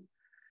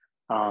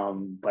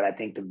 But I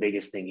think the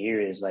biggest thing here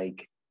is,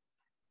 like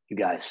you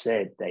guys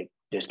said, like,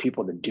 there's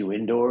people that do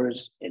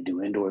indoors and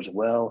do indoors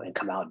well and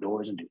come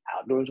outdoors and do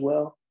outdoors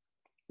well.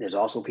 There's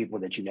also people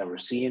that you never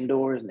see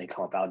indoors and they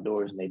come up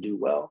outdoors and they do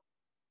well.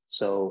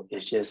 So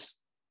it's just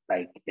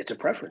like, it's a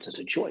preference, it's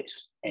a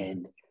choice.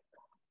 And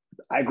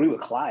I agree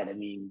with Clyde.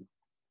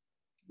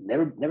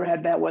 Never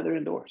had bad weather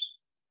indoors.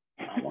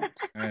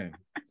 Hey,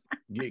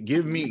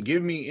 give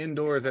me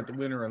indoors at the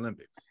Winter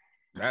Olympics.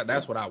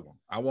 That's what I want.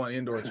 I want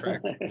indoor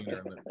track at the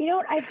Winter Olympics.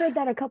 I've heard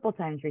that a couple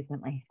times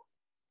recently.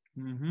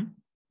 Mm-hmm.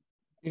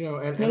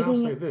 And I'll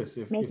say this: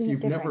 if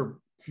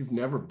you've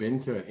never been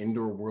to an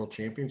indoor world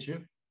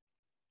championship,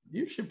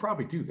 you should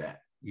probably do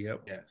that.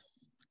 Yep. Yes.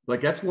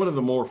 Like, that's one of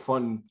the more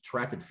fun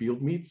track and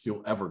field meets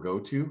you'll ever go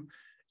to.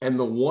 And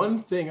the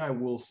one thing I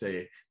will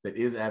say that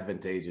is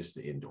advantageous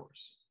to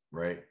indoors,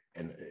 right?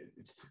 And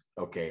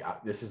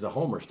this is a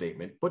homer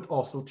statement, but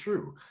also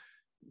true.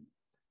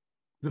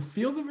 The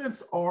field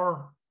events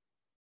are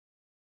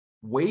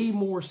way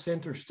more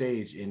center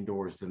stage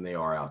indoors than they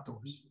are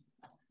outdoors,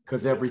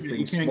 because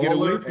everything's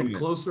smaller and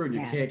closer, and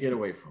you can't get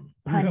away from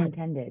it. Pun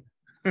intended.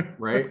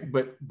 Right.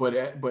 But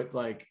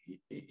like,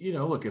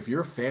 look, if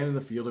you're a fan of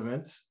the field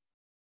events,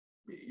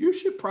 you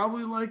should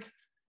probably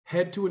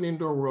head to an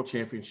indoor world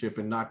championship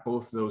and knock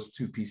both those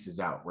two pieces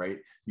out, right?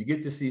 You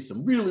get to see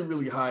some really,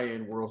 really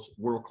high-end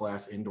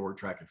world-class indoor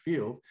track and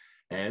field,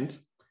 and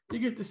you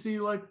get to see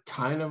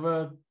kind of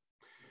a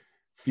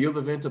field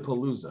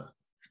event-a-palooza.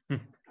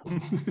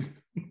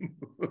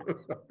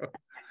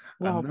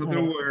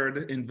 Another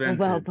word invented.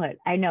 Well put.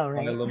 I know,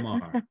 right? By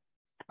Lamar.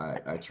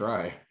 I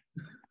try.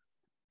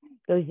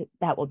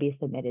 That will be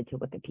submitted to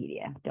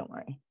Wikipedia. Don't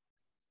worry.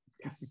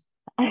 Yes.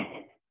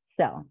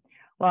 So,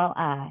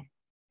 well,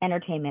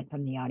 entertainment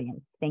from the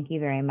audience. Thank you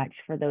very much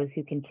for those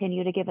who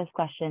continue to give us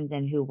questions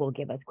and who will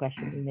give us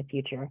questions in the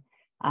future.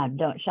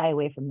 Don't shy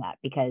away from that,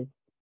 because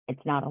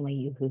it's not only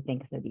you who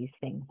thinks of these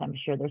things. I'm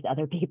sure there's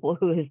other people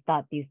who have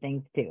thought these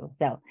things too.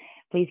 So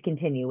please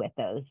continue with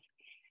those.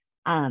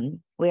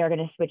 We are going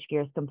to switch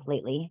gears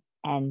completely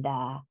and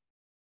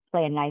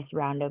play a nice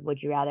round of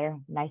Would You Rather.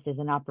 Nice is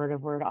an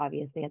operative word,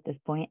 obviously, at this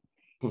point.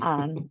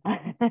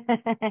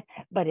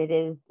 But it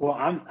is. Well,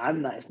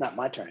 I'm not. It's not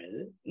my turn,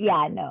 is it?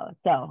 Yeah, no.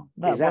 So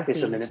but exactly.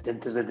 We'll so then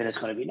it's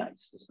going to be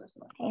nice. It's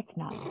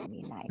not going to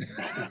be nice.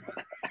 I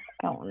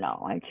don't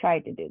know. I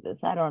tried to do this.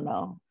 I don't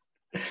know.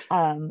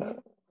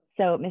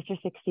 So, Mr.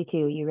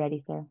 62, you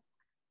ready, sir?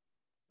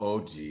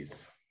 Oh,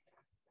 geez.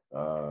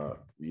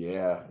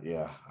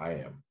 Yeah, I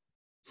am.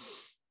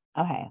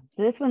 Okay.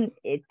 So this one,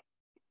 it's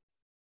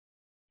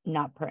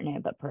not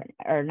pertinent, but pertinent,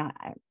 or not.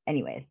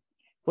 Anyways,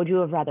 would you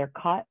have rather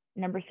caught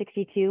number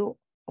 62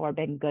 or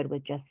been good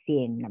with just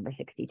seeing number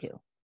 62?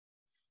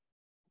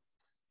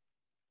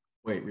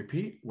 Wait,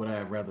 repeat. Would I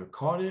have rather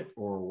caught it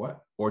or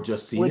what? Or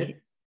just seen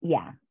it?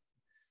 Yeah.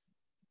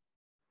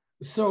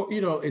 So,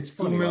 it's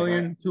funny.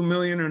 2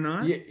 million or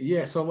not?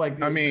 Yeah. So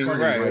like, I mean,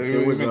 funny, right. Like,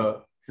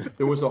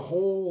 there was a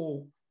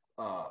whole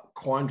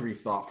quandary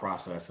thought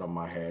process on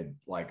my head,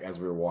 like as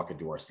we were walking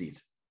to our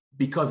seats,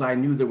 because I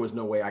knew there was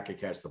no way I could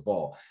catch the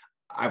ball.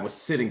 I was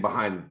sitting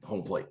behind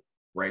home plate,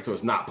 right? So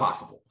it's not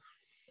possible.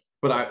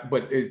 But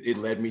it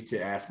led me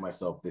to ask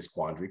myself this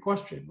quandary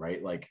question,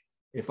 right? Like,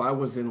 if I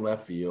was in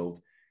left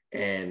field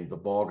and the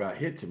ball got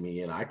hit to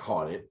me and I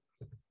caught it,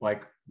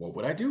 like, what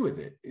would I do with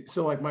it?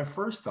 So like, my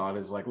first thought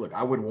is like, look,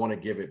 I would want to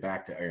give it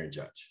back to Aaron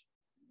Judge.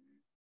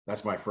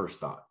 That's my first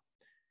thought.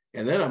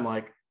 And then I'm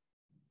like,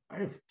 I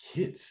have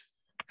kids,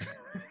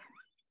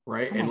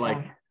 right? And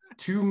like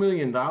 $2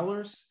 million,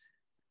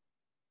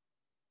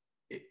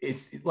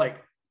 it's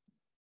like,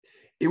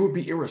 it would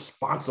be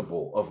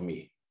irresponsible of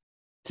me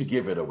to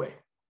give it away.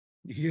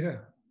 Yeah.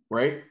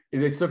 Right?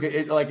 It's okay.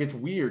 It's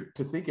weird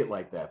to think it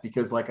like that,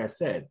 because like I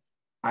said,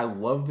 I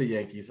love the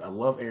Yankees. I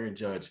love Aaron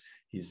Judge.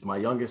 He's my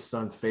youngest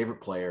son's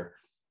favorite player,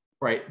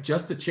 right?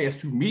 Just a chance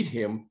to meet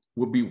him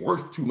would be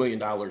worth $2 million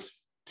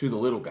to the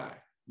little guy.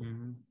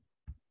 Mm-hmm.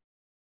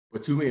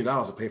 But $2 million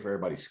will pay for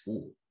everybody's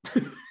school.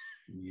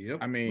 Yep.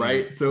 I mean,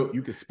 right? So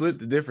you could split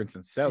the difference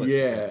and sell it.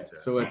 Yeah.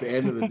 So at the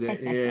end of the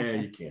day,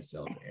 you can't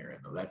sell it to Aaron.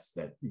 No, that's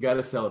that. You got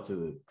to sell it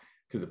to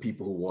the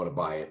people who want to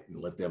buy it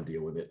and let them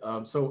deal with it.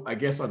 So I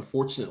guess,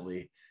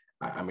 unfortunately,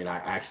 I mean, I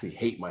actually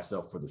hate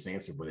myself for this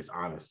answer, but it's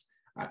honest.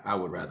 I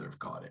would rather have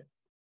caught it.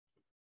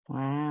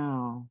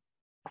 Wow.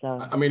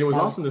 So I mean, it was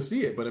awesome to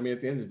see it, but I mean,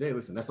 at the end of the day,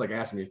 listen, that's like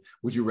asking me,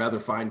 would you rather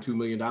find $2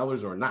 million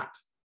or not?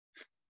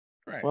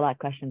 Right. Well, that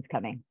question's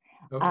coming.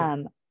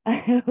 Okay.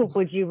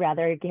 Would you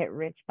rather get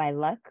rich by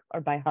luck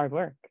or by hard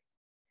work?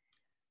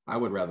 I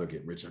would rather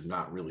get rich. I'm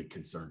not really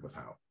concerned with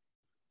how.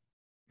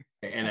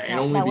 And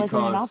only that because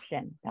wasn't an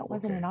option. That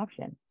wasn't an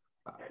option.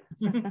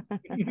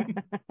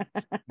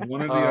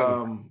 One or the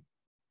other.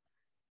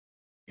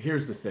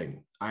 Here's the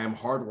thing. I am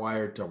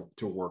hardwired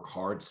to work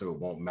hard, so it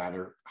won't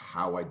matter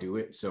how I do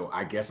it. So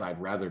I guess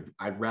I'd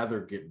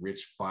rather get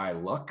rich by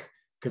luck,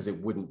 because it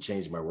wouldn't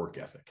change my work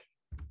ethic.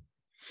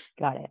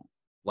 Got it.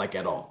 Like,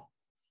 at all.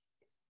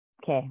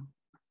 Okay.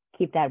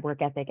 Keep that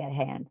work ethic at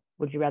hand.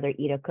 Would you rather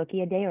eat a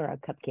cookie a day or a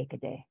cupcake a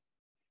day?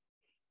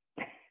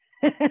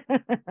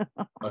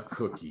 A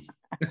cookie.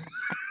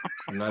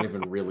 I'm not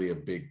even really a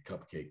big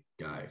cupcake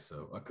guy,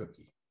 so a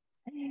cookie.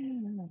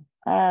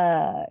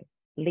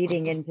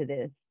 Leading into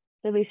this.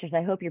 So, listeners,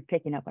 I hope you're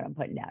picking up what I'm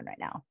putting down right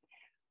now.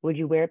 Would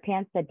you wear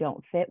pants that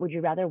don't fit? Would you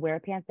rather wear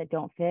pants that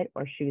don't fit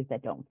or shoes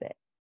that don't fit?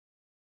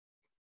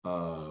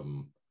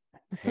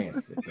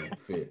 Pants that don't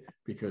fit,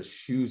 because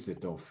shoes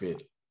that don't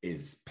fit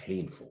is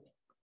painful.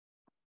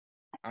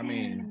 I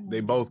mean, they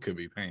both could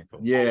be painful.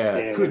 Yeah,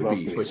 it could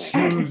be, but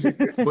shoes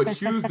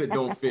that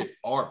don't fit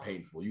are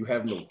painful. You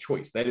have no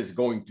choice. That is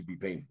going to be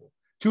painful.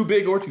 Too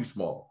big or too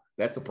small.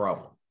 That's a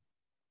problem.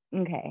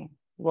 Okay.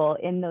 Well,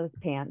 in those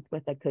pants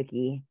with a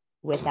cookie,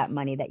 with that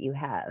money that you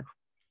have,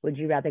 would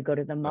you rather go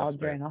to the mall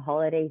during a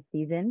holiday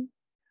season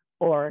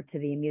or to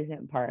the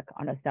amusement park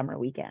on a summer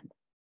weekend?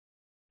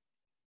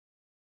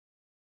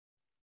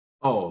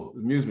 Oh,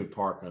 amusement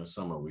park on a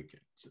summer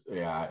weekend.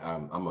 Yeah,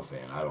 I'm a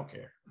fan. I don't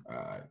care.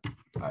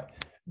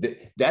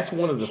 That's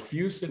one of the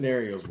few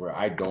scenarios where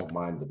I don't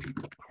mind the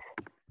people.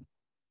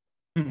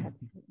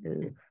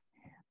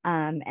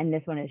 And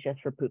this one is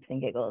just for poops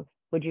and giggles.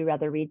 Would you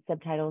rather read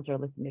subtitles or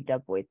listen to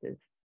dub voices?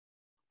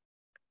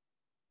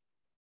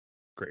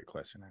 Great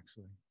question,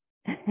 actually.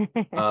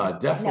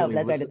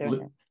 Definitely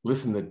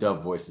listen to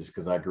dub voices,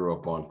 because I grew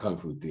up on Kung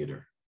Fu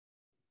theater.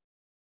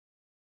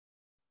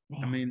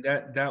 I mean,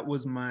 that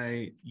was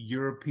my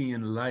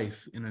European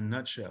life in a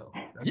nutshell.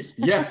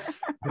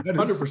 Yes,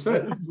 100%.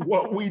 That is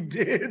what we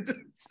did.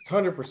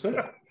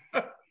 100%.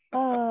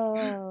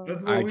 Oh,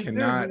 I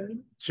cannot,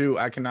 Chu,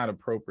 I cannot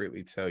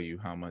appropriately tell you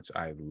how much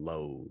I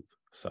loathe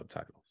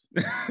subtitles.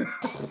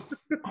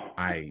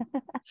 I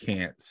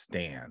can't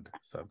stand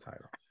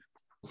subtitles.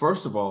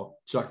 First of all,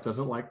 Chuck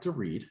doesn't like to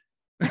read.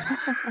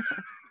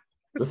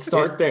 Let's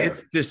start there.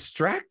 It's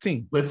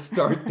distracting. Let's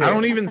start there. I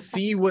don't even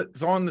see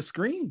what's on the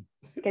screen.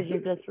 Because you're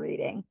just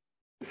reading.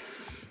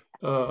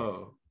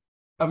 Oh,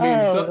 I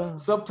mean,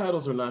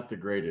 subtitles are not the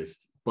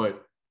greatest,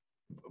 but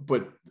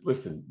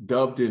listen,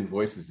 dubbed in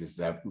voices is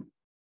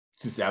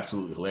just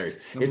absolutely hilarious.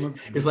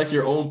 It's like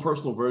your own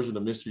personal version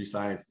of Mystery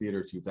Science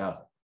Theater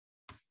 2000.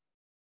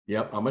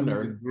 Yep, I'm a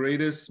nerd. The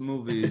greatest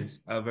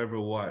movies I've ever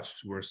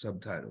watched were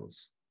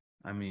subtitles.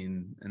 I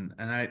mean,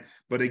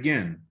 but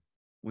again,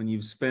 when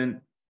you've spent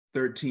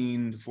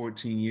 13 to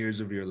 14 years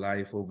of your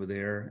life over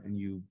there and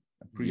you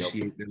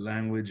appreciate the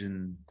language,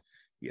 and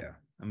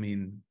I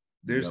mean,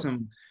 there's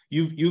some,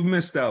 you've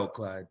missed out,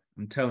 Clyde.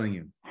 I'm telling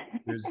you,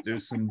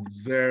 there's some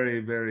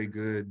very, very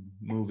good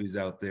movies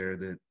out there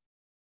that,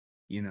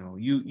 you know,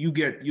 you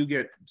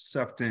get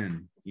sucked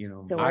in, you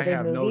know. So I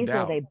have no doubt. Or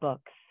are they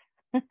books?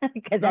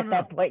 Because at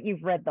that point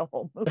you've read the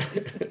whole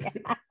movie.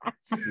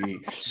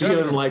 See, she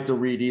doesn't like to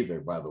read either,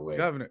 by the way.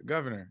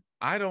 Governor,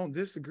 I don't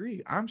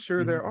disagree. I'm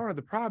sure there are.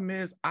 The problem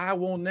is I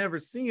will never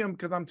see them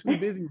because I'm too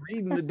busy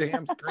reading the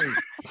damn screen.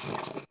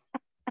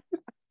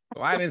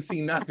 So I didn't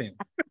see nothing.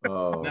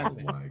 Oh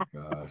my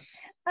gosh.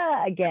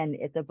 Again,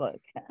 it's a book.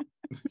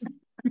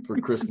 For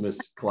Christmas,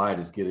 Clyde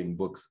is getting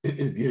books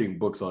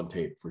on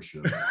tape for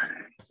sure.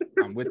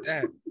 I'm with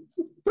that.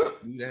 Do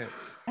that.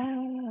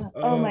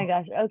 Oh my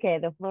gosh. Okay,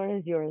 the floor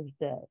is yours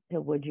to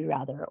would you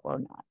rather or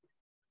not.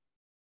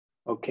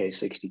 Okay,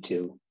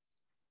 62.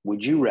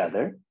 Would you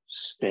rather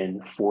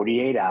spend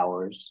 48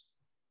 hours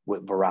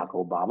with Barack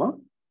Obama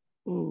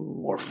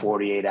or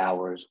 48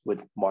 hours with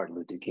Martin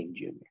Luther King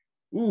Jr.?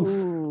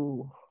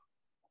 Ooh.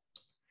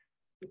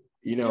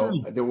 You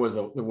know, there was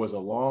a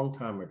long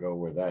time ago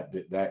where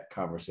that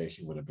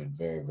conversation would have been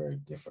very, very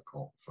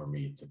difficult for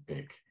me to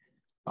pick.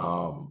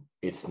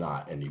 It's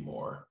not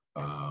anymore.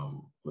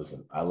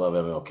 Listen, I love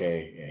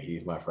MLK and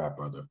he's my frat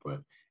brother,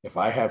 but if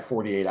I had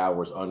 48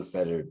 hours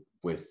unfettered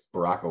with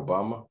Barack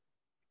Obama,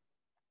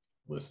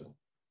 listen,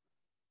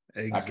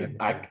 exactly.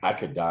 I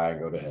could die and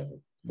go to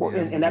heaven. Well,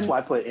 and that's why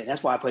I put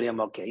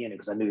MLK in it,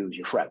 because I knew he was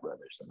your frat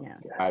brother. So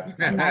I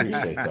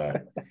appreciate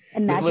that.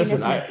 Imagine if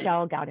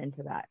Michelle got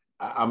into that.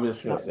 I'm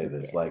just gonna say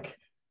this: like,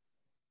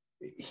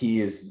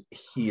 he is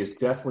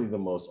definitely the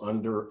most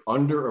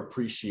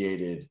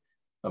underappreciated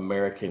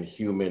American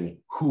human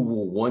who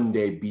will one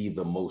day be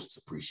the most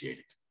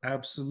appreciated.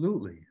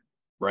 Absolutely.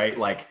 Right?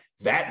 Like,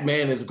 that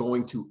man is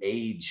going to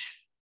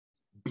age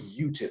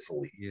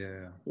beautifully.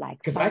 Yeah. Like,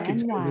 because I can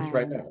tell you this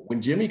right now.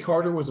 When Jimmy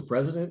Carter was the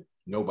president,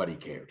 nobody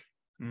cared.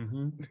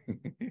 Mm-hmm.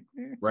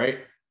 Right?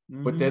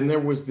 Mm-hmm. But then there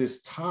was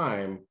this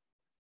time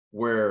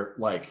where,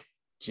 like,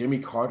 Jimmy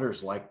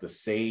Carter's like the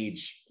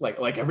sage,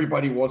 like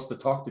everybody wants to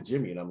talk to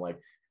Jimmy. And I'm like,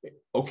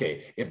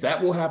 okay, if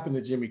that will happen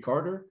to Jimmy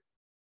Carter,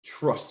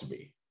 trust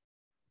me,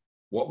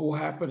 what will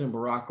happen in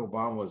Barack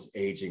Obama's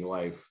aging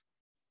life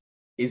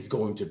is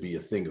going to be a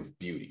thing of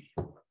beauty.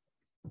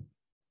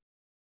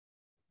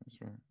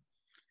 That's right.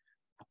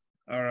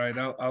 All right,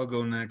 I'll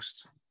go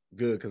next.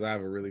 Good, because I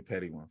have a really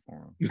petty one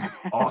for him.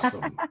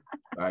 Awesome.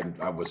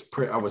 I was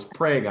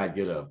praying I'd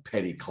get a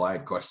petty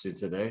Clyde question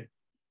today.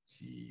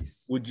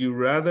 Jeez. Would you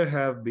rather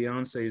have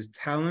Beyonce's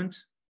talent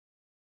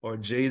or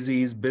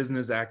Jay-Z's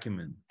business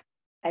acumen?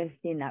 I've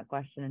seen that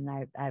question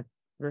and I've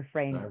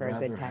refrained for a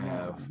good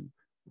time.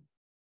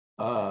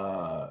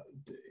 I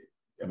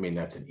mean,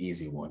 that's an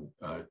easy one.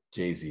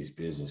 Jay-Z's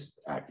business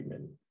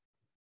acumen.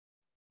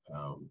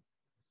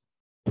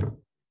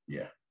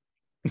 Yeah.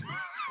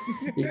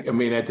 I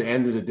mean, at the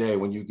end of the day,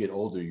 when you get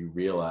older, you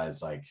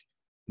realize, like,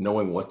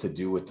 knowing what to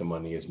do with the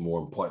money is more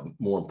important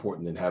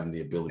than having the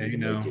ability to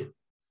make it.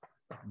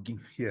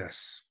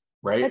 Yes.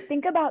 Right. But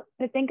think about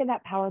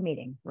that power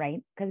meeting,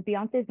 right? Because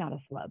Beyonce's not a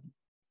celeb.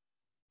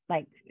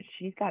 Like,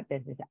 she's got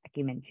business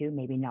acumen too,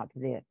 maybe not to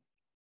the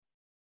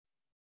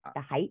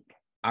height.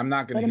 I'm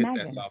not going to hit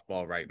that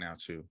softball right now,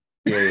 Chew.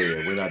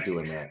 Yeah. We're not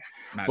doing that.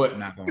 Not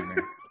going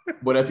there.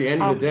 But at the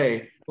end of the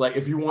day, like,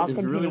 if you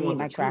really want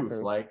the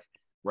truth, like,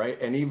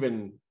 right, and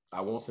even,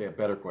 I won't say a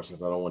better question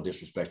because I don't want to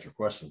disrespect your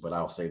question, but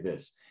I'll say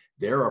this: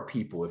 there are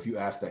people, if you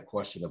ask that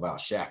question about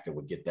Shaq, that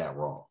would get that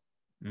wrong.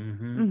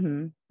 Mm-hmm.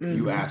 Mm-hmm. If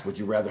you ask, would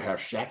you rather have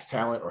Shaq's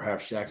talent or have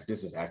Shaq's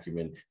business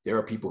acumen? There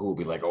are people who will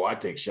be like, "Oh, I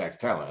take Shaq's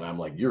talent," and I'm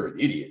like, "You're an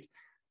idiot."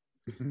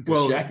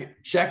 Well,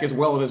 Shaq is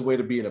well on his way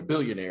to being a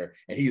billionaire,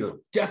 and he's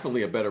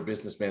definitely a better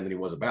businessman than he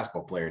was a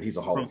basketball player, and he's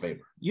a Hall of Famer.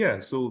 Yeah.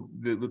 So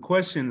the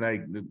question,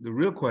 like the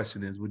real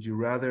question is, would you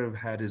rather have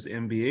had his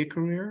NBA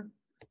career,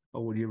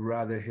 or would you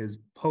rather his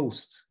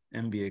post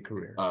NBA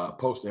career?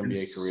 Post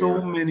NBA career.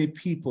 So many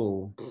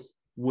people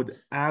would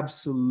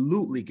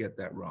absolutely get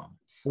that wrong.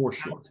 For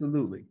sure.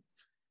 Absolutely.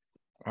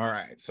 All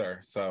right, sir.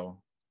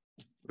 So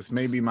this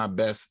may be my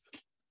best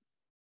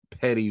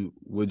petty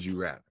would you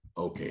rather.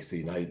 Okay,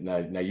 see,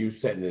 now you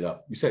setting it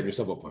up. You setting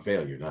yourself up for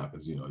failure now,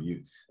 because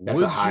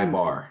that's a high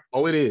bar.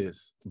 Oh, it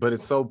is, but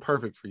it's so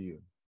perfect for you.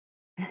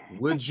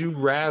 Would you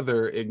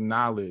rather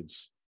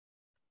acknowledge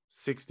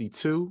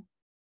 62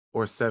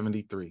 or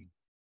 73?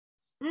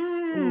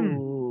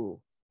 Ooh.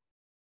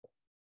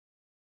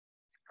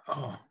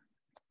 Oh.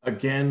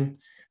 Again,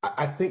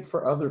 I think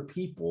for other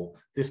people,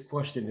 this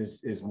question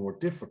is more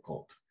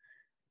difficult.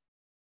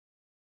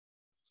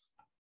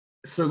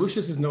 Sir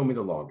Lucius has known me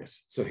the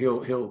longest, so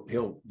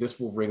this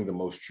will ring the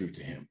most true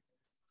to him.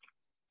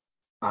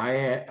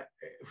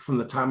 From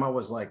the time I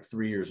was like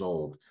 3 years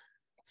old,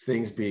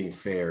 things being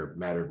fair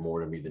mattered more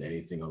to me than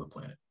anything on the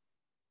planet,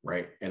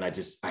 right? And I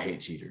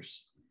hate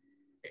cheaters.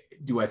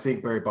 Do I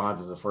think Barry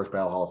Bonds is the first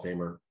ballot Hall of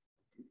Famer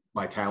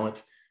by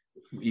talent,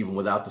 even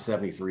without the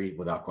 73,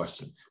 without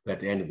question? But at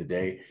the end of the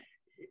day,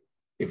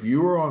 if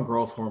you were on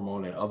growth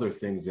hormone and other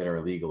things that are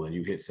illegal and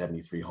you hit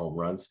 73 home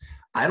runs,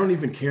 I don't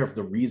even care if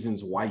the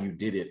reasons why you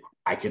did it,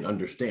 I can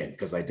understand,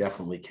 because I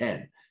definitely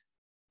can.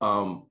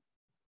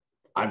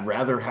 I'd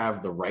rather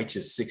have the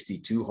righteous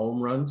 62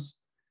 home runs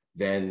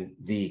than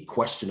the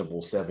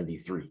questionable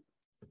 73.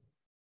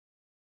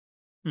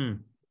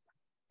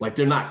 Like,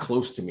 they're not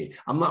close to me.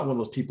 I'm not one of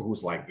those people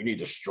who's like, you need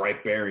to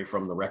strike Barry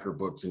from the record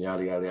books and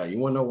yada, yada, yada. You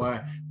want to know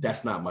why?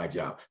 That's not my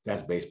job.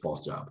 That's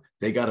baseball's job.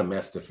 They got a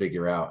mess to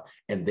figure out,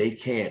 and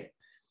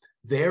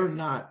they're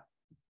not,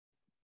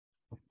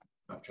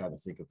 I'm trying to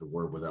think of the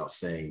word without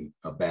saying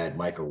a bad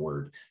Micah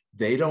word.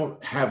 They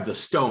don't have the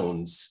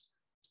stones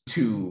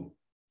to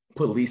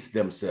police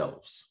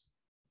themselves,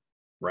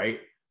 right?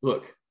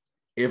 Look,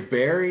 if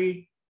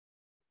we're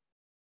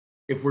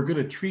going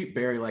to treat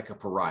Barry like a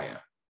pariah,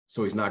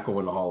 so he's not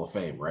going to Hall of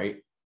Fame, right?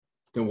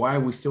 Then why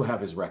do we still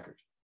have his record?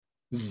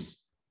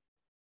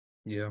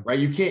 Yeah. Right?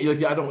 You can't,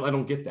 like, I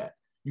don't get that.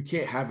 You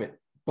can't have it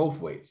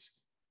both ways.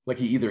 Like,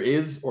 he either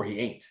is or he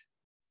ain't.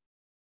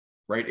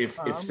 Right? If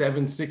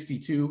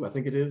 762, I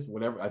think it is,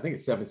 whatever, I think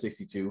it's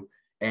 762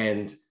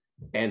 and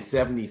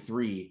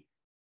 73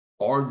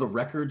 are the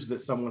records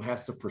that someone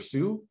has to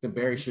pursue, then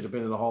Barry should have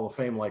been in the Hall of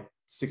Fame like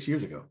 6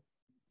 years ago.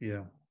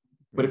 Yeah.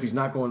 But if he's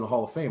not going to the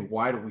Hall of Fame,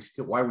 why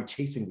are we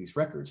chasing these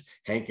records?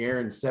 Hank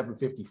Aaron's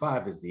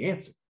 755 is the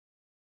answer.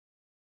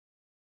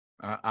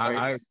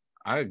 I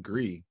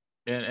agree.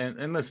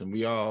 And listen,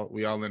 we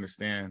all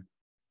understand,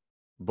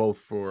 both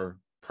for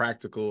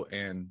practical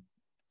and,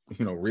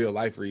 real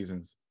life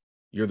reasons,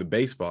 you're the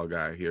baseball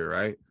guy here,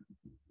 right?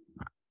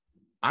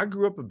 I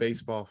grew up a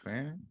baseball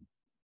fan,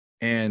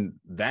 and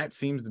that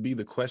seems to be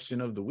the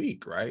question of the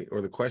week, right?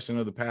 Or the question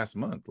of the past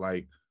month.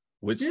 Like,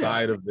 which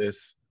side of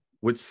this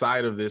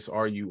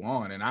are you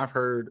on? And I've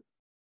heard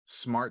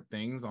smart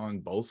things on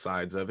both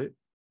sides of it.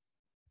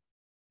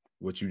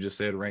 What you just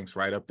said ranks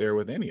right up there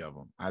with any of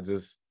them. I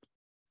just,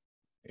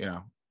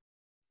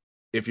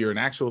 if you're an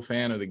actual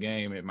fan of the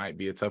game, it might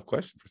be a tough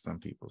question for some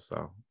people.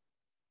 So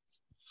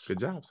good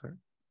job, sir.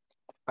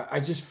 I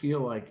just feel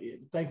like,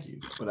 thank you,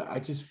 but I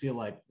just feel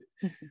like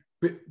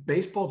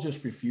baseball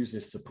just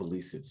refuses to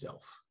police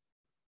itself.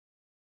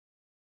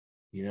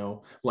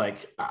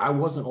 Like, I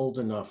wasn't old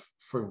enough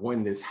for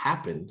when this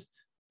happened,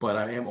 but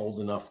I am old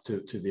enough to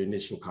the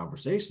initial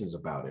conversations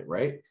about it,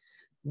 right?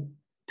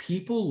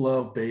 People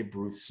love Babe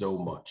Ruth so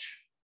much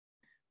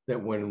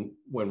that when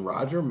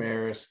Roger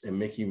Maris and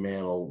Mickey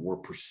Mantle were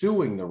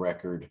pursuing the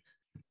record,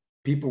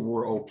 people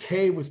were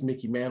okay with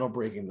Mickey Mantle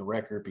breaking the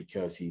record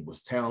because he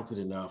was talented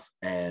enough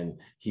and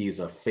he's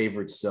a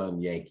favored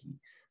son Yankee.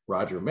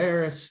 Roger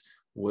Maris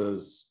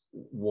was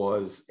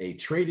a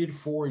traded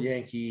for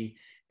Yankee,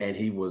 and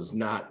he was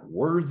not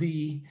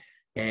worthy.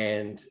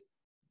 And,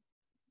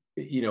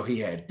 he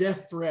had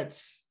death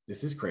threats.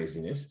 This is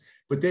craziness.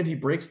 But then he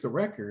breaks the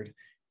record.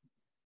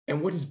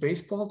 And what does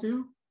baseball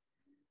do?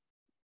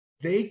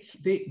 They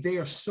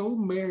are so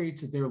married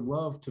to their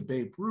love to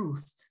Babe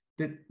Ruth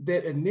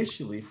that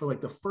initially, for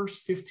like the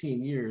first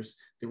 15 years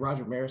that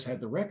Roger Maris had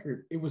the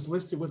record, it was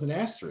listed with an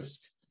asterisk,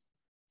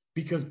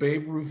 because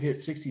Babe Ruth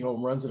hit 60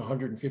 home runs in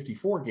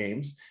 154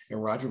 games,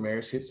 and Roger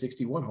Maris hit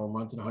 61 home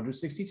runs in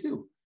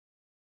 162.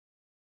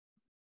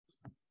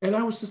 And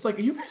I was just like,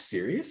 are you guys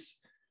serious?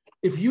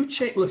 If you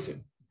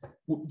listen,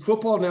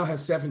 football now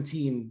has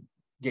 17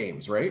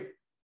 games, right?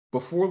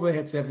 Before they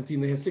had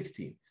 17, they had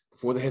 16.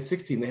 Before they had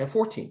 16, they had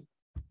 14.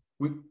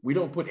 We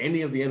don't put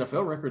any of the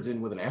NFL records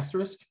in with an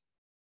asterisk,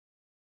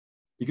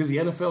 because the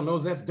NFL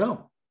knows that's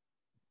dumb.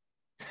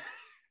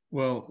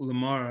 Well,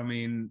 Lamar, I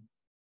mean,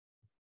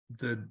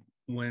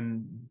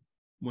 when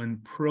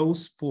pro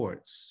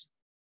sports,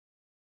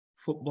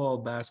 football,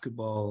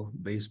 basketball,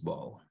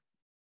 baseball,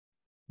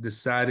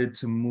 decided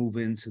to move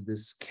into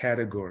this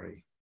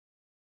category,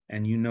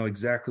 and you know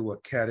exactly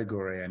what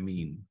category I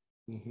mean.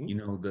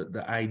 Mm-hmm.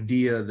 The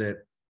idea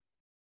that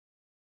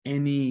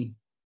any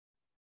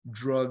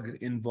drug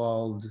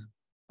involved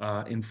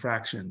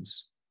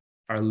infractions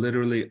are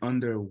literally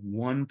under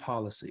one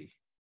policy.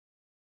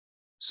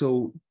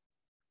 So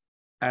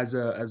as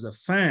a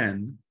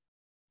fan,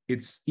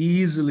 it's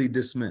easily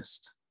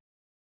dismissed,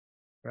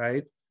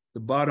 right? The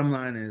bottom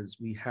line is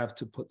we have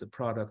to put the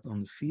product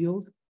on the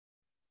field,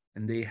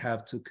 and they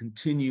have to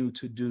continue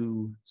to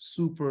do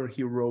super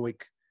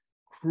heroic,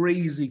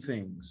 crazy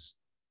things.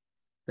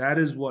 That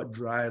is what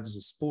drives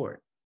the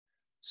sport.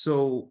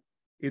 So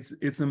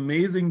it's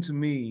amazing to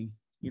me,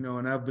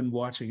 and I've been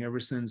watching ever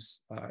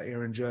since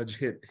Aaron Judge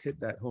hit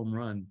that home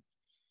run,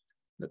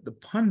 that the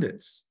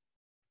pundits,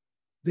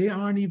 they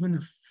aren't even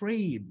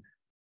afraid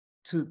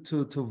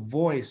to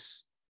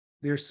voice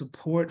their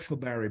support for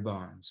Barry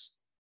Bonds,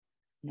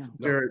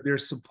 their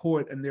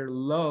support and their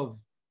love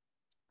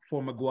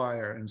for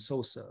McGwire and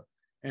Sosa,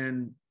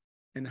 and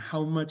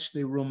how much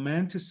they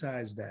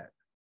romanticize that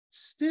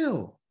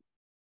still.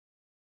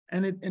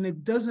 And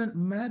it doesn't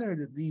matter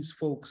that these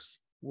folks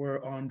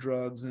were on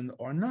drugs and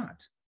or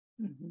not,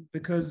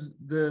 because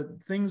the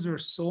things are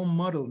so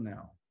muddled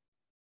now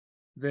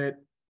that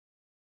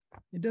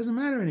it doesn't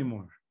matter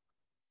anymore.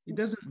 It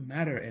doesn't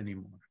matter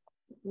anymore.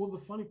 Well, the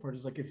funny part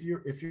is, like, if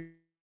you're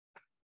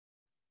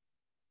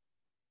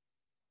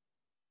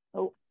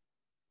oh,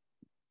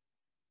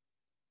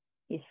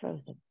 he's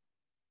frozen.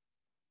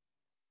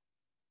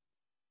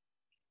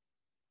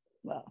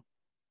 Well,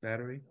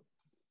 battery?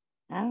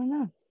 I don't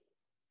know.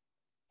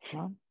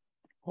 Well,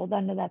 hold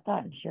on to that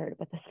thought and share it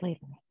with us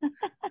later.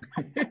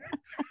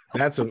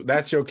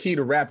 That's your key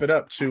to wrap it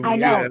up, Chewy. I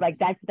know, Yes. like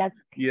that's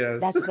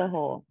Yes. that's the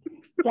whole.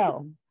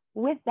 So,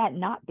 with that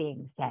not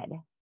being said,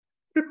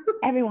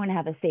 everyone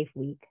have a safe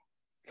week.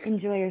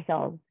 Enjoy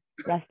yourselves.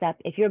 Rest up.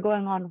 If you're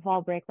going on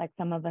fall break like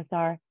some of us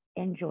are,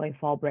 enjoy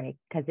fall break,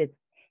 because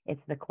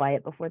it's the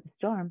quiet before the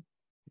storm.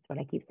 That's what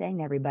I keep saying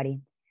to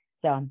everybody.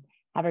 So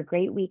have a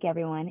great week,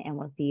 everyone, and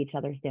we'll see each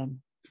other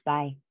soon.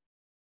 Bye.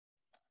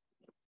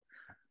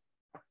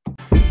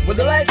 When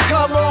the lights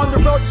come on, the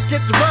road just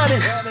get to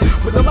running.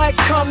 When the lights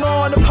come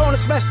on,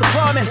 opponents mess the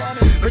plumbing.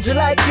 Heard you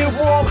like it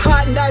warm,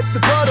 hot, knife the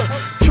butter.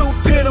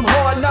 Truth hit them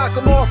hard, knock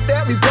them off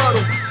that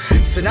rebuttal.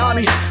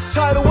 Tsunami,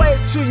 tidal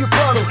wave to your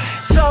puddle.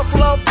 Tough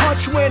love,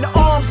 punch you in the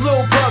arms,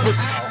 little brothers.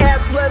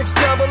 Athletics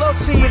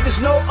LLC, there's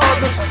no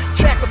others.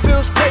 Track and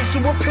field's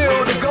pacing with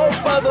pill to go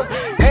further.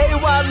 Hey,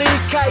 Wile E.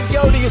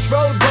 Coyote, it's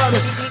road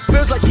runners.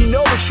 Feels like you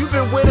know us, you've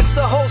been with us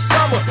the whole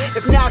summer.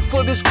 If not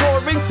for this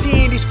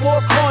quarantine, these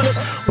four corners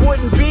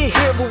wouldn't be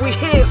here, but we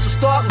here, so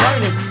start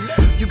learning.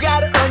 You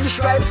gotta earn your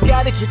stripes,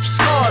 gotta get your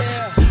scars.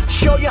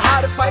 Show you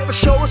how to fight, but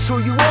show us who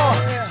you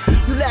are.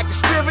 You lack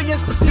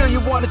experience, but still you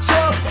wanna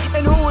talk.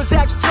 And who is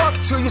actually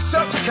talking to? Your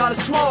circle's kinda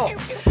small.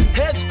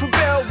 Heads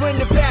prevail when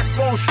the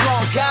backbone's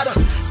strong. Gotta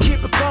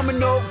keep it coming,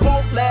 no, it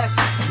won't last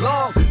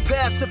long.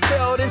 Pass and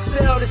failed and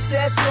sell the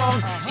sad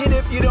song. And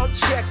if you don't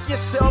check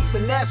yourself,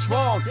 then that's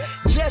wrong.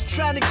 Just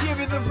trying to give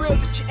you the real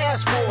that you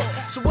asked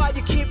for. So why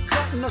you keep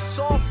cutting us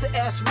off to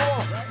ask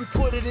more? We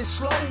put it in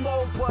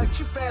slow-mo, but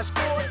you fast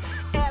forward.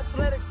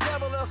 Athletics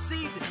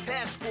LLC, the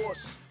task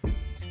force.